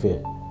guy is fair?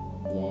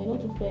 Yeah, not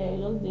too fair,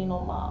 just the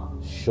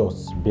normal. Short,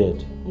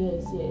 beard?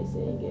 Yes,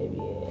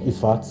 yeah. He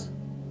fat?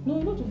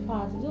 No, not too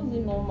fat, it's just the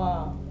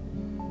normal.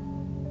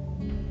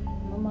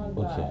 Normal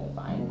guy, okay.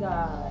 Fine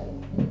guy.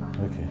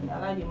 Okay. I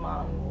like the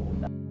man.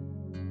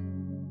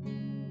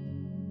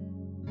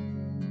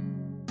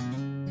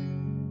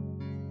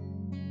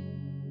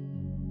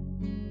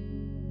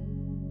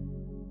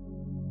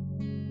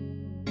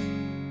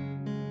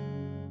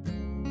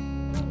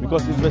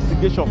 Because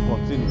investigation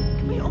continue.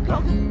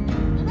 Okay.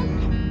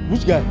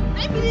 Which guy?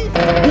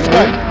 Which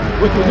guy?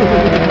 Wait.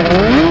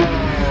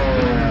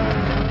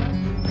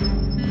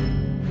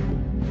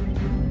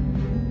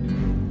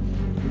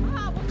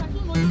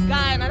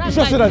 You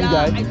sure say that the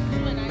guy? I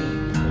swear na him.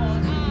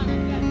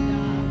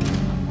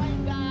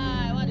 Fine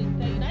guy. What they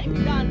tell you? Na him be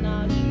that na.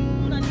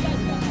 Shoe na the guy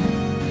be that.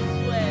 I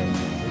swear.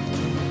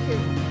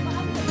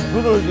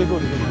 No, they go.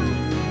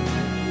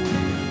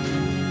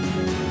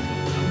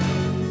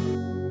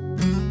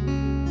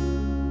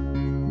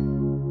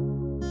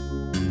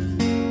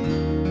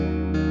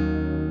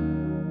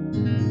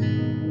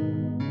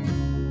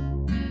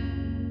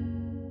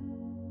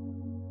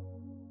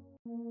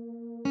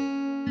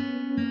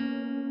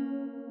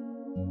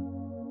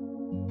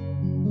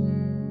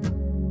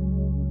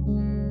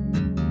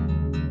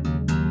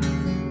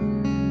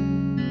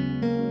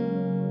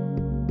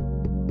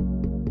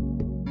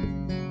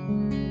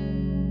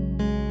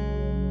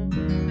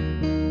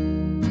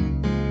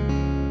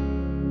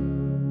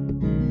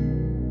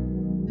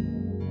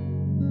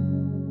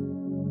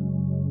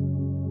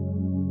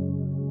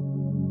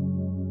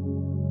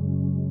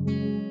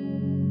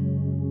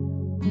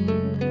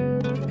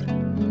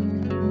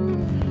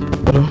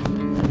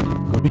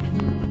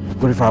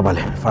 Gori,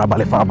 farabalẹ̀.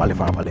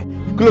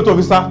 Kí tó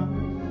fi sá?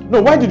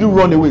 No, why did you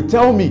run away?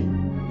 Tell me.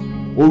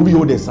 Orí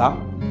o dẹ̀ sá.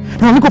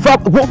 No, mi kò fẹ́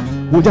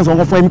wo jẹ́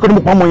sọ̀rọ̀ fún ẹ, mi kò ní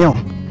mo pa ọmọ yẹn o.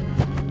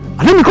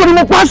 Àní mi kò ní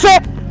mo pa ṣẹ́.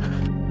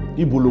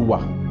 Ibo ló wà?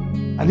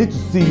 I need to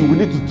see you, we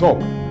need to talk.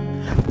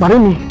 Pàdé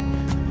mi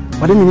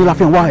ní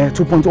láfihàn wá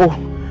 2.0.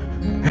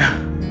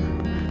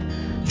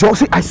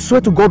 Josie, I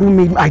swear to God who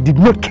made me, I did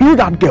not kill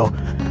that girl.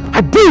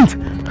 I didn't.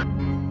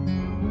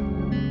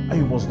 And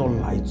you must not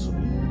lie to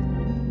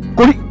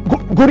me.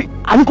 Gori,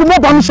 àní kò mọ̀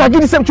bá mi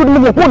ṣàgídí sẹ́mi tí ó ní mo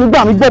mọ̀ kó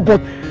nígbà mi gbọ́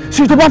but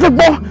ṣe tó bá fẹ́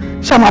gbọ́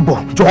ṣá máa bọ̀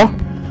jọ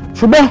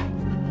ṣùgbọ́n.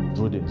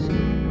 Do this.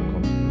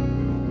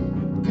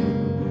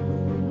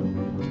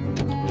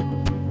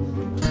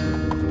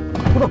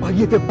 What about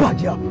you?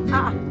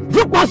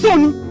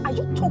 Are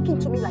you talking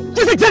to me like that?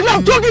 Yes, exactly.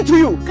 I'm talking to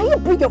you. Can you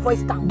bring your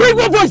voice down? Bring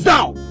your voice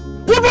down.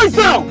 What voice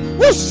down?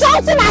 You're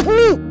shouting at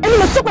me. And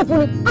you're stupid for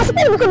me. I said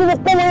you can't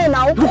walk away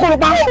now.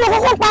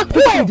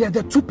 There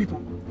are two people.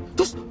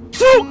 Just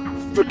two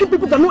freaking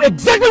people that know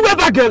exactly where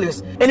that girl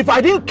is. And if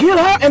I didn't kill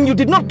her and you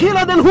did not kill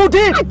her, then who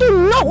did? I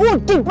don't know who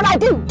did, but I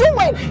didn't do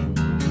it.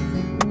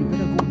 You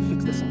better go and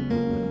fix this up.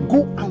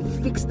 Go and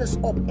fix this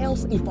up.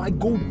 Else, if I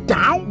go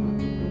down,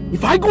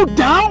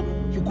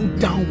 you go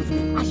down with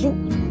me. Are you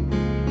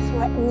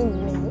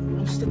threatening me?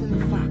 I'm stating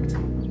the fact.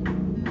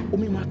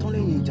 Omi ma tán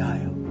lẹ́yìn ìjà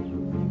ẹ̀.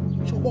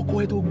 Ṣé ọkọ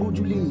ẹ tó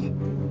gbójú lẹ́yìn?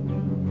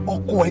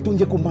 Ọkọ ẹ tó ń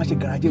jẹ́ kó máa ṣe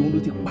gàràjẹ́ òun ló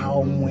ti pa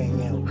ọmọ ẹ̀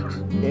yẹn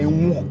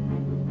o.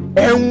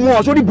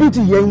 Ẹ̀wọ̀n sórí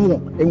bíútì yẹn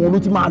ẹ̀wọ̀n ló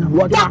ti máa lù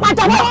ọ́.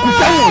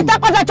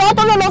 Jápàjà jọ̀wọ́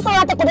tó ló lọ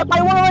sọ́ra tẹ̀kọ̀dẹ̀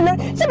pariwo lọ́wọ́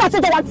ṣé bá ti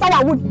jẹ́ wàá sáyà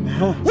wood?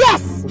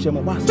 Yes!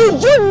 Do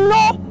you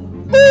know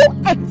who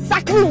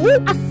exactly you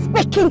are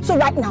speaking to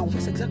right now?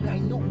 Yes, exactly, I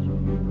know.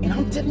 And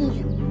I'm telling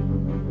you,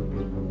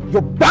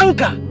 your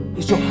banker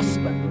is your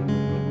husband.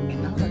 And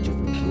now that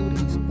you've killed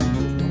his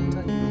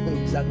daughter, you know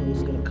exactly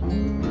what's going to come.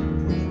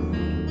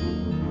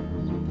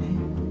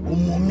 Oh,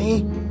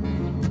 mommy.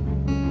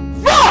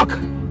 Fuck!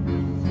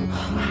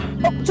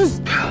 Oh,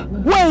 just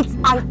wait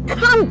and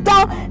calm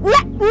down.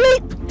 Let me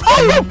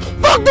tell you.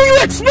 Fuck do you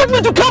expect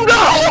me to calm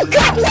down? You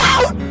calm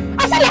down!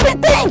 I said let me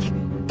think!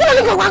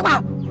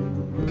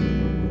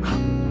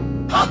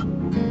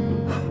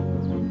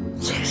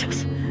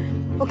 Jesus.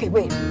 Okay,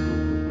 wait.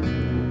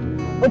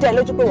 Ó dẹ̀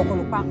lójú pé wọ́n kọ́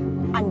ló pa,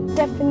 and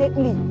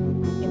definitely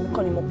èmi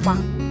kọ́ ni mo pa.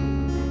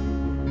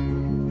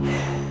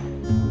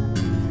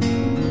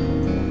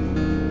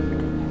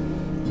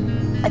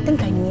 I think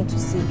I need to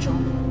see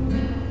John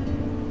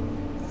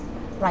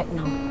right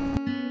now.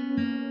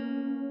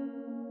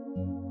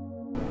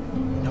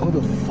 Who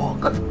the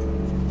fuck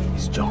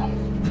is John?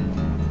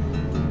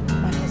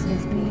 My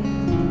husband's baby.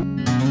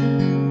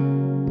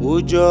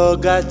 Ojo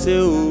gate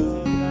o,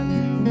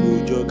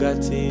 ojo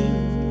gate.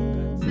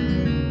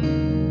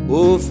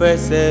 Ó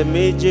fẹsẹ̀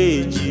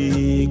méjèèjì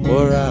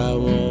kọ́ra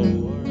wọn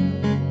o.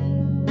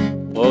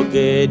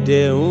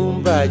 Ọ̀gẹ̀dẹ̀ ń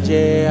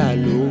bàjẹ́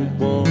àló ń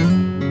pọ́n.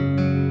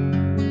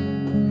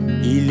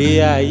 Ilé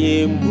ayé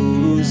ń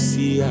burú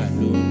sí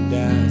àló ń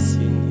dá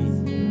sí ni.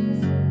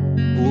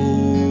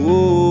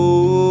 Ooo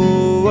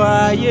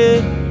ayé.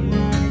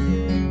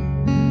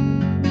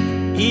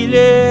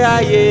 Ilé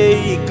ayé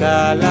ìkà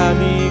la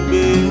mi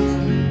gbé.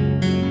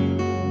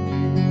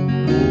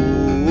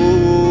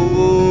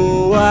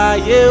 Ooo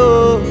ayé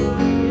o.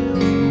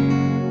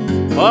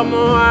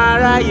 Ọmọ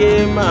aráyé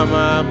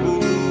màmá bú.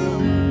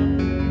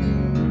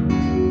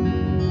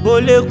 Bó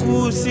lè kú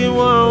sí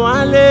wọn wá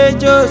lè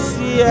jó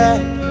sí ẹ.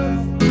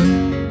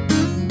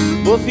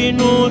 Bó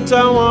finú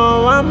tán wọn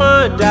wá mọ̀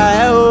dá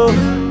ẹ o.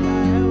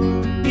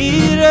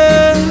 Ire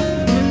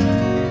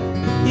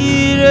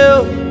ire o.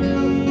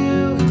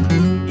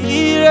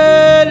 Ire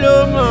ló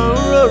mọ̀ ń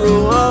rorò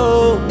wọn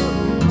o.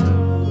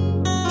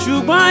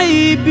 Ṣùgbọ́n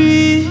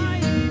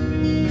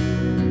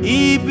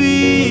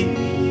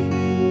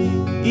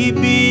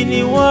ibi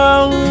ni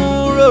wọ́n ń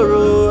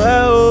rorò ẹ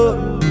o.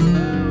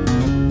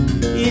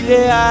 Ilé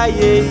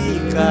ayé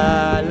ìkà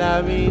la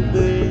mi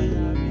gbé.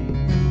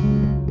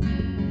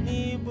 I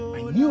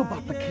knew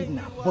about the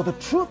kidnap, but the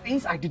truth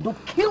is I did not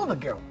kill the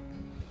girl.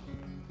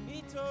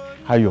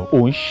 Ayọ̀, ò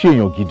ń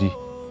ṣèyàn gidi.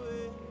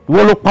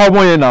 Ìwọ ló pa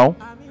ọmọ yẹn náà.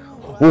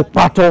 Ó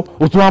pàtó,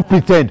 ó tún wá ń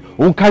pretend,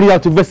 ó ń carry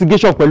out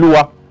investigation pẹ̀lú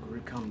wa.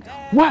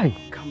 Why?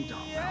 Calm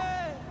down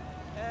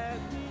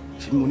now.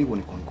 Ṣé mo ní ìwọ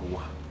nìkan ni kò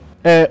wá?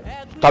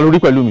 Ta ló rí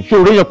pẹ̀lú mi? Ṣé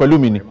o réyàn pẹ̀lú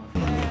mi ni?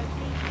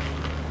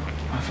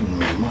 Má fi nù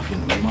mí,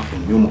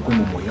 ó mọ̀ pé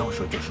mo mọ̀ ìyá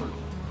ọ̀ṣọ́jọ́ ṣọlọ.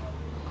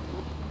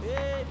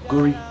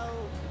 Gori,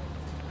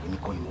 èmi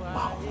kọ́ ni mo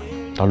pa ọmọ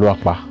yẹn. Ta ló wá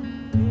pa?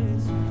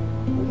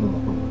 Ó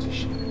mọ̀ pé mo ti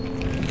ṣe.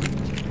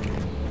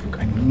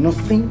 I know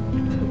nothing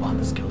about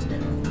this girl's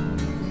death.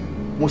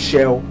 Mo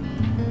ṣe ọ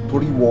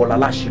torí ìwọ ọ̀la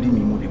láṣìírí mi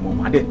mo lè mọ̀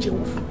má dẹ̀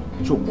jẹ́wọ́ fún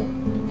un. Ṣé o mọ̀?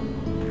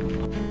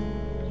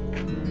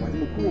 Wà ní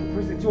mo kúrò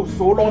prison tí o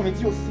so lọ́wọ́ mi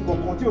tí o sì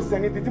kankan tí o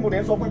sẹ́ni tí mo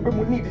dẹ̀ ń sọ fún mi pé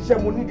mo ní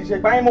ìdíṣẹ́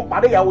ìgbà yẹn mo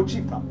pàdé ìyàwó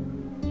chief náà.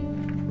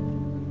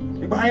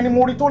 Ìgbà yẹn ni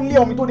mo rí tó lé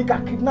ọmọ tó ní ká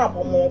kidnap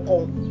ọmọ ọkọ.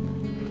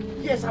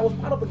 Yes, I was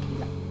part of the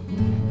kidnap.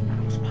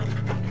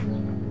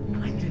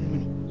 I needed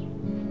money.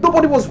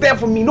 Nobody was there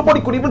for me.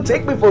 Nobody could even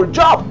take me for a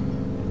job.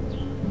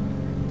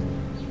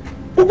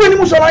 But Gbogbo ẹni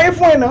mo ṣàlàyé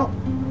fún ẹ náà.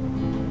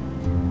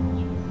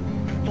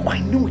 Look, I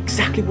know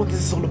exactly what this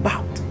is all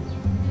about.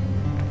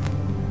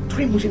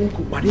 Torí mo ṣe ní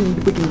kò pàdé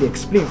níbi pé kí n lè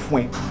explain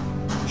fún ẹ.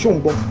 Ṣé o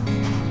ń gbọ́?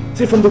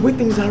 See, from the way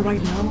things are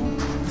right now,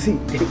 see,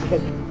 there's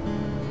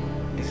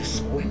a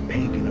square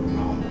peg in a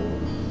round hole.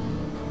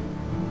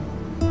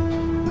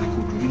 I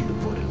could read the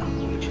body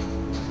language of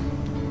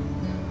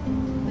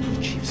the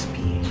chief's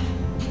PA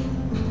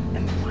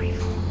and the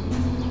wife.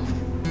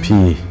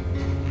 PA?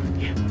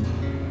 Yeah.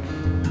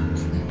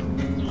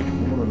 I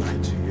don't want to lie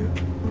to you.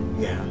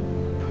 Yeah.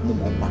 I'm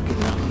not backing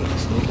down here,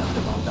 there's no doubt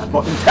about that.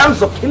 But in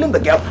terms of killing the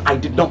girl, I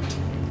did not.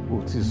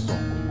 Oh, this is so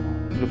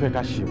good. You think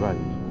I should buy it?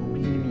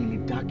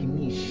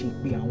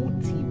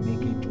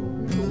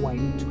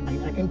 I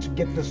aim to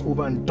get this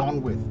over and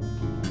done with.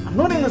 I'm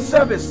not in the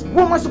service. Who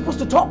am I supposed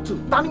to talk to?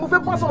 Tani mo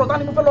fẹ́ pass on,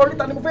 Tani mo fẹ́ lọ rí,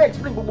 Tani mo fẹ́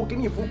explain gbogbo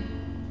kini fún.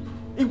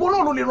 Ìwọ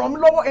náà ló lè ràn mí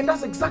lọ́wọ́, and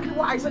that's exactly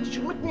why I said you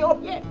should meet me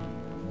up here.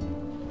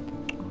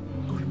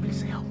 God,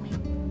 please help me.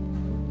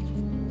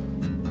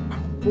 Our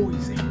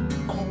boys here,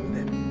 call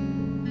them.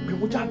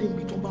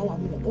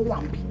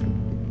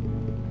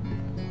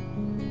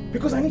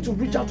 Because I need to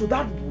reach out to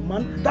that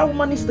woman. That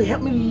woman needs to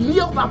help me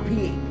lure that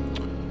PA.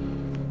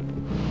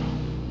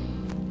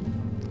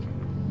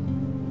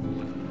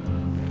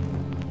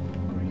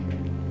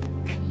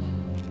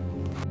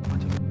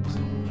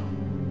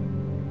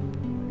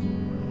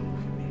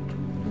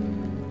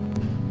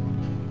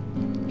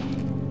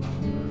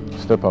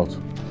 Step out.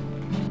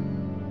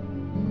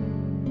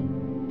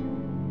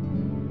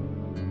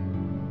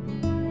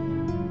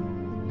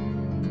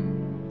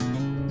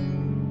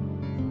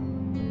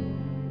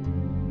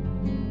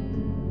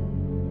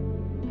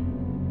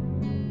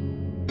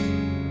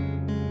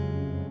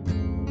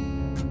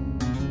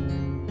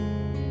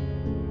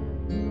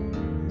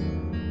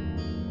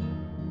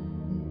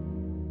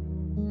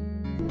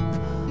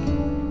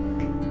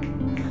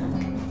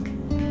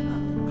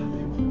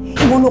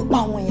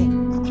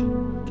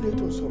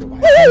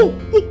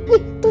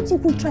 Don't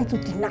even try to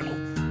deny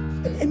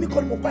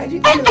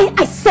it.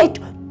 I said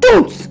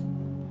don't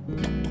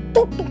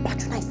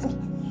patronize me.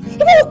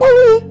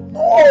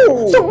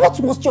 Oh. So what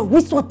was your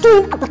reason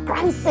doing at the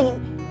crime scene?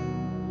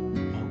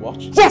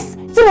 What? Yes,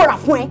 Timora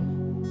friend.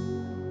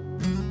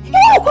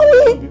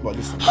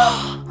 Listen.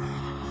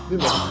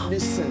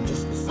 Listen,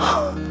 just listen.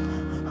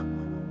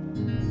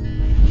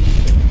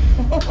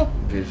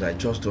 Babes, I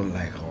just don't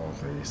like all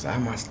this. I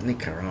must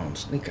sneak around.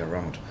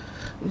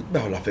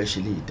 Báwo la fẹ́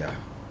ṣe lè dá?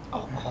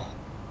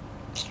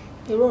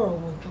 Irú ọ̀rọ̀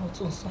wo ni wọ́n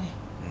tún sọ ẹ́?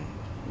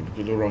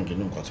 Kí ló rọ̀ǹgì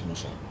ní nǹkan tí mo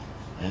sọ?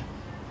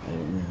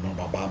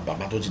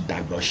 Bàbá tó ti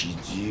dàgbà ṣì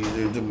tí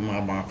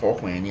máa fọ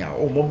ọkùnrin ẹni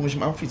àwọn ọmọ bí mo ṣe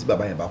máa ń fi tí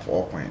bàbá yẹn bá fọ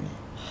ọkùnrin ẹni.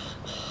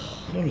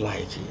 I don't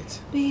like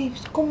it.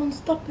 Babes, come on,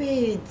 stop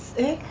it.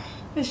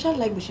 Mi ṣáà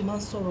like bó ṣe máa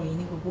ń sọ̀rọ̀ yìí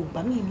ní gbogbo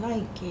ìgbà mi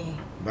like ẹ̀.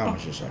 Báwo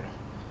ṣe sọ̀rọ̀?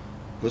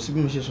 Kò sí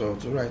bí mo ṣe sọ̀rọ̀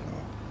tó right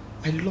now.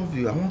 I love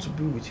you. I want to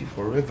be with you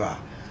forever.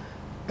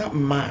 That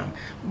man,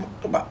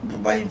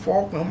 buying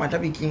for my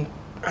daddy king,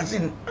 as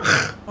in.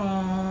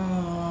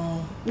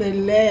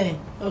 Bele,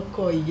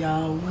 ọkọ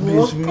ìyàwó.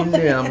 Miss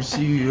Mille,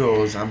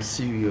 I'm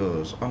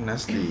serious.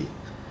 Honestly,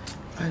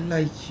 I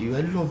like you.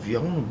 I love you.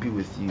 I want to be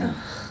with you.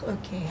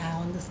 Okay, I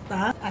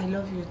understand. I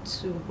love you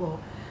too, but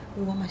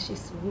we want my shit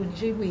to run.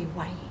 You way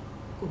why?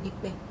 Go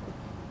back.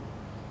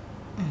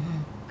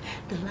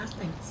 The last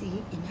time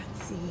in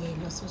that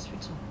lost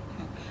hospital,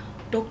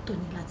 doctor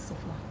ní láti sọ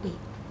fún wa pé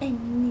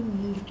any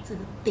little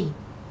thing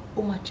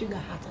ó máa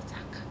trigger heart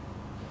attack.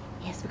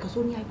 Yes, because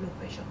ó ní high blood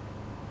pressure.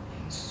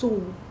 So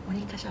wọ́n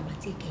ní ká ṣàbà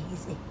take it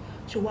easy.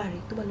 Ṣé wàá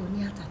rí tó bá lọ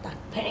ní heart attack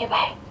pẹ̀rẹ̀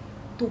báyìí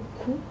tó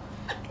kú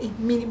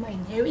minimal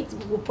inherit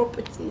gbogbo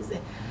properties.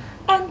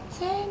 And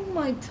then,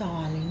 my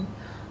darling,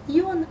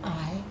 you and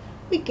I,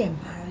 we get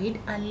married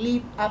and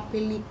live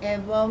happily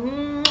ever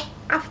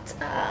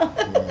after.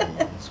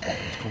 It's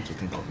come to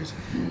think of it.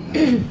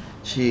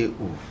 She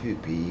will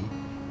be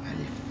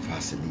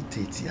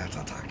facilitate heart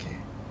attack.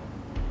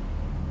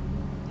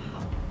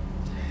 How?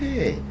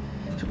 Hey,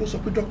 she goes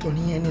up with doctor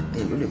need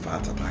anything, you live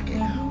heart attack.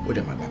 What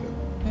am I baby?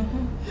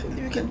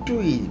 You can do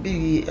it,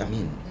 baby. I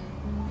mean,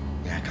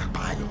 yeah, I can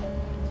buy you.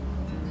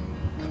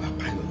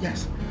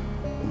 Yes.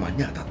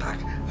 Heart attack,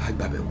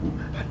 and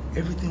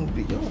everything will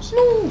be yours.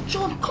 No,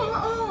 John, come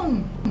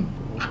on.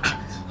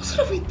 What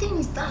sort of a thing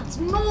is that?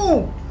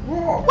 No.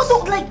 What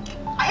don't like?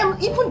 I am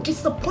even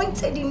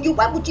disappointed in you.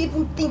 Why would you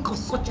even think of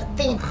such a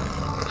thing?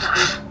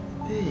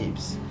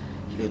 Babes,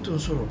 you don't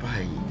sorrow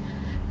by.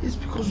 It's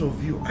because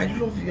of you. I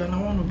love you and I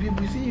want to be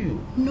with you.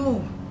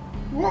 No.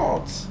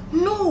 What?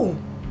 No.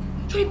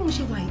 And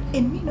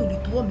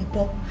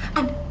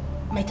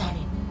my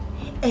darling,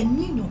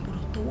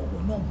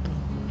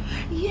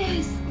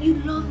 yes, you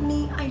love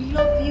me. I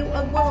love you.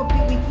 I want to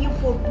be with you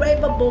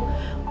forever. But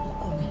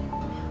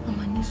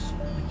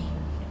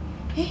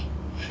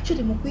should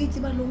the Mokwiti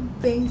Balon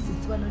Banks,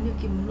 it's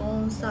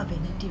Balon serve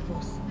any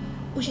divorce?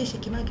 Who should she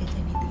get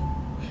anything?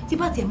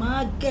 Tibati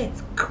ma get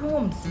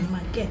crumbs in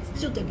my get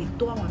still to be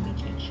to our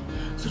marriage.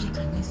 So she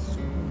can miss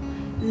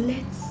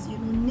let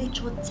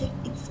nature take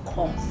its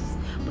course.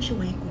 Bó ṣe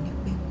wà yẹn kò ní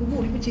pẹ́. Owó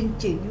orí méjì ń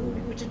jẹ ní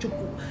orí méjì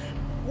jókòó.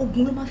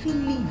 Ogun ló máa fi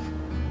live.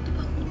 Tó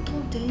bá kú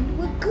tán then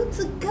we're good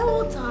to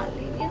go,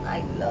 darling. And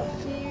I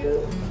love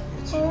you.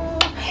 Oh,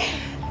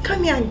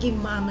 come here and give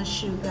mama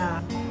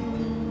sugar.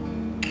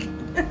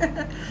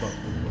 But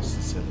we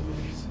must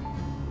celebrate.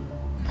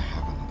 I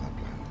have another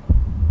plan.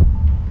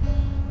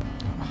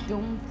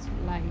 Don't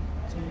lie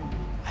to me.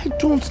 I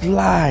don't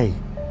lie.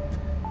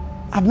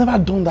 I've never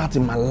done that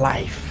in my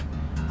life.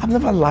 I've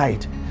never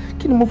lied.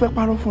 Kí ni mo fẹ́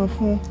parọ́ fún ẹ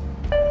fún?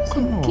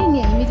 Come on. Kí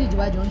ni ẹ̀yin méjèèjì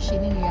wá jọ ń ṣe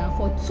nínú yàrá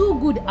for 2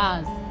 good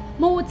hours?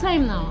 More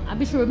time now.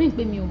 Àbí ṣòro bí n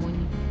pè mí ò mọ̀ ni.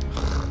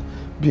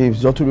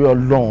 Babes, just to be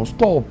alone.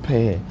 Stop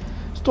it.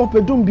 Stop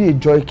it. Don't be a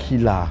joy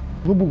killer.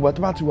 Gbogbo ìgbà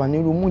tó bá ti wà ní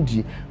irú mood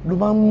ló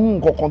máa ń mú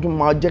nǹkan kan tó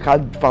máa jẹ́ ká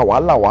fa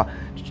wàhálà wá.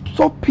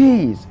 Stop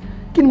it.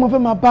 Kí ni mo fẹ́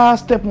máa bá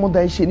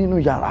stepmother ṣe nínú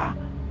yàrá?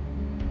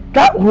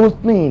 That whole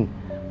thing.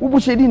 Gbogbo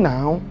ṣe rí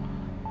now.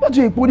 Bá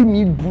tó yẹ pé orí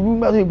mi burú,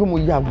 bá tó yẹ pé mo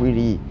ya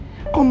wèrè.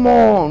 Come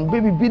on,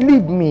 baby,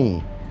 believe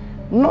me.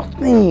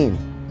 Nothing.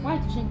 Why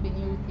to change the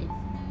new thing?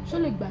 Ṣó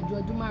lè gbàjú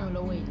ọdún 5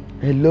 lọ́wọ́ ẹ̀.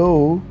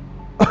 Hello.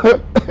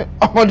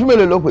 Ọmọ ọdún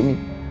mélòó ló pè mí?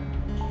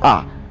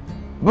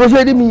 Bó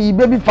ṣe rí mi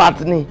baby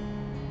fat ni.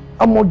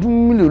 Ọmọ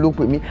ọdún mélòó ló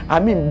pè mí? I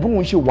mean,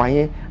 bóun ṣe wà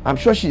yẹn, I'm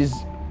sure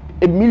she's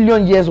a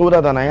million years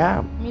older than I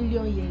am.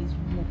 Million years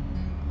wo?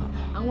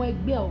 Àwọn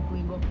ẹgbẹ́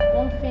ọ̀gbìn gan,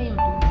 wọ́n fẹ́yàn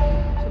tó ní.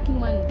 So kí ló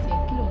máa ní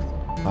tiẹ̀? Kí ló ń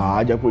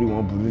sọ? Jẹ́ pé orí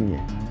wọn burú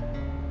nìyẹn.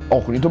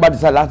 Ọkùnrin tó bá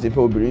decide láti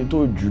fẹ́ obìnrin tó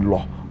jù lọ,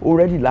 ó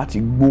ready láti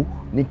gbó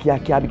ní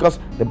kíákíá because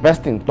the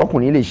best thing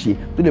tọkùnrin lè ṣe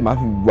tó lè máa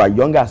fi wà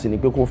younger sí ni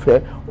pé kó fẹ́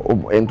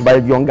ẹni tó bá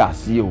younger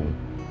sí òun.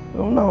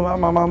 Òun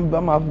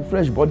náà máa fi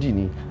fresh body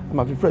ni.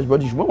 Máa fi fresh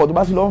body ṣùgbọ́n tó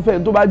bá sì lọ ń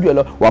fẹ́ tó bá jù ẹ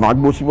lọ wà máa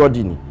gbó sí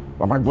body ni.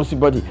 Wà máa gbó sí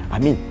body. I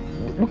mean,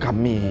 look at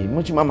me.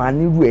 Mo ti máa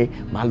nírú ẹ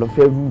máa lọ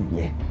fẹ́ rú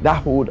yẹn.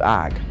 That old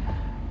hag.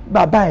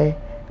 Bàbá ẹ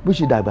bó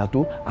ṣe dàgbà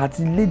tó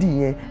àti lady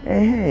yẹn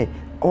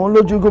àwọn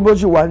lójú kó bó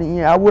ṣe wà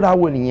nìyẹn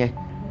awóráwò nìyẹn.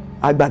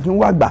 Àgbà kí n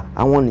wá gbà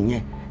àwọn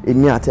nìyẹn.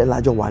 Èmi àti ẹ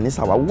lájọ wà ní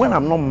sàwà. When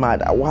I'm not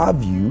mad, I will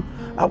have you.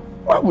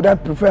 Why would I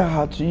prefer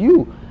her to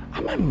you?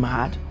 Am I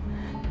mad?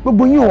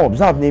 Gbogbo yín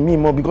observe ni mi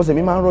mọ because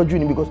èmi máa ń rọ́jú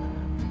ni because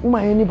who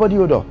my anybody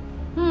odò.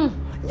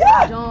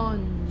 Yeah. John.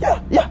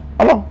 Yeah.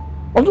 Ọlọ́run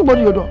ọdún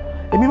bọ́dí odò.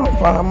 Èmi máa ń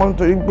fara mọ́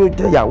nítorí pé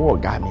tẹ̀yàwó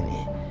ọ̀gá mi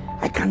ni.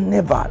 I can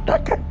never.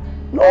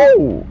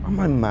 No. Am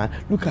I mad?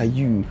 Look at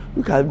you.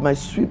 Look at my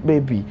sweet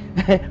baby.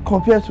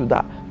 Compared to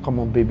that, come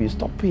on, baby,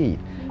 stop it.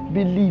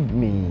 Believe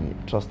me.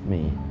 Trust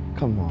me.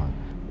 Come on.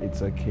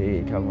 It's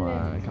okay. Come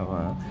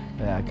on.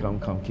 Yeah,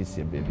 come kiss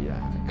your baby.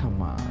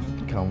 Come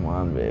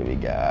on, baby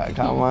girl.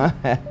 Come on.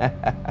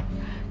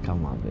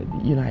 Come on,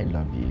 baby. You know I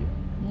love you.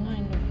 No, I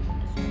know.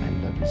 I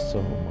love you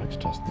so much.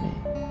 Trust me.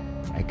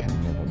 I can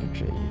never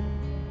betray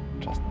you.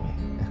 Trust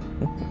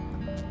me.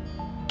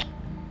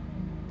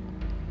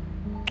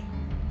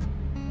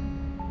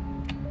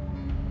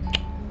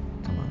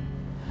 Come on.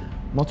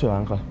 Mọ́tò your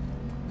uncle.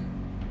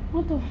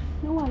 Mọ́tò,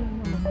 no one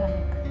knows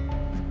mechanic.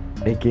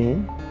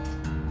 Again?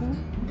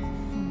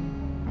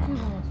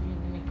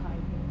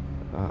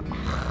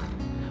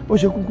 Ó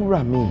ṣe kúkú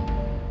rà mí.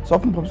 Sọ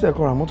fún Popsi ẹ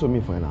kó ra mọ́tò mi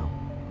fún ẹ náà.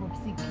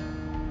 Popsi kì.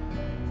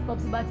 Tí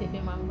Popsi bá tiẹ̀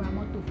fẹ́ máa ra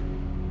mọ́tò fún mi.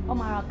 Ó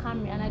máa ra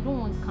Camry and I don't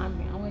want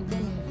Camry. Àwọn ẹgbẹ́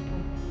mi ń sọ.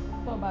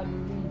 Tó bá lo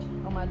range,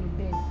 ó máa lo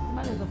Benz. Tí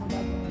bá lè sọ fún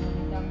dájú mi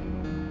lórí dájú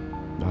mi.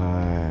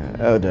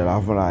 Ẹ ò dẹ̀ ra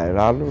fúnra ẹ̀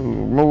rà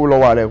mówó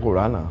lọ́wọ́ rẹ kò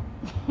rà náà.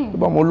 Tó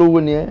bá mo lówó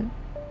ni ẹ.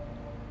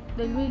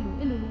 Pẹ̀lú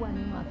èlò ló wà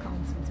nínú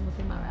àkáǹtì tí mo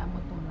fẹ́ máa ra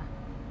mọ́tò ńlá.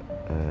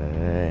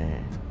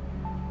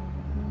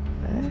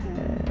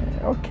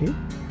 Okay.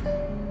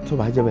 Tó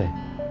bá jẹ́ bẹ́ẹ̀,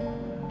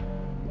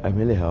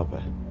 èmi lè help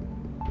ẹ.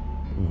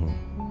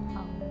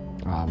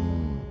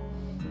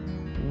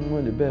 Mo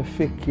lè bẹ́ẹ̀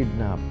fake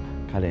kidnap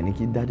kalẹ̀ ní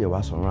kí dáadé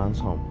wá san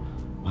ransom.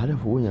 Wàá dẹ̀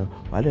fowó yẹn,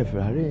 wàá dẹ̀ fi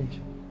arrange.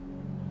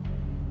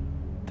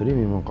 Torí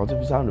mi mọ nǹkan tó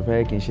fi sáwọn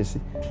fẹ́ kí n ṣe sí.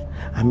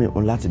 Àmì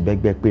òun láti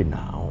bẹ́gbẹ́ pé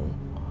náà.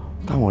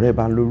 Táwọn ọ̀rẹ́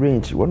bá ń lo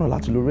range, ìwọ náà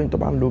láti lo range, tó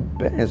bá ń lo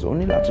Benz, ó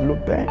ní láti lo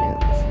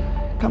Benz.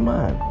 Come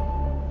on.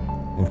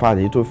 In fact,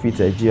 èyí tó fit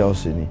ẹ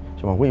GLC ni.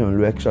 Ṣé mo pé èèyàn ń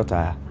lo extra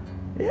tire?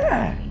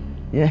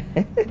 Yeah.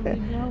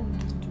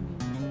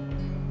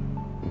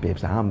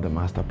 Babes, I am the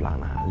master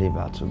planner. Leave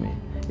that to me.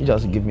 You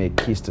just give me a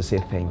kiss to say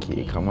thank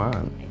you. Come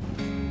on.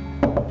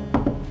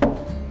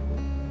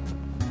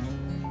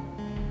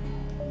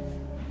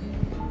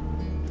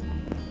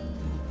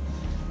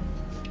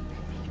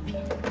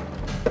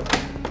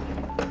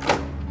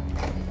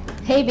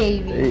 Hey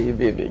baby. Hey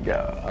baby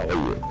girl, how are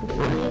you?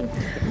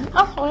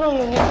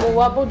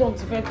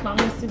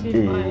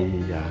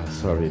 Yeah,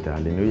 sorry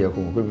darling. No, you're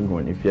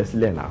going to fierce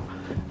now.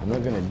 I'm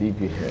not gonna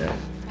leave you here.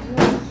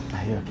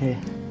 Are you okay?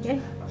 Yeah.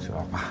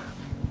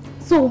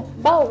 So,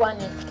 báwo wà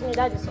ní kí ni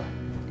daddy sọ?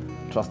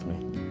 Trust me,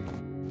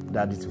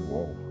 daddy's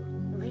war.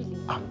 Really?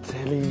 I'm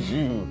telling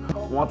you,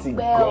 want to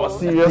go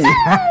serious.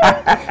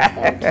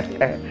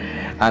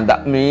 And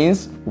that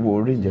means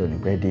we'll read your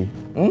ready.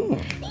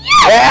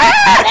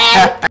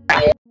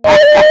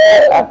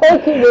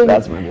 Thank you, baby.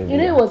 That's my baby. You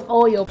know it was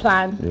all your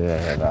plan.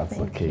 Yeah, that's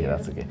okay.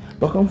 That's okay.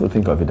 But come to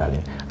think of it,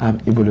 darling.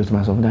 Ibo to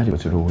myself, daddy,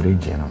 what's your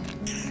range, you know?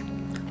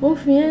 Ó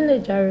fi yẹn lè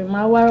jàre,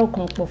 máa wárò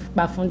kan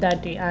pa fún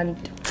daddy, and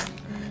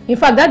in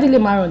fact, daddy lè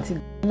máa rántí.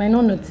 You might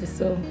not notice,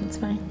 so it's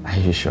fine. Are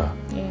you sure?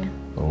 Yeah.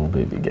 Oh,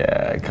 baby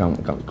girl,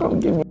 come,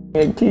 give me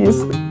a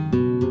kiss.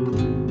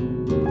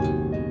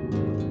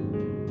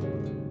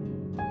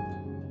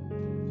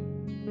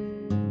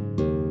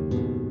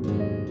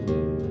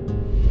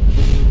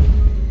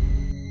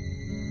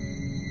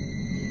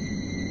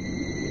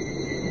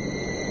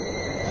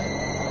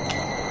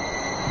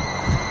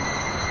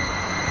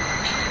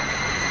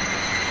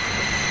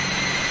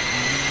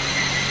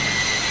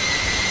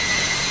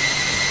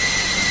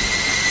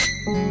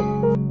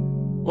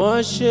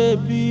 Wọ́n ṣe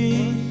bí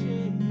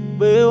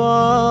pé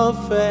wọ́n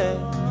fẹ́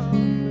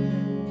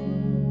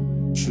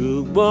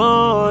ṣùgbọ́n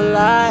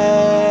ọ̀la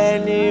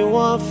ẹni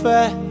wọ́n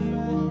fẹ́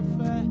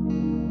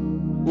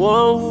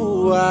wọ́n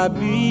hùwà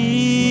bí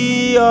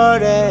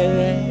ọ̀rẹ́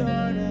rẹ̀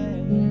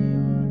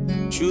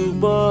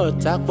ṣùgbọ́n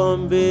ọ̀tá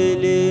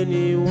pọ́nbélé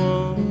ni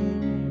wọ́n.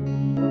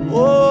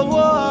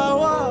 Owó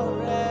ọwọ́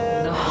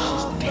rẹ̀. Now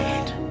she's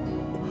dead.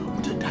 Ó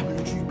ti dá mi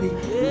lójú pé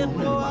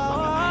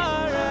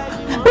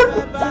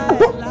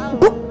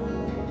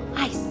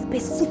I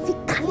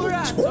specifically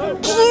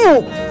told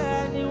you.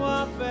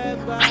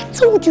 I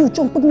told you,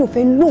 John, put me off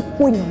a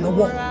local in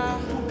your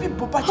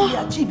people actually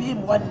achieve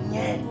him 1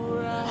 year.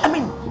 I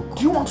mean,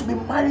 do you want to be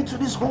married to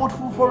this old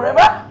fool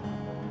forever?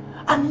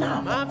 And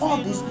now all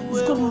this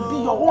is going to be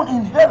your own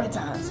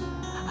inheritance.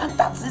 And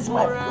that is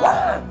my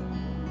plan.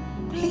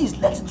 Please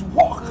let it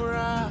work.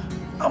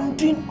 I'm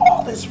doing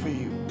all this for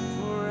you.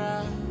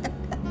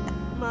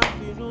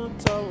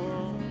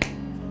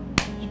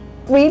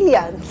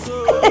 Brilliant.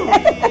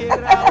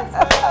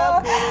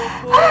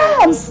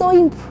 I'm so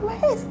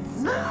impressed.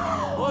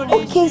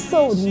 Okay,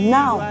 so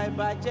now,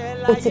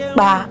 ó ti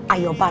pa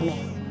Ayobami.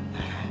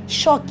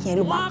 Shock yẹn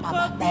ló máa pa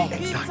bàbá ẹ̀,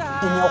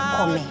 ìyẹn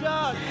ọkọ mi.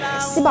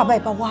 Tí bàbá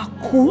ẹ̀ bá wá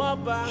kú,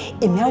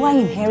 èmi á wá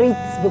inherit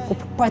gbogbo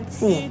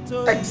property ẹ̀.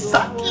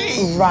 Exactly.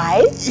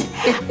 Right?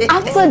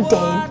 After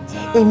then,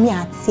 èmi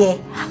àti ẹ̀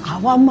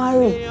àwa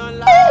marry.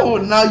 Oh,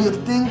 now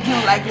you're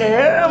thinking like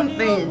I'm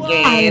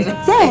thinking. And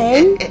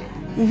then,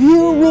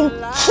 you will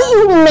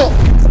kill me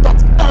to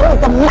get all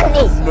the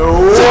money. No,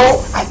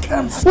 yes. I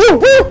can't. You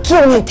will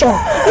kill me, John.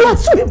 You are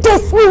too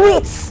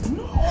desperate.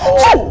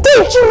 Too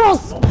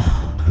dangerous.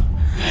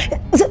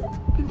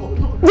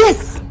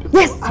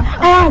 Yes,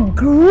 I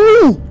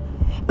agree.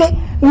 But,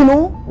 you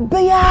know,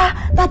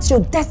 that's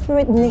your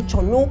desperate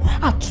nature, no?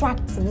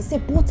 Attractive. You say,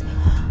 but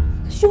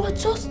you are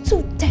just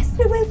too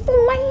desperate for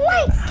my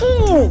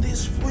liking. I do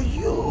this for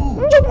you.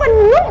 You are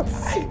not.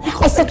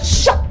 I said,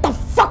 shut the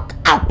fuck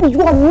up.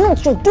 You are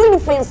not. You're doing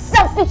it for your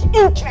selfish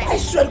interest. I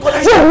swear to God,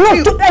 I You're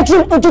not.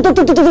 you.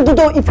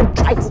 If you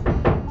try to.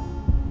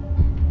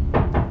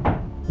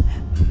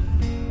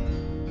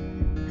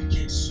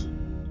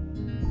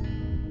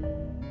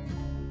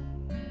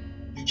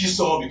 You kill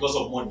someone because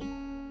of money.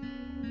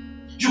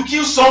 You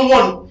kill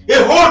someone,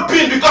 a whole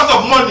being, because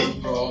of money.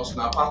 Bro, it's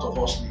not part of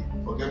us.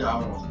 Forget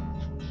that one.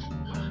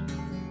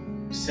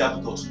 You still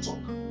have got to talk.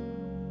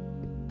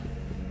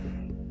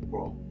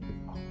 Bro,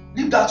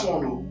 leave that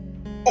one though.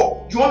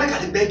 Oh, you want me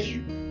to beg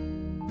you?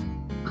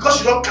 Because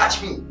you don't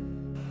catch me.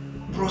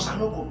 Bros, I'm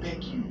not gonna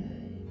beg you.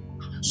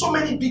 So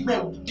many big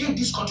men in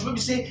this country maybe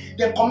say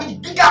they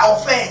commit bigger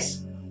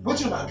offense. What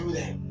you gonna do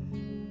then?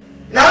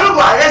 Now I'm not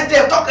gonna arrest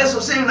them, talk less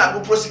of saying I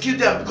go prosecute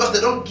them because they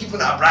don't give you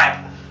a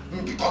bribe.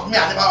 Because me,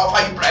 I never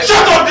offer you bribe.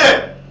 Shut up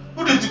there!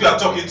 Who do you think you are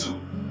talking to?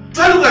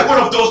 Do I look like one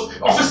of those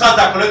officers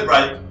that collect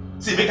bribe?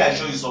 See, make I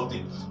show you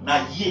something.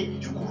 Now here,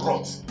 you go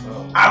rot.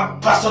 I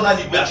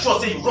personally, we are sure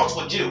say you rot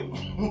for jail.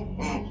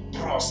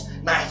 Bros,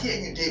 now here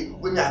you did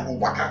when you go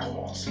work out come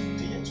out.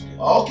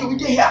 Okay, we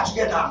did here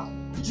together.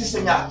 You just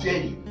say me I fear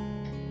you.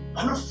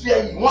 I don't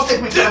fear you. You won't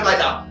take me climb like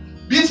that.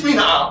 Beat me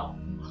now.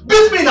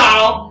 Beat me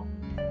now.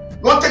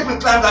 You won't take me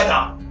climb like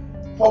that.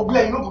 For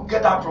where you don't go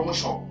get that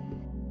promotion.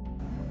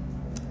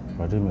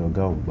 Pàdé mi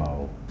ọ̀gá ògbà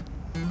o.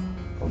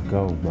 Ọ̀gá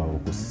ògbà o.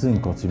 Kò sí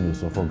nǹkan tí mi ò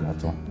sọ fọ́gá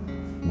tán.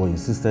 But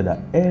insisted that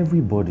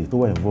everybody who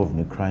were involved in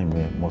the crime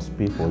must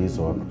pay for his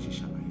or her.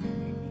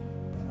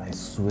 I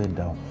swear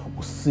down.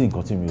 Kò sí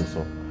nǹkan tí mi ò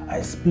sọ. I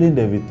explained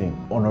everything.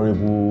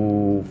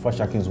 Honorable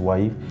Fashakin's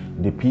wife,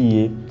 the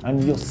PA,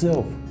 and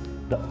yourself.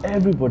 That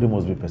everybody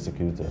must be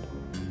persecuted.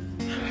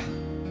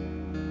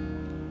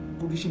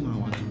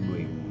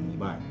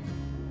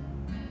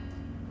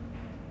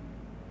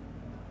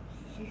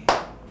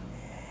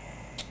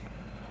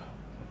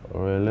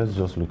 Alright, let's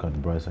just look at the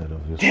bright side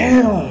of this.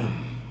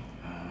 Damn!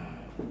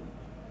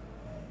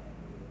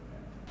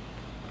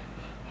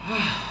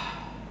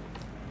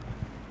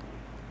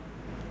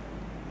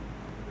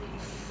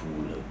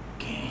 Fool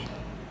again.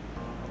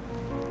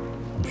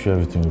 I'm sure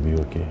everything will be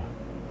okay.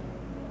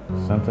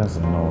 Sometimes I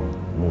know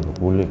maybe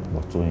we'll look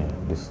but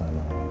this time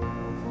around.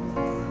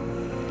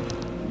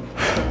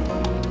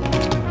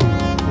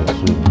 Yes,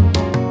 we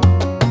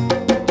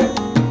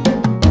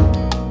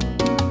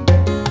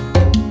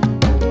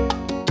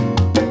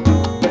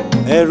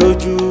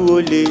rojú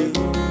olè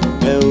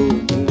ẹ ò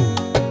mú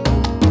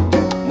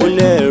mo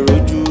lẹ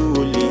rojú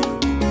olè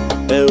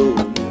ẹ ò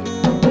mú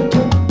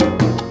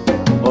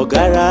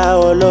ọ̀gára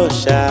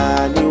ọlọ́ṣà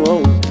ni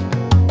wọ́n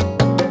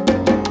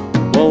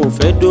ò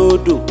fẹ́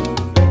dòdò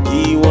kí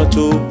wọ́n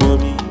tó gbọ́n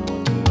mi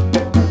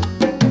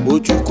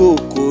ojú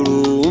kòkòrò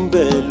ń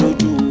bẹ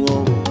lójú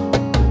wọn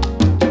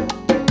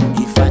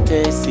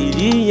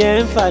ìfàtẹ̀sírí yẹn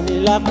ń fani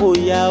lápò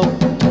ya o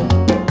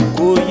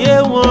kò yé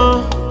wọn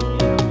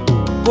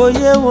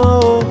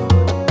o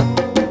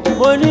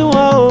mo ní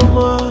wọn ò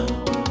mọ̀